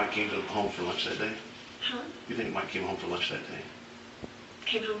you think Mike came home for lunch that day? huh? You think Mike came home for lunch that day?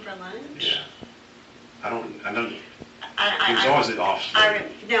 Came home for lunch? Yeah. I know, I he was always at the office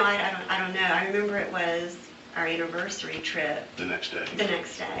No, I don't know. I remember it was our anniversary trip the next day. the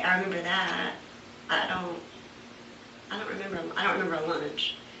next day. I remember that. I don't remember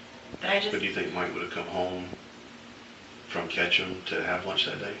lunch. But I just, But do you think Mike would have come home from Ketchum to have lunch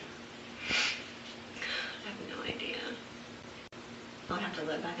that day? I have no idea. I'll have to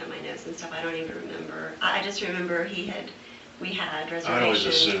look back at my notes and stuff. I don't even remember. I just remember we had reservations. I always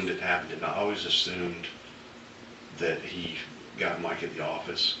assumed it happened, and I always assumed that he got Mike at the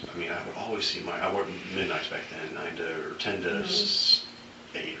office. I mean, I would always see Mike. I worked midnights back then, 9 to, or 10 to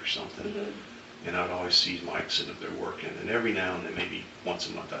 8 or something. Mhm. And I'd always see Mike sitting up there working. And every now and then, maybe once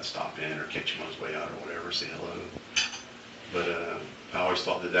a month, I'd stop in or catch him on his way out or whatever, say hello. But I always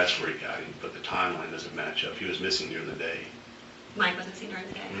thought that that's where he got him, but the timeline doesn't match up. He was missing during the day. Mike wasn't seen during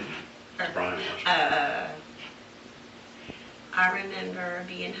the day? Mm-hmm. Brian was. I remember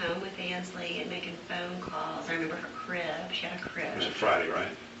being home with Anslee and making phone calls. I remember her crib. She had a crib. It was a Friday, right?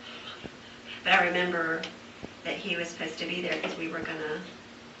 But I remember that he was supposed to be there because we were gonna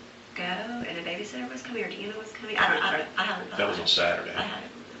go, and a babysitter was coming, or Deanna was coming. I haven't thought. That was on Saturday. I haven't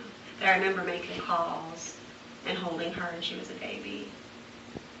know. But I remember making calls and holding her, and she was a baby.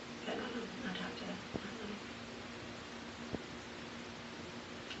 But I don't know. I'd have to. I don't know.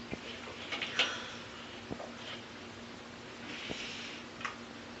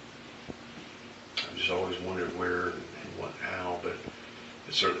 I've just always wondered where and what, how, but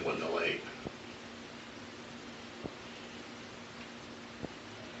it certainly wasn't the lake.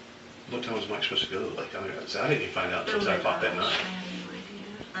 What time was Mike supposed to go to the lake? I mean, I didn't even find out until 10 o'clock that gosh, night. I have no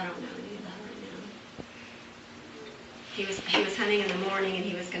idea. I don't know any of that right now. He was hunting in the morning, and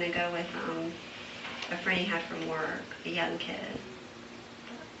he was going to go with a friend he had from work, a young kid.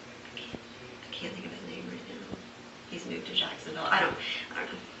 I can't think of his name right now. He's moved to Jacksonville. I don't know. I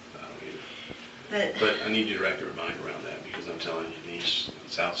don't either. But I need you to wrap your mind around that, because I'm telling you, Denise,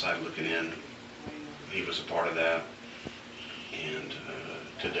 it's outside looking in. He was a part of that. And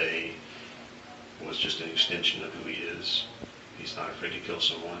today was just an extension of who he is. He's not afraid to kill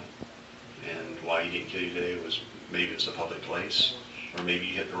someone. And why he didn't kill you today was maybe it's a public place, or maybe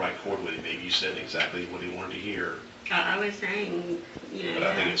you hit the right chord with him. Maybe you said exactly what he wanted to hear. I was saying, you know. But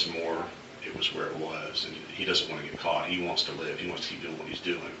I think it's more, it was where it was. And he doesn't want to get caught. He wants to live. He wants to keep doing what he's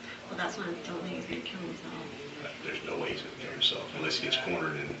doing. Well, that's why I don't think he's going to kill himself. There's no way he's going to kill himself unless he gets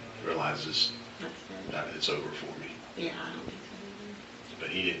cornered and realizes That's it. that it's over for me. Yeah, I don't think so either. But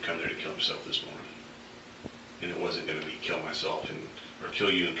he didn't come there to kill himself this morning. And it wasn't going to be kill myself or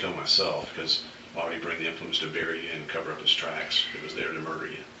kill you and kill myself, because why would he bring the influence to bury you and cover up his tracks? It was there to murder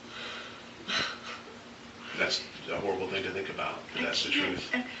you. That's a horrible thing to think about, but that's the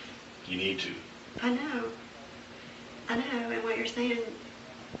truth. You need to. I know, and what you're saying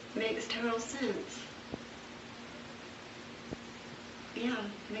makes total sense. Yeah,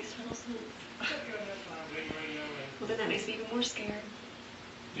 it makes total sense. Well, then that makes me even more scared.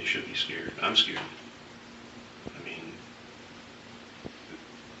 You should be scared. I'm scared. I mean,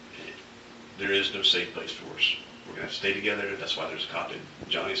 there is no safe place for us. We're going to have to stay together. That's why there's a cop at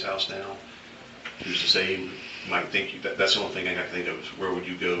Johnny's house now. Who's to say, you might think, that's the only thing I got to think of is where would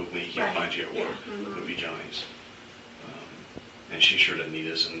you go when he can't find you at work? Yeah, Would be Johnny's. And she sure doesn't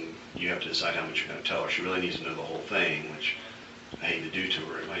need us, and you have to decide how much you're going to tell her. She really needs to know the whole thing, which I hate to do to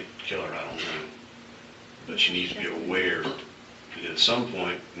her. It might kill her, I don't know. But she needs to be aware that at some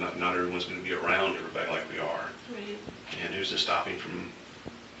point, not everyone's going to be around everybody like we are. Right. And who's to stop him from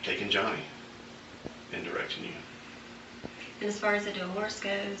taking Johnny and directing you? And as far as the divorce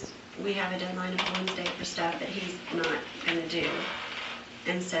goes, we have a deadline of Wednesday for stuff that he's not going to do.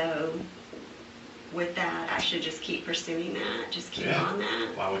 And so with that, I should just keep pursuing that, just keep on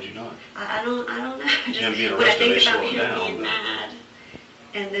that. Why would you not? I don't know. Him being When I arrested, think they about slow it him down, being but- mad,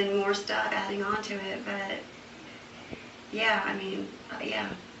 and then more stuff adding on to it, but yeah, I mean, yeah,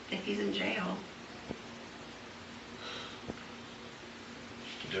 if he's in jail.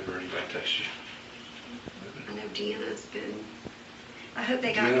 Did ever anybody text you? I know Deanna's been, I hope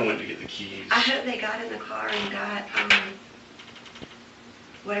they got. Deanna went to get the keys. I hope they got in the car and got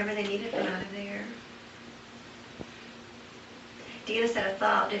whatever they needed from out of there. Deanna said a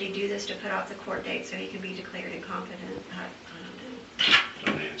thought, did he do this to put off the court date so he can be declared incompetent? I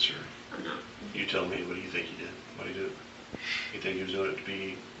don't know. Don't answer. I'm not. You tell me, what do you think he did? What did he do? You think he was doing it to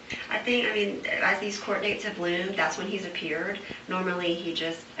be... I mean, as these court dates have loomed, that's when he's appeared. Normally, he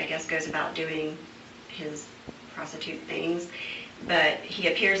just, I guess, goes about doing his prostitute things. But he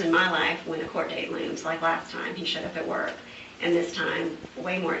appears in my life when a court date looms, like last time, he showed up at work. And this time,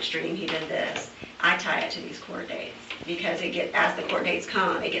 way more extreme, he did this. I tie it to these court dates because as the court dates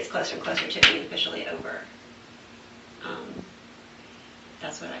come, it gets closer and closer to being officially over.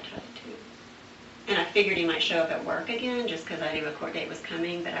 That's what I tied it to. And I figured he might show up at work again just because I knew a court date was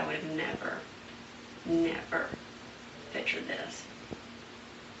coming, but I would have never pictured this.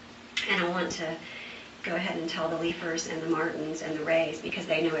 And I want to go ahead and tell the Leafers and the Martins and the Rays, because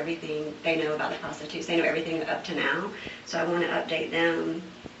they know everything, they know about the prostitutes, they know everything up to now. So I want to update them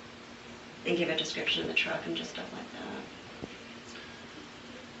and give a description of the truck and just stuff like that.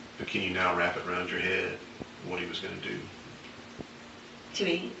 But can you now wrap it around your head what he was going to do? To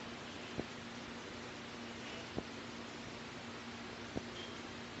me,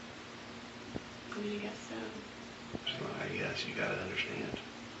 I mean, I guess so. So I guess you got to understand.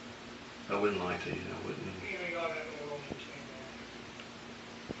 I wouldn't lie to you. I wouldn't.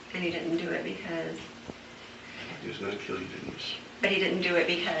 And he didn't do it because... He was going to kill you, Denise. But he didn't do it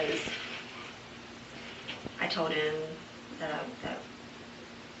because I told him that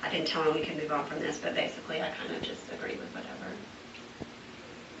I didn't tell him we could move on from this, but basically I kind of just agreed with whatever.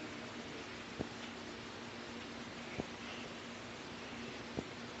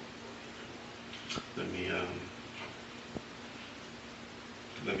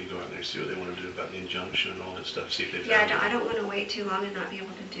 Let me go out there and see what they want to do about the injunction and all that stuff, see if they've... Yeah, I don't want to wait too long and not be able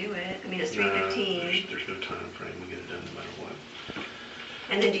to do it. I mean, it's 3:15. There's no time frame. We get it done no matter what.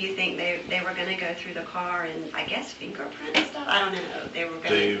 And then do you think they were going to go through the car and, I guess, fingerprint and stuff? I don't know. They were going to...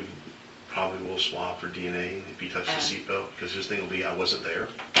 They probably will swap for DNA if he touched the seatbelt, because his thing will be, I wasn't there.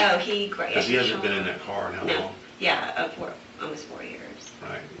 Oh, because he hasn't been in that car in how long? Yeah, almost 4 years.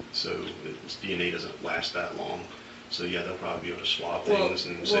 Right, so DNA doesn't last that long. So yeah, they'll probably be able to swap things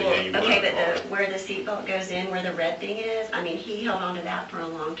and say, yeah, you were in the car. Okay, but where the seatbelt goes in, where the red thing is, I mean, he held on to that for a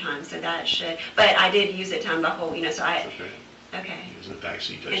long time, so that should, but I did use it to unbuckle, you know, so I, okay. He was in the back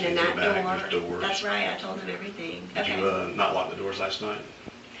seat, And touching then the that back, there's door, doors. that's right, I told him everything. Did Okay. you not lock the doors last night?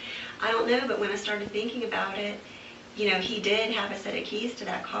 I don't know, but when I started thinking about it, you know, he did have a set of keys to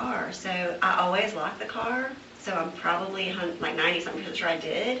that car, so I always lock the car, so I'm probably like 90-something% sure I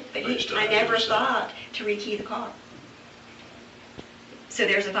did, but I never thought to rekey the car. So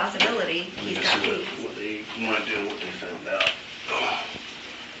there's a possibility he's got keys. What they want to do and what they found out. Oh.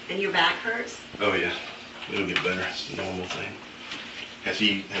 And your back hurts? Oh yeah, it'll get better. It's a normal thing. Has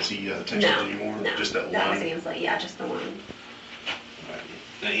he texted anymore? No, Just that one? That was Anslee, yeah, just the one. All right.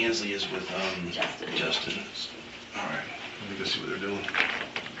 Now Anslee is with Justin. All right, let me go see what they're doing.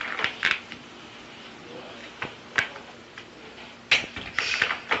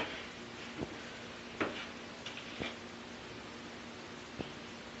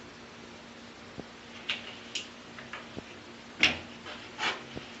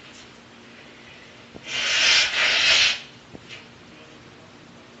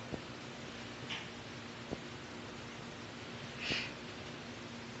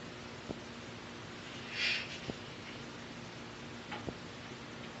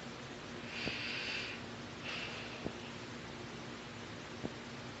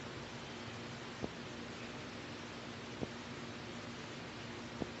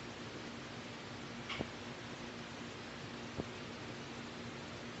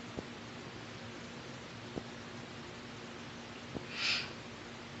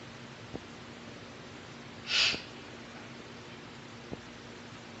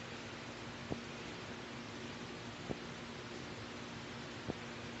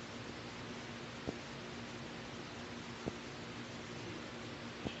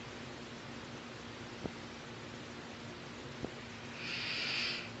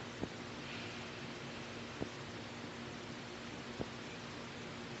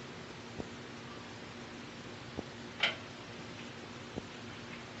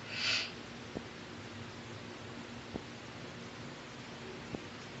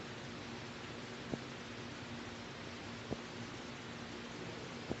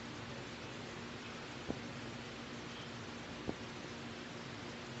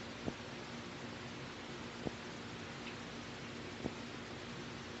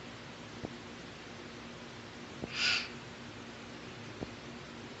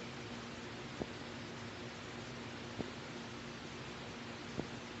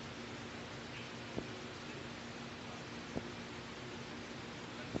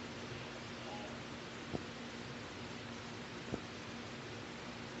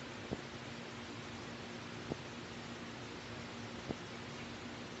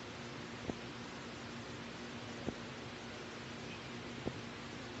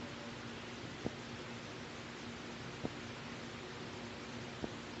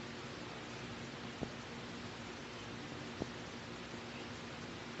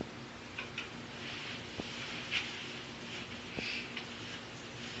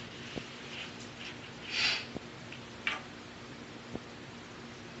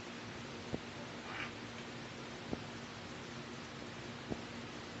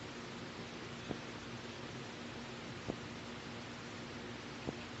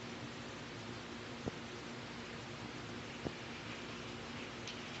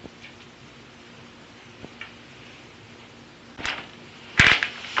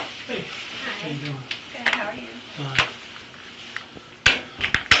 How Hi. you doing? Good, how are you? Fine.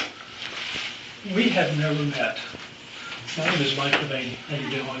 We have never met. My name is Mike Devaney. How you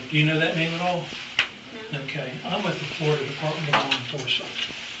doing? Do you know that name at all? No? Okay, I'm with the Florida Department of Law Enforcement.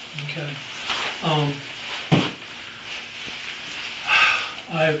 Okay.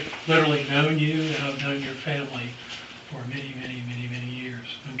 I've literally known you and I've known your family for many, many, many, many years.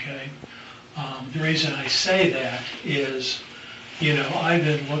 Okay. The reason I say that is, you know, I've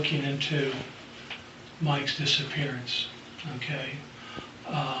been looking into Mike's disappearance. Okay.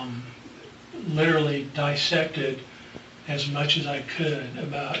 Literally dissected as much as I could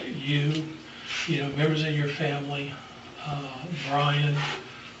about you, you know, members of your family, Brian,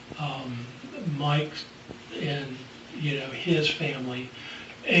 Mike, and, you know, his family,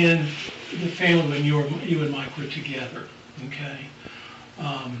 and the family when you and Mike were together, okay?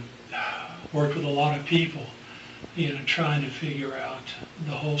 Worked with a lot of people, you know, trying to figure out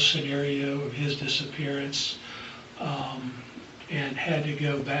the whole scenario of his disappearance, and had to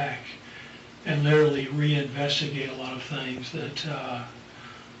go back and literally reinvestigate a lot of things that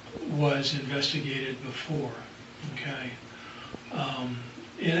was investigated before, okay?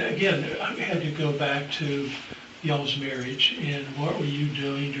 And again, I had to go back to y'all's marriage and what were you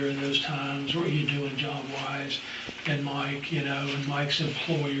doing during those times, what were you doing job-wise, and Mike, you know, and Mike's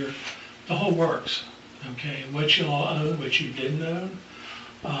employer, the whole works, okay? What you all own, what you didn't own,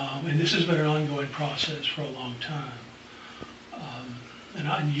 and this has been an ongoing process for a long time.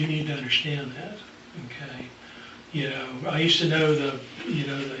 And you need to understand that, okay? You know, I used to know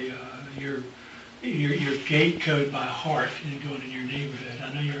your gate code by heart and going in your neighborhood.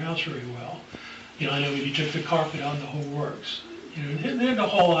 I know your house very well. You know, I know when you took the carpet out, the whole works. You know, and there's a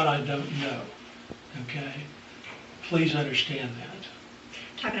whole lot I don't know, okay? Please understand that.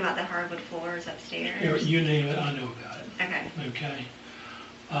 Talking about the hardwood floors upstairs? You name it, I know about it. Okay. Okay.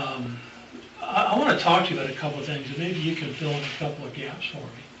 I want to talk to you about a couple of things, and maybe you can fill in a couple of gaps for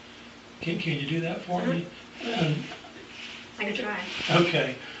me. Can you do that for me? I can try.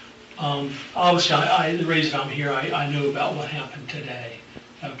 Okay. Obviously, the reason I'm here, I knew about what happened today,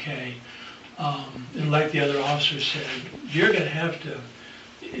 okay? And like the other officer said,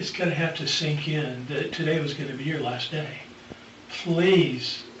 it's going to have to sink in that today was going to be your last day.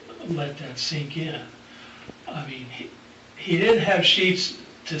 Please let that sink in. I mean, he didn't have sheets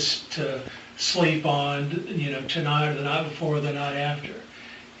to sleep on, you know, tonight or the night before or the night after.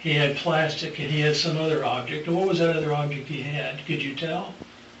 He had plastic and he had some other object. And what was that other object he had? Could you tell?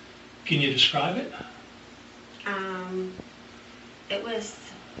 Can you describe it? It was,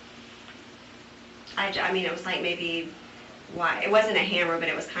 I mean, it was like maybe wide. It wasn't a hammer, but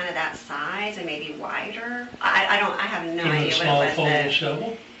it was kind of that size and maybe wider. I have no idea what it was. A small foldable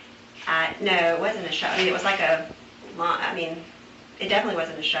shovel? No, it wasn't a shovel. I mean, it was like it definitely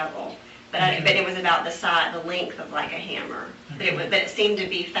wasn't a shovel. But it was about the size, the length of like a hammer. Okay. But it seemed to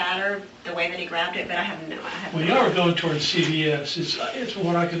be fatter the way that he grabbed it. But I have no. When y'all were going towards CVS, it's from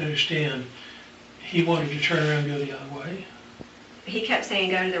what I can understand, he wanted to turn around and go the other way. He kept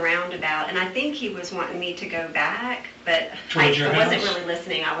saying go to the roundabout, and I think he was wanting me to go back, but I wasn't really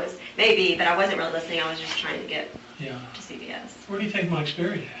listening. I wasn't really listening. I was just trying to get to CVS. Where do you think Mike's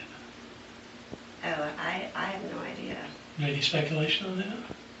buried at? Oh, I have no idea. Any speculation on that?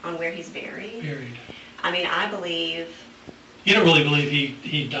 On where he's buried? Buried. I mean, I believe. You don't really believe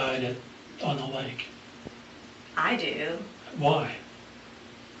he died on the lake? I do. Why?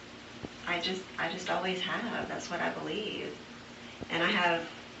 I just always have. That's what I believe. And I have,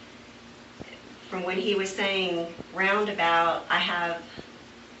 from when he was saying roundabout, I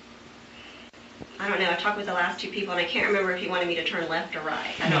don't know, I talked with the last two people, and I can't remember if he wanted me to turn left or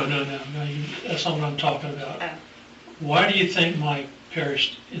right. No, that's not what I'm talking about. Oh. Why do you think Mike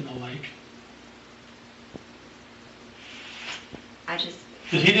perished in the lake?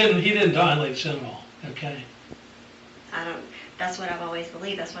 Because he didn't die in Lake Seminole, okay? That's what I've always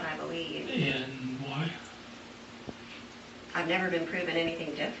believed. That's what I believe. And why? I've never been proven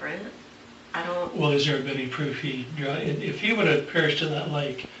anything different. Well, has there been any proof if he would have perished in that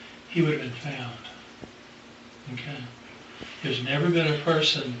lake, he would have been found, okay? There's never been a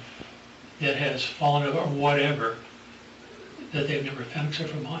person that has fallen over or whatever that they've never found except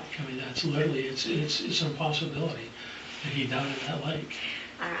for Mike. I mean, that's literally, it's an impossibility that he died in that lake.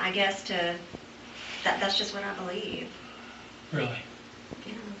 I guess that's just what I believe. Really?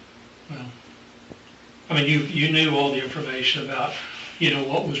 Yeah. Well, I mean, you knew all the information about, you know,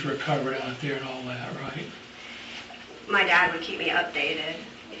 what was recovered out there and all that, right? My dad would keep me updated.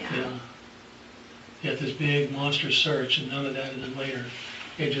 Yeah. You had this big monster search and none of that, and then later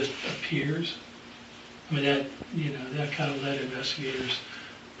it just appears. I mean, that kind of led investigators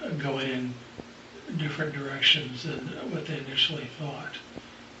going in different directions than what they initially thought,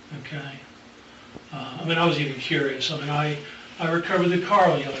 okay? I mean, I was even curious. I mean, I recovered the car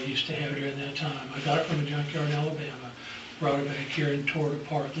I used to have during that time. I got it from a junkyard in Alabama, brought it back here and tore it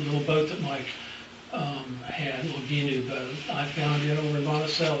apart. The little boat that Mike had, a little Ginu boat, I found it over in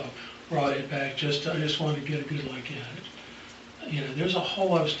Monticello, brought it back. I just wanted to get a good look at it. You know, there's a whole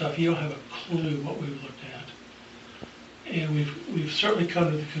lot of stuff. You don't have a clue what we've looked at. And we've certainly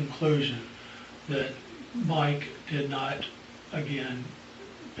come to the conclusion that Mike did not, again,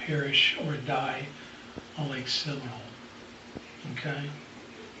 perish or die on Lake Seminole. Okay?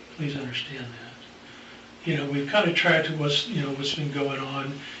 Please understand that. You know, we've kind of tracked what's been going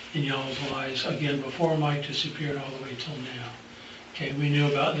on in y'all's lives, again, before Mike disappeared all the way till now. Okay, we knew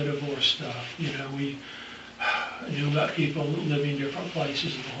about the divorce stuff. You know, we knew about people living in different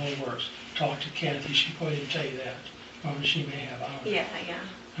places and the whole works. Talked to Kathy, she probably didn't tell you that. Or she may have, I don't know. Yeah.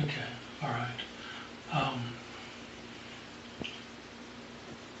 Okay, all right.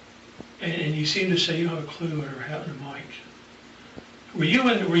 And you seem to say you don't have a clue what happened to Mike. Were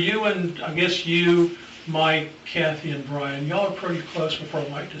you and I guess you, Mike, Kathy, and Brian, y'all are pretty close before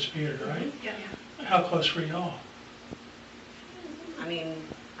Mike disappeared, right? Yeah. How close were y'all? I mean,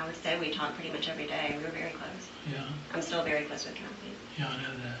 I would say we talk pretty much every day. We were very close. Yeah. I'm still very close with Kathy. Yeah, I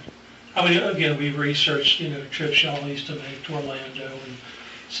know that. I mean, again, we've researched, you know, trips y'all used to make to Orlando and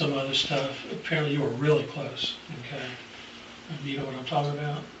some other stuff. Apparently you were really close, okay? Do you know what I'm talking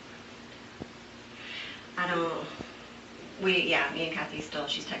about? Me and Kathy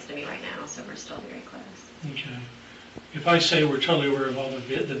she's texting me right now, so we're still very close. Okay. If I say we're totally aware of all the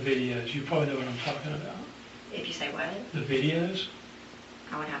videos, you probably know what I'm talking about. If you say what? The videos?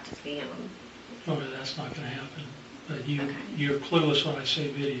 I would have to see them. Oh, no, that's not going to happen. But Okay. you're clueless when I say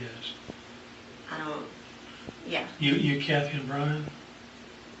videos. Yeah. You, Kathy, and Brian?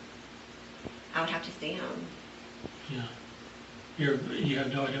 I would have to see them. Yeah. You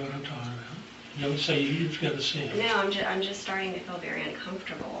have no idea what I'm talking about. Don't say you've got to see them. No, I'm just starting to feel very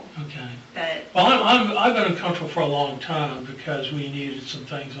uncomfortable. Okay. But Well, I've been uncomfortable for a long time because we needed some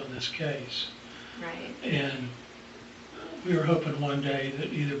things on this case. right. And we were hoping one day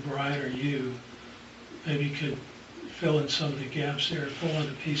that either Brian or you maybe could fill in some of the gaps there, fill in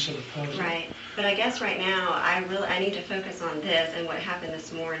a piece of the puzzle. Right. But I guess right now I need to focus on this and what happened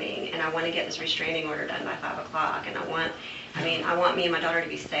this morning, and I want to get this restraining order done by 5 o'clock, and I want me and my daughter to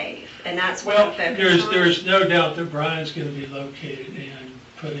be safe, and that's what I'm focused on. There's no doubt that Brian's going to be located and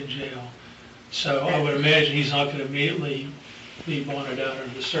put in jail. So I would imagine he's not going to immediately be bonded out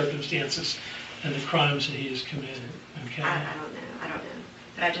under the circumstances and the crimes that he has committed. Okay. I don't know.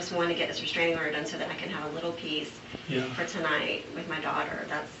 But I just want to get this restraining order done so that I can have a little peace for tonight with my daughter.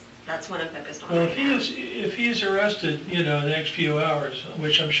 That's what I'm focused on. Well, right now. if he's arrested, you know, the next few hours,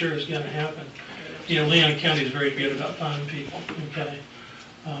 which I'm sure is going to happen. You know, Leon County is very good about finding people. Okay,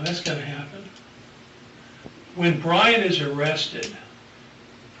 that's going to happen. When Brian is arrested,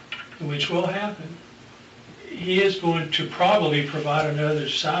 which will happen, he is going to probably provide another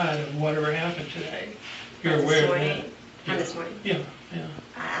side of whatever happened today. You're aware of that? On this morning? Yeah.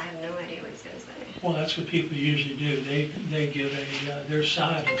 I have no idea what he's going to say. Well, that's what people usually do. They give their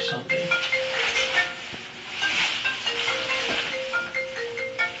side of something.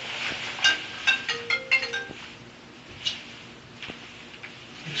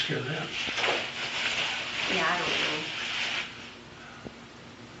 Take care of that. Yeah, I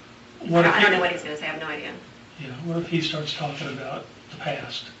don't know. I don't know what he's going to say. I have no idea. Yeah. What if he starts talking about the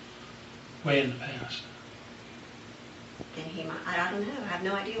past, way in the past? Then he might. I don't know. I have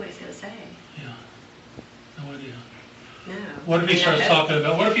no idea what he's going to say. Yeah. No idea. No. What if he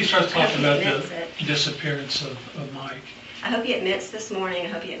starts talking about the it. disappearance of Mike? I hope he admits this morning. I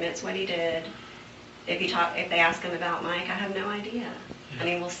hope he admits what he did. If they ask him about Mike, I have no idea. Yeah. I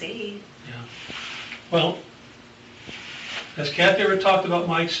mean, we'll see. Yeah. Well, has Kathy ever talked about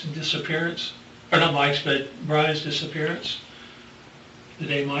Mike's disappearance? Or not Mike's, but Brian's disappearance? The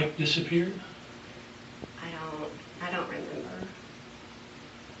day Mike disappeared? I don't remember.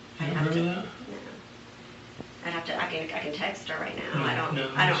 You don't remember that? No. I'd have to. I can text her right now. No,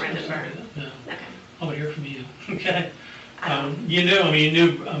 I don't remember. No. Okay. I want to hear from you. Okay. I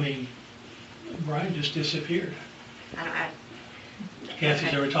Brian just disappeared. Kathy's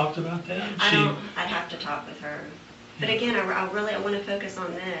okay. ever talked about that? I'd have to talk with her. But again, I want to focus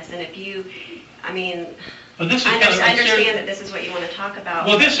on this. And if you, Well, this is I understand that this is what you want to talk about.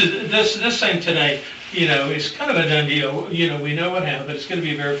 Well, this thing today, you know, is kind of a done deal. You know, we know what happened. It's going to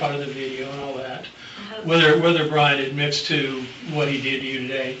be verified in the video and all that. Whether Brian admits to what he did to you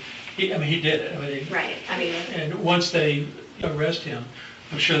today, he did it. Right. And once they arrest him,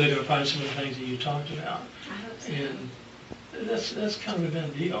 I'm sure they're gonna find some of the things that you talked about. I hope so. And that's kind of a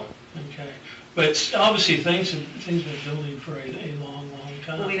done deal, okay? But obviously, things have been building for a long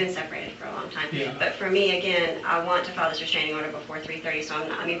time. Well, we've been separated for a long time. Yeah. But for me, again, I want to file this restraining order before 3:30,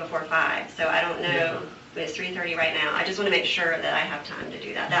 so before 5. So I don't know, Yeah. it's 3:30 right now. I just want to make sure that I have time to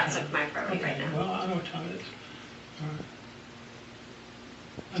do that. That's Okay. my priority right Okay, now. well, I know what time it is. All right.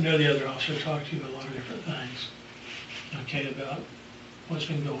 I know the other officer talked to you about a lot of different things, okay, about what's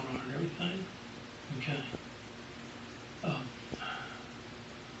been going on and everything, okay?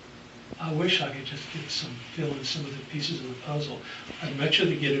 I wish I could just fill in some of the pieces of the puzzle. I'd much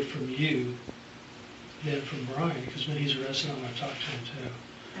rather get it from you than from Brian, because when he's arrested, I'm gonna talk to him too.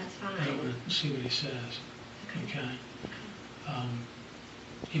 That's I don't fine. wanna see what he says, Okay. okay?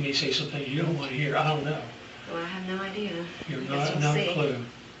 He may say something you don't wanna hear, I don't know. Well, I have no idea. You I have guess we'll not see. a clue,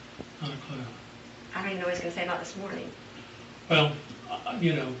 not a clue. I don't even know what he's going to say about this morning. Well,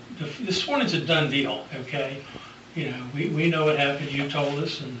 this morning's a done deal, okay? We know what happened, you told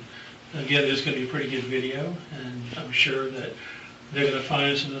us, and again, there's gonna be a pretty good video, and I'm sure that they're gonna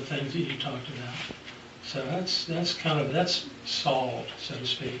find some of the things that you talked about. So that's solved, so to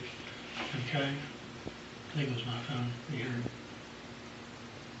speak, okay? I think it was my phone, you heard.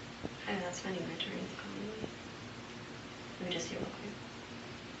 Oh, that's funny, my attorney's calling me. Let me just see real quick.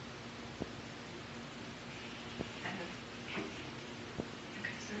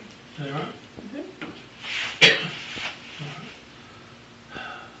 Okay, sorry. Is that all right?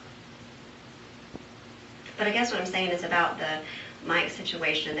 But I guess what I'm saying is about the Mike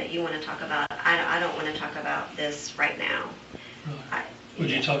situation that you want to talk about. I don't want to talk about this right now. Really? I- Would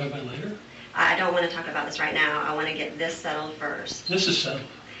you yeah. talk about it later? I don't want to talk about this right now. I want to get this settled first. This is settled.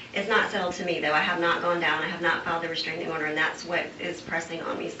 It's not settled to me, though. I have not gone down. I have not filed the restraining order, and that's what is pressing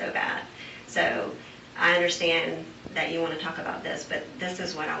on me so bad. So I understand that you want to talk about this, but this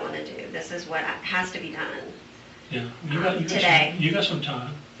is what I want to do. This is what has to be done. Yeah. You got Today. You got some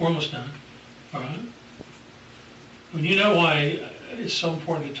time. We're almost done. All right? Well, you know why it's so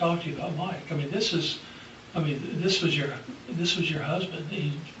important to talk to you about Mike. This was your husband.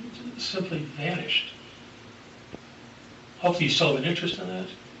 He simply vanished. Hopefully you still have an interest in that.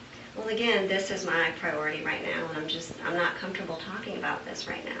 Well, again, this is my priority right now, and I'm not comfortable talking about this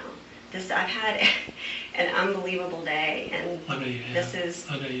right now. I've had an unbelievable day, and I know you have.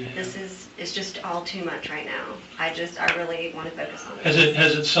 I know you have. it's just all too much right now. I really want to focus on Has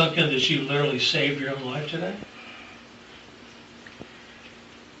this. it sunk in that you literally saved your own life today?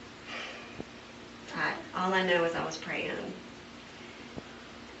 All I know is I was praying.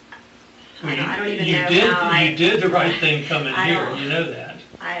 Well, I don't even you know did, how You did the right thing coming I here, don't- you know that.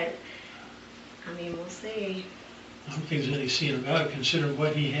 We'll see. I don't think there's any seeing about it, considering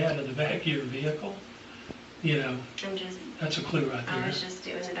what he had in the back of your vehicle. That's a clue right I there. was just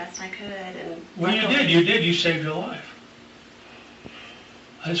doing the best I could, and. Well, you saved your life.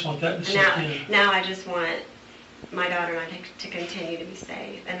 I just want that to sink in. Now I just want my daughter and I to continue to be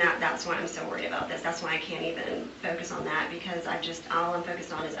safe, and that's why I'm so worried about this. That's why I can't even focus on that, because all I'm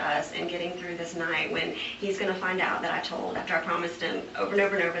focused on is us and getting through this night when he's going to find out that I told, after I promised him over and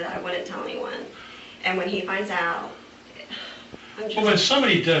over and over that I wouldn't tell anyone. And when he finds out, Well, when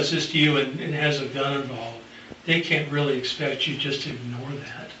somebody does this to you and has a gun involved, they can't really expect you just to ignore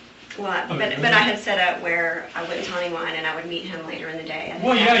that. Well, but I had set up where I wouldn't tell anyone, and I would meet him later in the day. at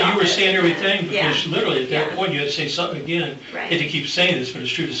Well, his yeah, you were office, saying and everything, because literally at that Yeah. point, you had to say something again. Right. You had to keep saying this, but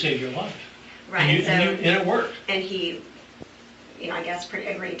it's true, to save your life. Right, And it worked. and he, I guess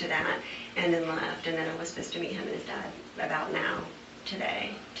agreed to that, and then left, and then I was supposed to meet him and his dad about now,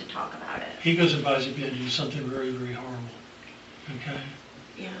 today, to talk about it. He goes and buys a gun to do something very, very horrible, okay?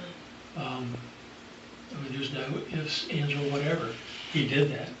 Yeah, There's no ifs, ands, or whatever. He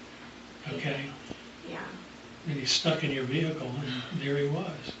did that, okay? yeah. And he snuck in your vehicle, and there he was.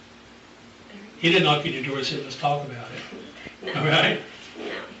 There. He didn't knock on your door and say, let's talk about it, No. all right?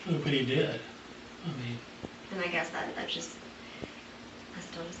 No, Look what he did. and I guess that just, I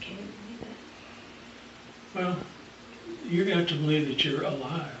still just can't even believe it. Well, you're going to have to believe that you're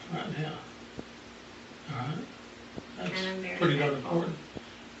alive right now, all right? That's And I'm very pretty darn thankful. important.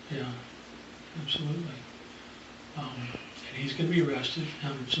 Yeah, absolutely. And he's going to be arrested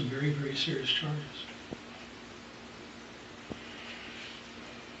on some very, very serious charges.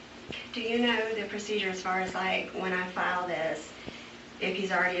 Do you know the procedure as far as when I file this, if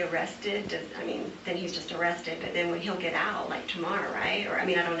he's already arrested, then he's just arrested, but then when he'll get out, tomorrow, right? Or, I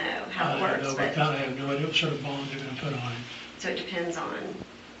don't know how it works, I have no idea what sort of bond they're going to put on him. so it depends on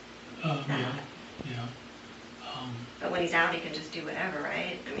Yeah, that. yeah. But when he's out, he can just do whatever,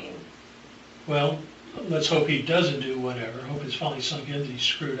 right? Well, let's hope he doesn't do whatever. Hope it's finally sunk in that he's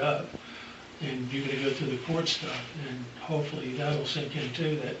screwed up. And you're gonna go through the court stuff, and hopefully that'll sink in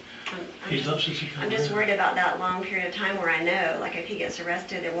too, that he's upset to come I'm just around. worried about that long period of time where I know, like if he gets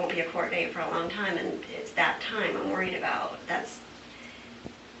arrested, there won't be a court date for a long time, and it's that time I'm worried about. That's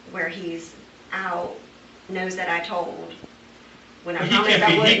where he's out, knows that I told, when I Well, promised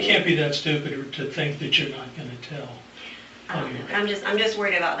I wouldn't. he can't be that stupid to think that you're not gonna tell. I'm just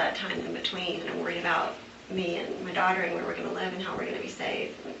worried about that time in between, and I'm worried about me and my daughter and where we're gonna live and how we're gonna be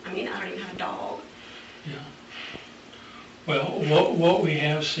safe. I mean, I don't even have a dog. Yeah. Well, what we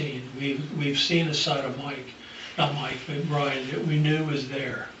have seen, we've seen a side of Mike, not Mike, but Brian, that we knew was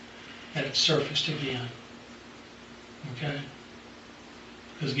there, and it surfaced again. Okay?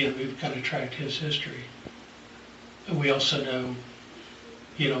 Because again, we've kind of tracked his history. And we also know,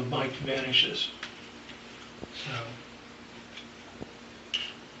 Mike vanishes. So,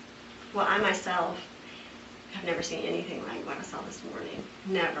 Well, I myself have never seen anything like what I saw this morning.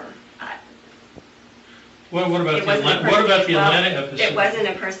 Never. well, what about It wasn't a what about the well, Atlanta episode? It wasn't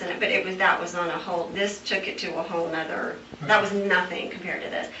a person, but that was on a whole, this took it to a whole nother, that was nothing compared to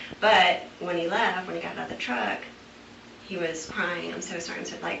this. But when he left, when he got out of the truck, he was crying, I'm so sorry, I'm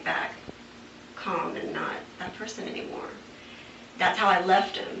so like back, calm and not that person anymore. That's how I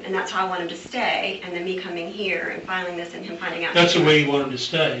left him, and that's how I want him to stay, and then me coming here and filing this and him finding out. That's the way you want him to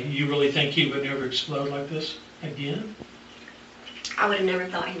stay. You really think he would never explode like this again? I would have never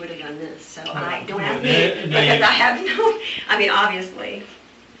thought he would have done this, so I don't Yeah, have me, no, because I have no, I mean, obviously,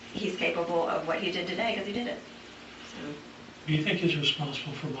 he's capable of what he did today, because he did it. So, Do you think he's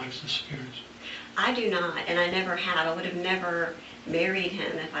responsible for Mike's disappearance? I do not, and I never have. I would have never married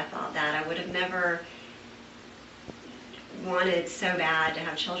him if I thought that. I would have never wanted so bad to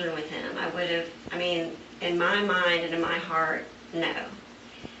have children with him. I would have, I mean, in my mind and in my heart, no.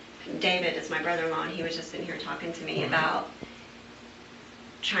 David is my brother-in-law, and he was just sitting here talking to me about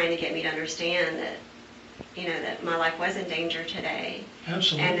trying to get me to understand that, that my life was in danger today.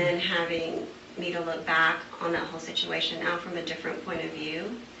 Absolutely. And then having me to look back on that whole situation now from a different point of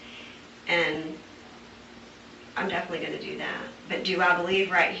view. And I'm definitely going to do that. But do I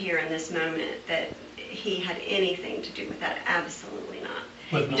believe right here in this moment that he had anything to do with that? Absolutely not.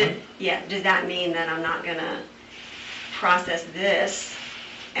 With Mike? Yeah. Does that mean that I'm not going to process this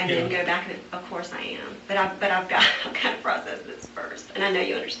and then go back? Of course I am. But I've got to process this first. And I know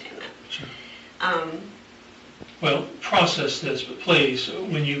you understand that. Sure. Well, process this, but please,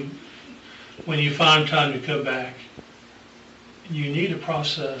 when you find time to come back, you need to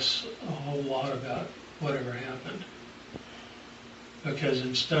process a whole lot about whatever happened. Because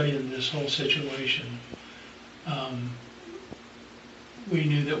in studying this whole situation, we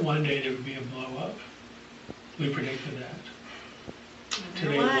knew that one day there would be a blow up. We predicted that.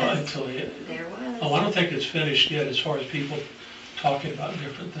 There was. Oh, I don't think it's finished yet as far as people talking about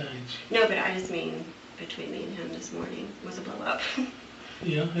different things. No, but I just mean between me and him this morning was a blow up.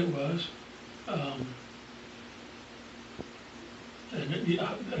 Yeah, it was. And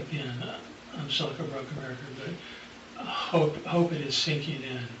again, I'm still like a broken record, but hope it is sinking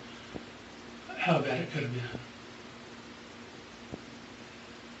in how bad it could have been.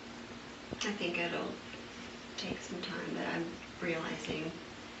 I think it'll take some time, but I'm realizing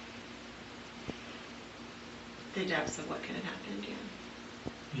the depths of what could have happened,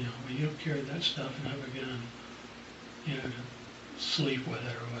 yeah. When you carry that stuff and have a gun, to sleep with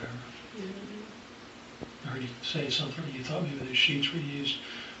it or whatever. Mm-hmm. Or you say something, you thought maybe the sheets were used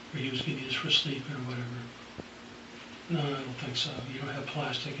being used for sleeping or whatever. No, I don't think so. You don't have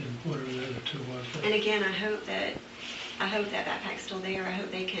plastic and whatever the other two was. But And again, I hope that backpack's still there. I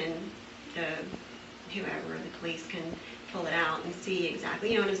hope they can, whoever, the police can pull it out and see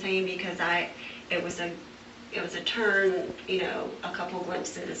exactly, you know what I'm saying? Because it was a turn, a couple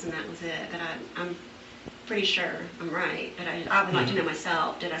glimpses and that was it. But I'm pretty sure I'm right. But I would like to know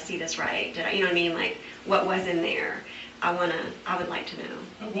myself, did I see this right? Did I, you know what I mean? Like, what was in there? I would like to know.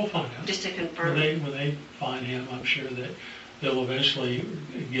 we'll find out. Just to confirm. When they find him, I'm sure that they'll eventually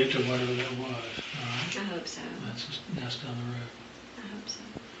get to whatever that was. I hope so. That's down the road. I hope so.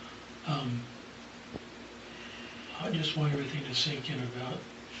 I just want everything to sink in about,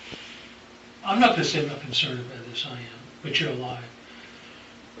 I'm not going to say I'm not concerned about this, I am, but you're alive.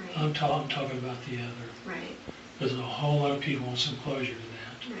 Right. I'm talking about the other. Right. There's a whole lot of people want some closure to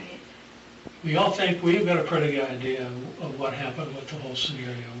that. Right. We all think we've got a pretty good idea of what happened, what the whole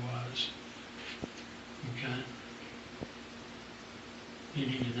scenario was. Okay? You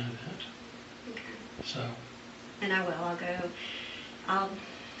need to know that. Okay. So, And I will. I'll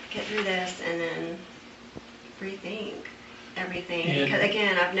get through this and then rethink. everything. And- Because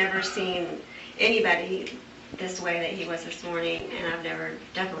again, I've never seen anybody this way that he was this morning, and I've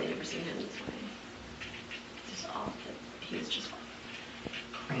definitely never seen him this way. Just off. He was just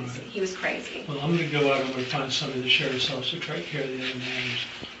crazy. Alright. He was crazy. Well, I'm gonna go out, I'm gonna find somebody in the sheriff's office to take care of the other matters.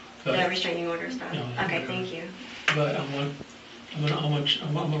 The But, restraining order stuff. No, Okay, no. thank you. but I'm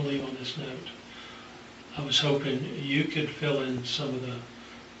gonna leave on this note. I was hoping you could fill in some of the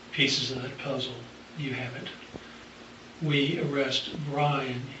pieces of that puzzle. You haven't. We arrest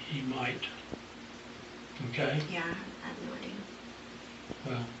Brian, he might. Okay? Yeah, I have no idea.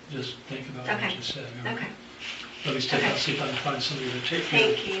 Well, just think about what I Okay. just said. all right? Okay, Let me step out, Okay. see if I can find somebody to take care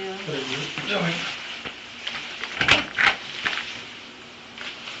of thank you. it. All right.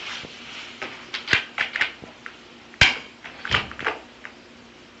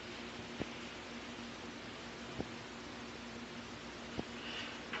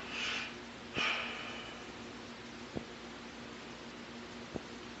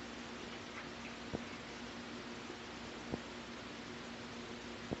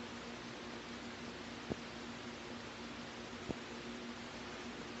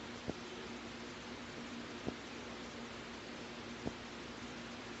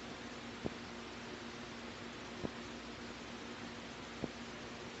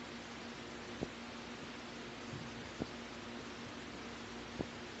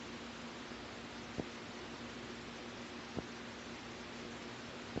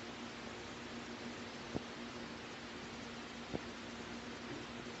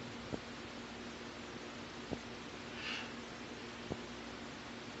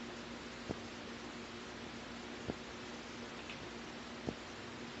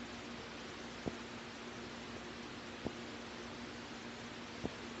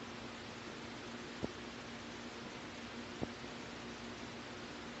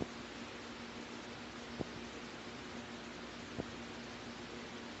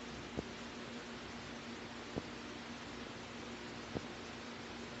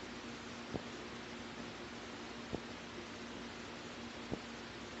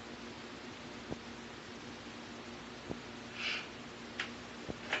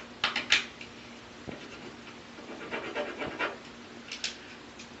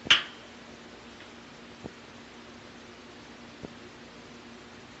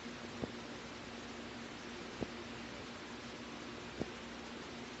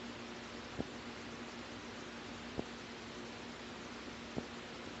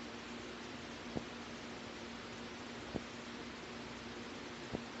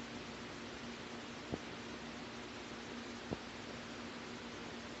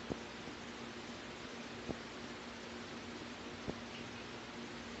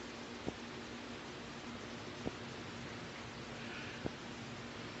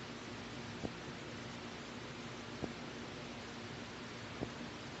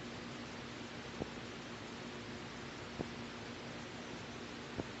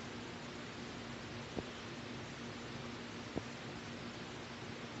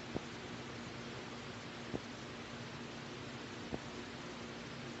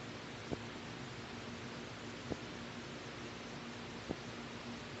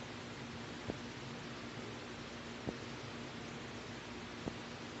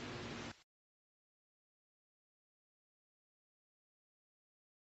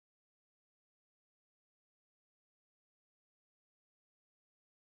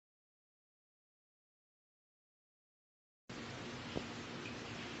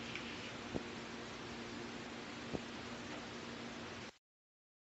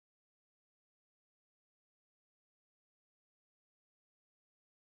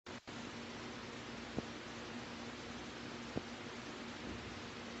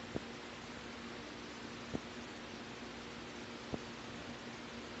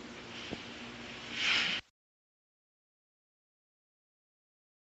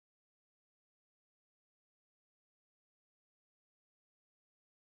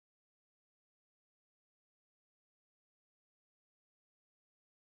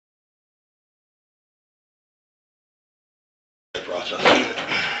 Process.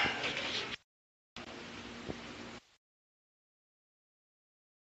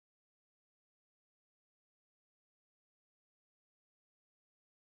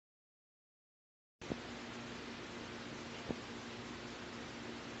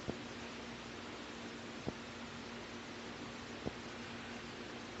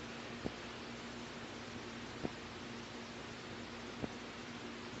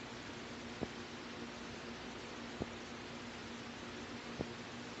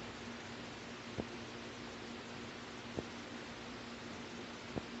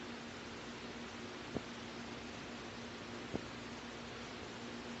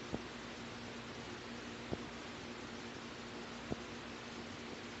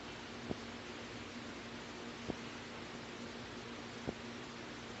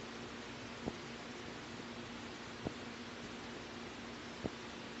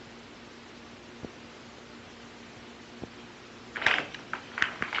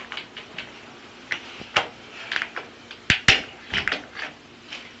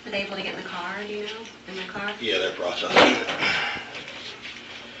 Are they able to get in the car, do you know? In the car? Yeah, they're processing it.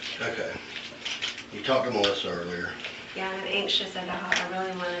 Okay. You talked to Melissa earlier. Yeah, I'm anxious about, I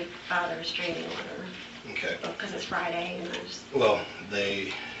really want to file the restraining order. Okay. Because it's Friday and I just, Well,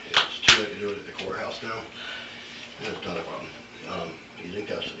 it's too late to do it at the courthouse now. And it's not a problem. He's in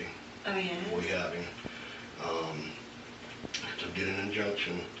custody. oh yeah? We have him. To get an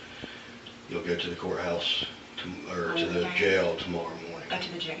injunction, you'll go to the courthouse, or to the jail tomorrow morning. Oh,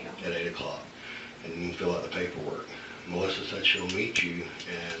 to the jail. At 8 o'clock. And you can fill out the paperwork. Melissa said she'll meet you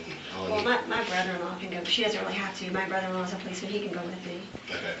and Well, my brother-in-law can go, she doesn't really have to. My brother-in-law's a policeman, he can go with me.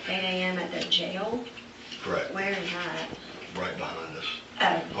 Okay, 8 a.m. at the jail? correct. Where is that? Right behind us.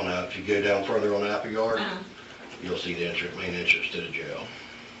 Oh. If you go down further on Apple Yard, Uh-huh. you'll see the main entrance to the jail.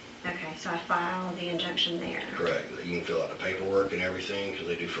 Okay, so I file the injunction there. Correct. You can fill out the paperwork and everything, because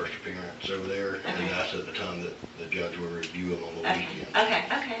they do first appearance over there. Okay. And that's at the time that the judge will review them on the Okay, weekend. okay.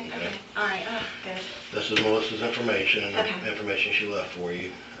 All right, oh, good. This is Melissa's information, Okay. information she left for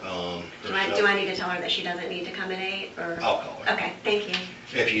you. Do I need to tell her that she doesn't need to come at 8, or? I'll call her. Okay, thank you.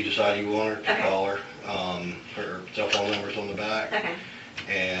 If you decide you want her, to Okay. call her. Her cell phone number's on the back, Okay,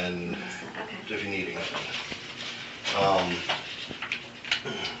 and okay. if you need anything.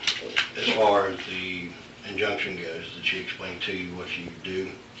 As far as the injunction goes, did she explain to you what you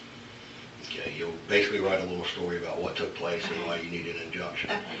do? Okay, you'll basically write a little story about what took place and why you need an injunction.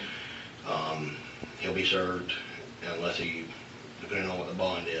 Okay, He'll be served, unless depending on what the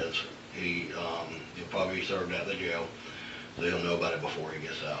bond is, he'll probably be served at the jail, so he'll know about it before he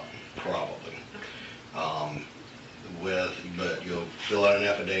gets out, probably. But you'll fill out an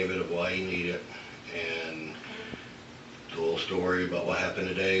affidavit of why you need it, and a little story about what happened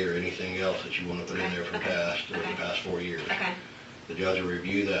today or anything else that you want to put in there from the past 4 years. okay, The judge will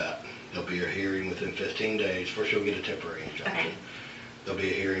review that. There'll be a hearing within 15 days. First, you'll get a temporary injunction. Okay. There'll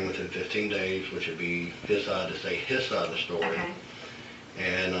be a hearing within 15 days, which will be his side to say his side of the story. okay,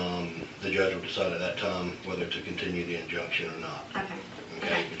 And the judge will decide at that time whether to continue the injunction or not. okay,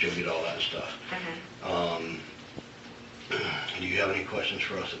 Okay? But you'll get all that stuff. okay. Do you have any questions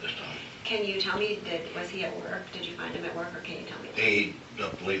for us at this time? Can you tell me, was he at work? Did you find him at work, or can you tell me? I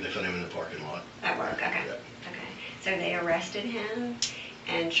believe they found him in the parking lot. At work, okay, Yep. okay. So they arrested him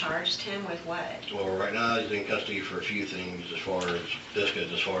and charged him with what? Well, right now, he's in custody for a few things as far as this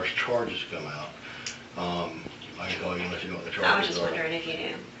goes, as far as charges come out. I can call you and let you know what the I was charges just are. wondering if you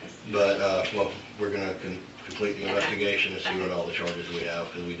knew. But, well, we're gonna complete the Okay. investigation and see Okay. what all the charges we have,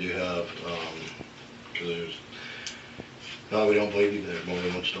 because we do have, because there's, no, we don't believe you, there's more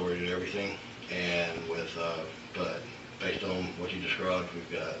than one story to everything. And but based on what you described,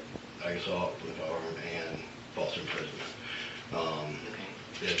 we've got ag assault with a firearm and false imprisonment.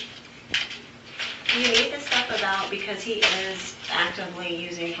 Okay. It's, Do you need this stuff about, because he is actively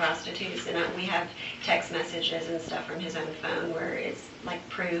using prostitutes, and we have text messages and stuff from his own phone where it's like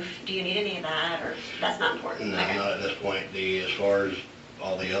proof. Do you need any of that, or that's not important? no, Okay. not at this point. As far as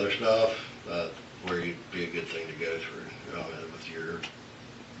all the other stuff, where you'd be a good thing to go through, with your,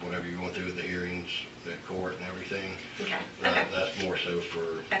 whatever you're going through with the hearings at court and everything. Okay, okay. That's more so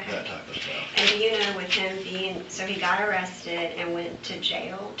for that type of stuff. And do you know, with him being, so he got arrested and went to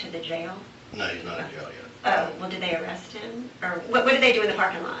jail, to the jail? No, he's not in jail yet. Oh, well, did they arrest him? Or what did they do in the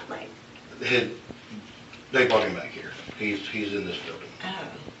parking lot, like? They brought him back here. He's in this building. Oh,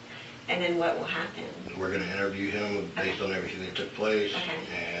 and then what will happen? We're gonna interview him based on everything that took place. Okay.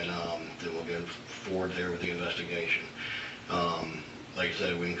 And, then we'll go forward there with the investigation. Like I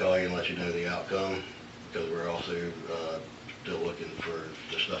said, we can call you and let you know the outcome, because we're also, still looking for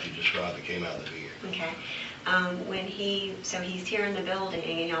the stuff you described that came out of the vehicle. Okay. So he's here in the building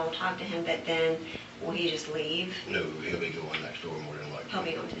and y'all will talk to him, but then will he just leave? No, he'll be going next door more than likely. He'll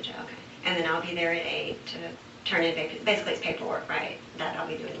be going to the jail, okay. And then I'll be there at 8 to turn in, basically it's paperwork, right? That I'll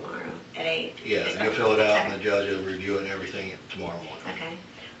be doing tomorrow at 8? Yeah, you'll fill it out and the judge will review it and everything tomorrow morning. Okay.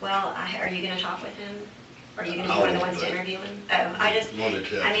 Well, are you gonna talk with him? Or are you gonna be I one of the won't, ones to but- interview him? Oh, I just, Wanted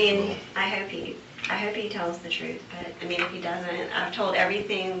to, I mean, well, I hope he tells the truth, but, I mean, if he doesn't, I've told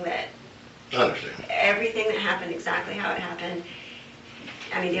everything that I understand. happened exactly how it happened.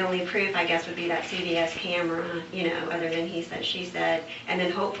 I mean, the only proof, I guess, would be that CVS camera, other than he said, she said, and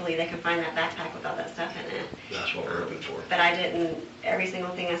then hopefully they can find that backpack with all that stuff in it. That's what we're hoping for. But every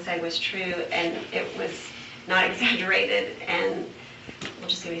single thing I said was true, and it was not exaggerated, and we'll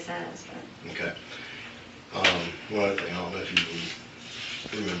just see what he says, but. Okay. One other thing, I don't know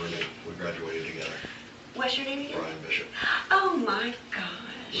if you remember me, we graduated together, What's your name again? Brian Bishop. Oh my With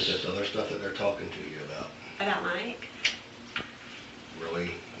gosh. this other stuff that they're talking to you about, About Mike?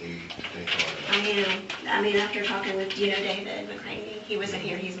 really, you think hard about I it. mean, do. I mean, after talking with, David McCraney, he wasn't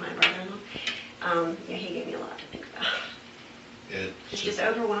here, he's my brother-in-law. Yeah, he gave me a lot to think about. It's just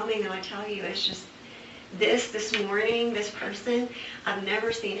overwhelming, though, I tell you. It's just, this morning, this person, I've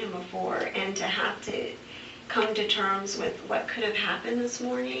never seen him before, and to have to come to terms with what could have happened this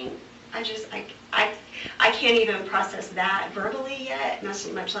morning, I can't even process that verbally yet,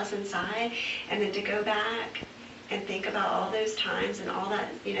 much less inside, and then to go back and think about all those times and all that,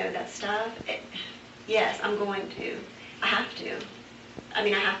 that stuff. Yes, I'm going to. I have to. I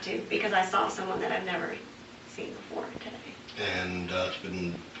mean, I have to, because I saw someone that I've never seen before today. And that's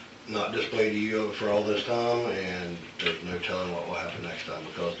been not displayed to you for all this time, and there's no telling what will happen next time,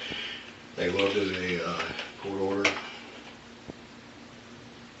 because they will do a court order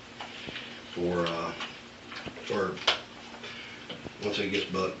for once it gets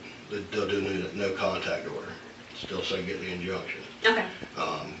booked, they'll do no contact order. Still say get the injunction. Okay.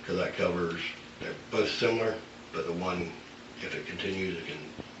 Because that covers, they're both similar, but the one, if it continues, it can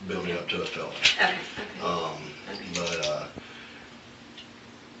build it up to a felony. Okay.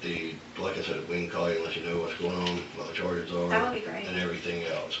 But like I said, we can call you and let you know what's going on, what the charges are. That would be great. And everything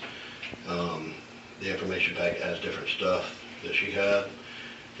else. The information packet has different stuff that she had.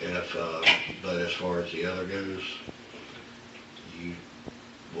 But as far as the other goes,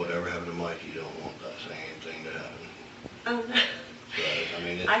 whatever happened to Mike, you don't want that same thing to happen. Oh, no. So, I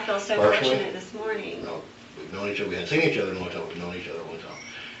mean, I feel so personally, fortunate this morning. no, we've known each other, we hadn't seen each other in a long time, we've known each other a long time.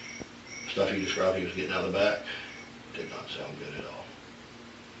 Stuff you described he was getting out of the back did not sound good at all.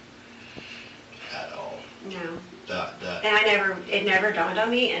 At all. No. That. And it never dawned on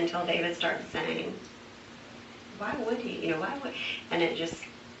me until David started saying, why would he, why would, and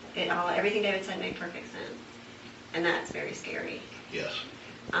everything David said made perfect sense. And that's very scary. Yes.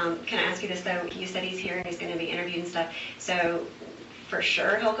 Can I ask you this, though? You said he's here and he's going to be interviewed and stuff. So for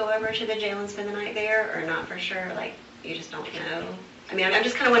sure he'll go over to the jail and spend the night there, or not for sure? Like, you just don't know? I mean, I'm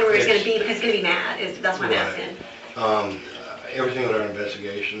just kind of wondering where he's going to be, because he's going to be mad. That's what I'm asking. Everything with our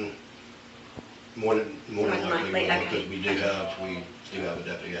investigation, more than likely, okay. because we do have a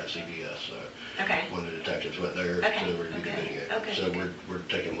deputy at CBS, so Okay. one of the detectives went there Okay, to review the okay, video. okay, So okay. we're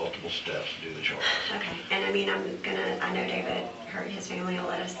taking multiple steps to do the charge. Okay. And I mean, I know David, his family will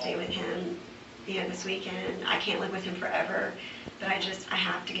let us stay with him, this weekend. I can't live with him forever, but I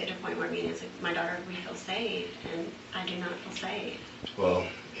have to get to a point where, as my daughter, we feel safe, and I do not feel safe. Well,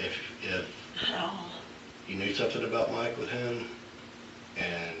 if Not at all. you knew something about Mike with him,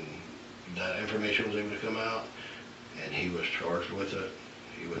 and that information was able to come out, and he was charged with it,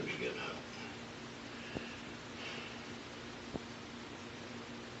 he wouldn't be getting help.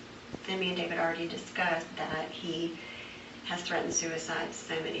 And me and David already discussed that he has threatened suicide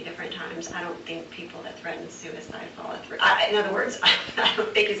so many different times. I don't think people that threaten suicide follow through. In other words, I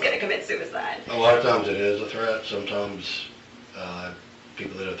don't think he's going to commit suicide. A lot of times it is a threat. Sometimes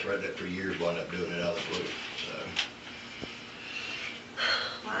people that have threatened it for years wind up doing it out of the blue. So.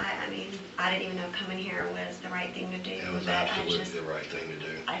 Why? I mean, I didn't even know coming here was the right thing to do. It was but absolutely the right thing to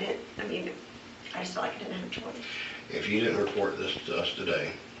do. I just felt like I didn't have a choice. If you didn't report this to us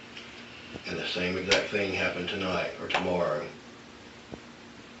today, and the same exact thing happened tonight or tomorrow,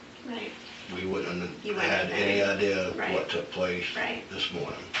 Right. we wouldn't You have wouldn't had have any known. idea Right. what took place Right. this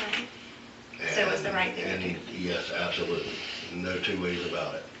morning. Right. So it was the right thing to do. Yes, absolutely. No two ways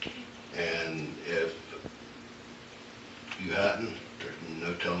about it. And if you hadn't, there's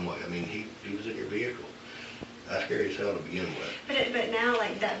no telling what, he was in your vehicle. That's scary as hell to begin with. But now,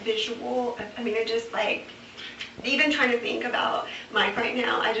 like, that visual, it just, like, even trying to think about Mike right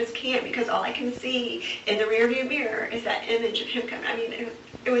now, I just can't, because all I can see in the rearview mirror is that image of him coming.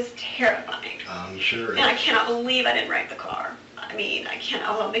 It was terrifying. I'm sure. And I cannot believe I didn't wreck the car. I can't,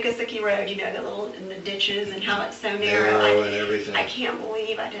 although Miccosukee Road, in the ditches and how it's so narrow. And everything. I can't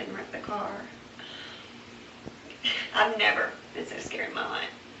believe I didn't wreck the car. I've never been so scared in my life.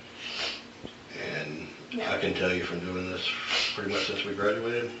 And No. I can tell you from doing this pretty much since we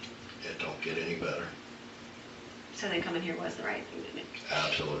graduated, it don't get any better. So then coming here was the right thing to do.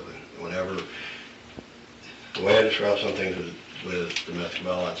 Absolutely. The way I describe some things with domestic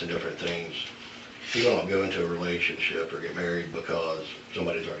violence and different things, people don't go into a relationship or get married because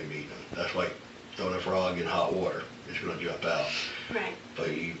somebody's already beaten them. That's like throwing a frog in hot water. It's going to jump out. Right.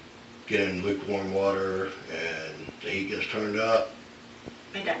 But you get in lukewarm water and the heat gets turned up,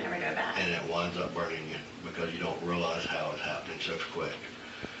 It doesn't ever go back. and it winds up burning you because you don't realize how it's happening so quick.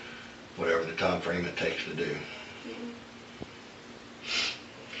 Whatever the time frame it takes to do. Yeah.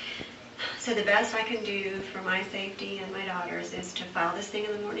 So the best I can do for my safety and my daughter's is to file this thing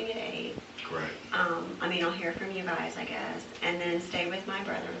in the morning at 8. Correct. I'll hear from you guys, I guess, and then stay with my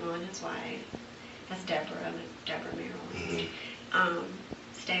brother-in-law and his wife. That's Deborah Merrill. Mhm.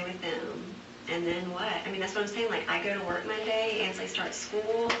 Stay with them, and then what? I mean, that's what I'm saying, like, I go to work Monday, Anslee starts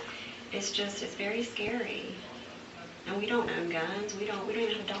school, it's very scary. And we don't own guns, we don't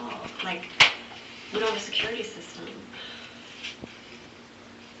even have a dog, like, we don't have a security system.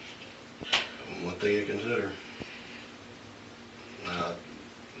 One thing to consider.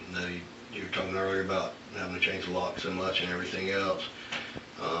 You were talking earlier about having to change the lock so much and everything else.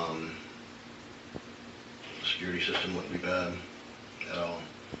 The security system wouldn't be bad at all.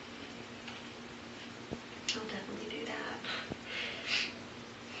 I'll definitely do that.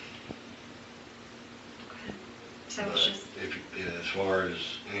 Okay. So it's But just, as far as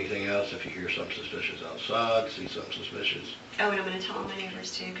anything else, if you hear something suspicious outside, see something suspicious, oh, and I'm gonna tell my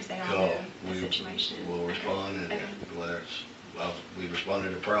neighbors too, because they all call. know the situation. We'll respond, and Okay. whether it's, well, we responded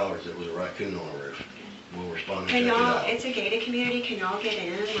to prowlers, it was a raccoon on a roof. We'll respond and Can check it y'all, out. it's a gated community, can y'all get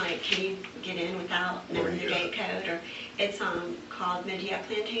in, like, can you get in without knowing the Yeah. gate code, or, it's, called Media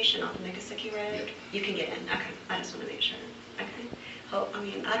Plantation off of Miccosukee Road? Yep. You can get in, okay, I just wanna make sure, okay. Hope, I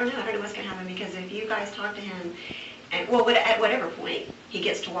mean, I don't know what's gonna happen, because if you guys talk to him, and, well, at whatever point he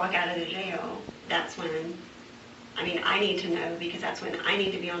gets to walk out of the jail, that's when, I mean, I need to know, because that's when I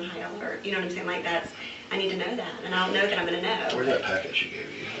need to be on high alert, you know what I'm saying, like, I need to know that, and I'll know that I'm gonna know. Where's that packet she gave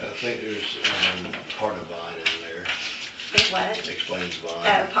you? I think there's part of Vine in there. It's what? Explains Oh,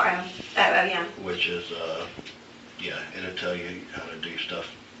 Vine, yeah. which is, yeah, it'll tell you how to do stuff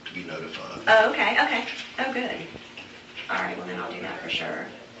to be notified. Oh, okay. Oh, good. All right, well then I'll do that for sure.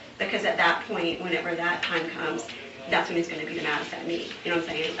 Because at that point, whenever that time comes, that's when he's gonna be the maddest at me, you know what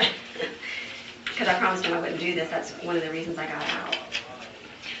I'm saying? Because I promised him I wouldn't do this, that's one of the reasons I got out.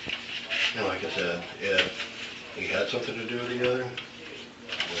 And like I said, if he had something to do with the other,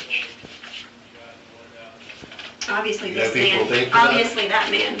 which, Obviously You know, this people man, think that. obviously that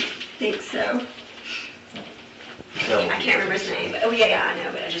man thinks so. I can't remember his name, but, oh yeah, I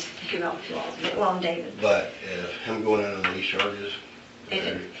know, but I just, who else, well, David. But if him going in on these charges,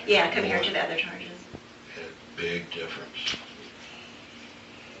 Yeah, compared to the other charges. a big difference.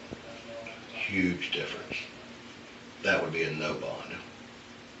 Huge difference. That would be a no bond.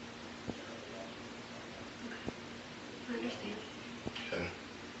 I understand. Okay.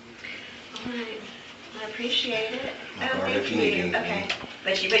 All right, I appreciate it. My Oh, card thank if you need you. anything. Okay,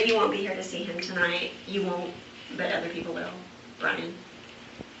 but you won't be here to see him tonight. You won't, but other people will. Brian.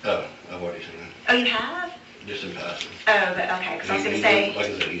 Oh, I've already seen him, Oh, you have? just in passing. Oh, but okay, because I was gonna He- say. Like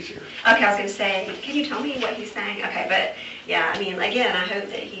I said, he's here. Okay, I was gonna say, can you tell me what he's saying? Okay, but yeah, I mean, again, I hope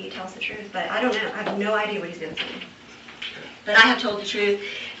that he tells the truth, but I don't know. I have no idea what he's gonna say. But I have told the truth,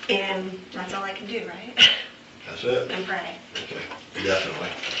 and that's all I can do, right? That's it. And pray. Okay, definitely.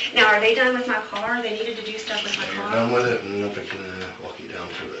 Now, are they done with my car? They needed to do stuff with my You're car? done with it, and if I can walk you down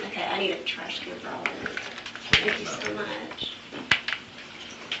to it. Okay, I need a trash can for all of this. Thank you so much.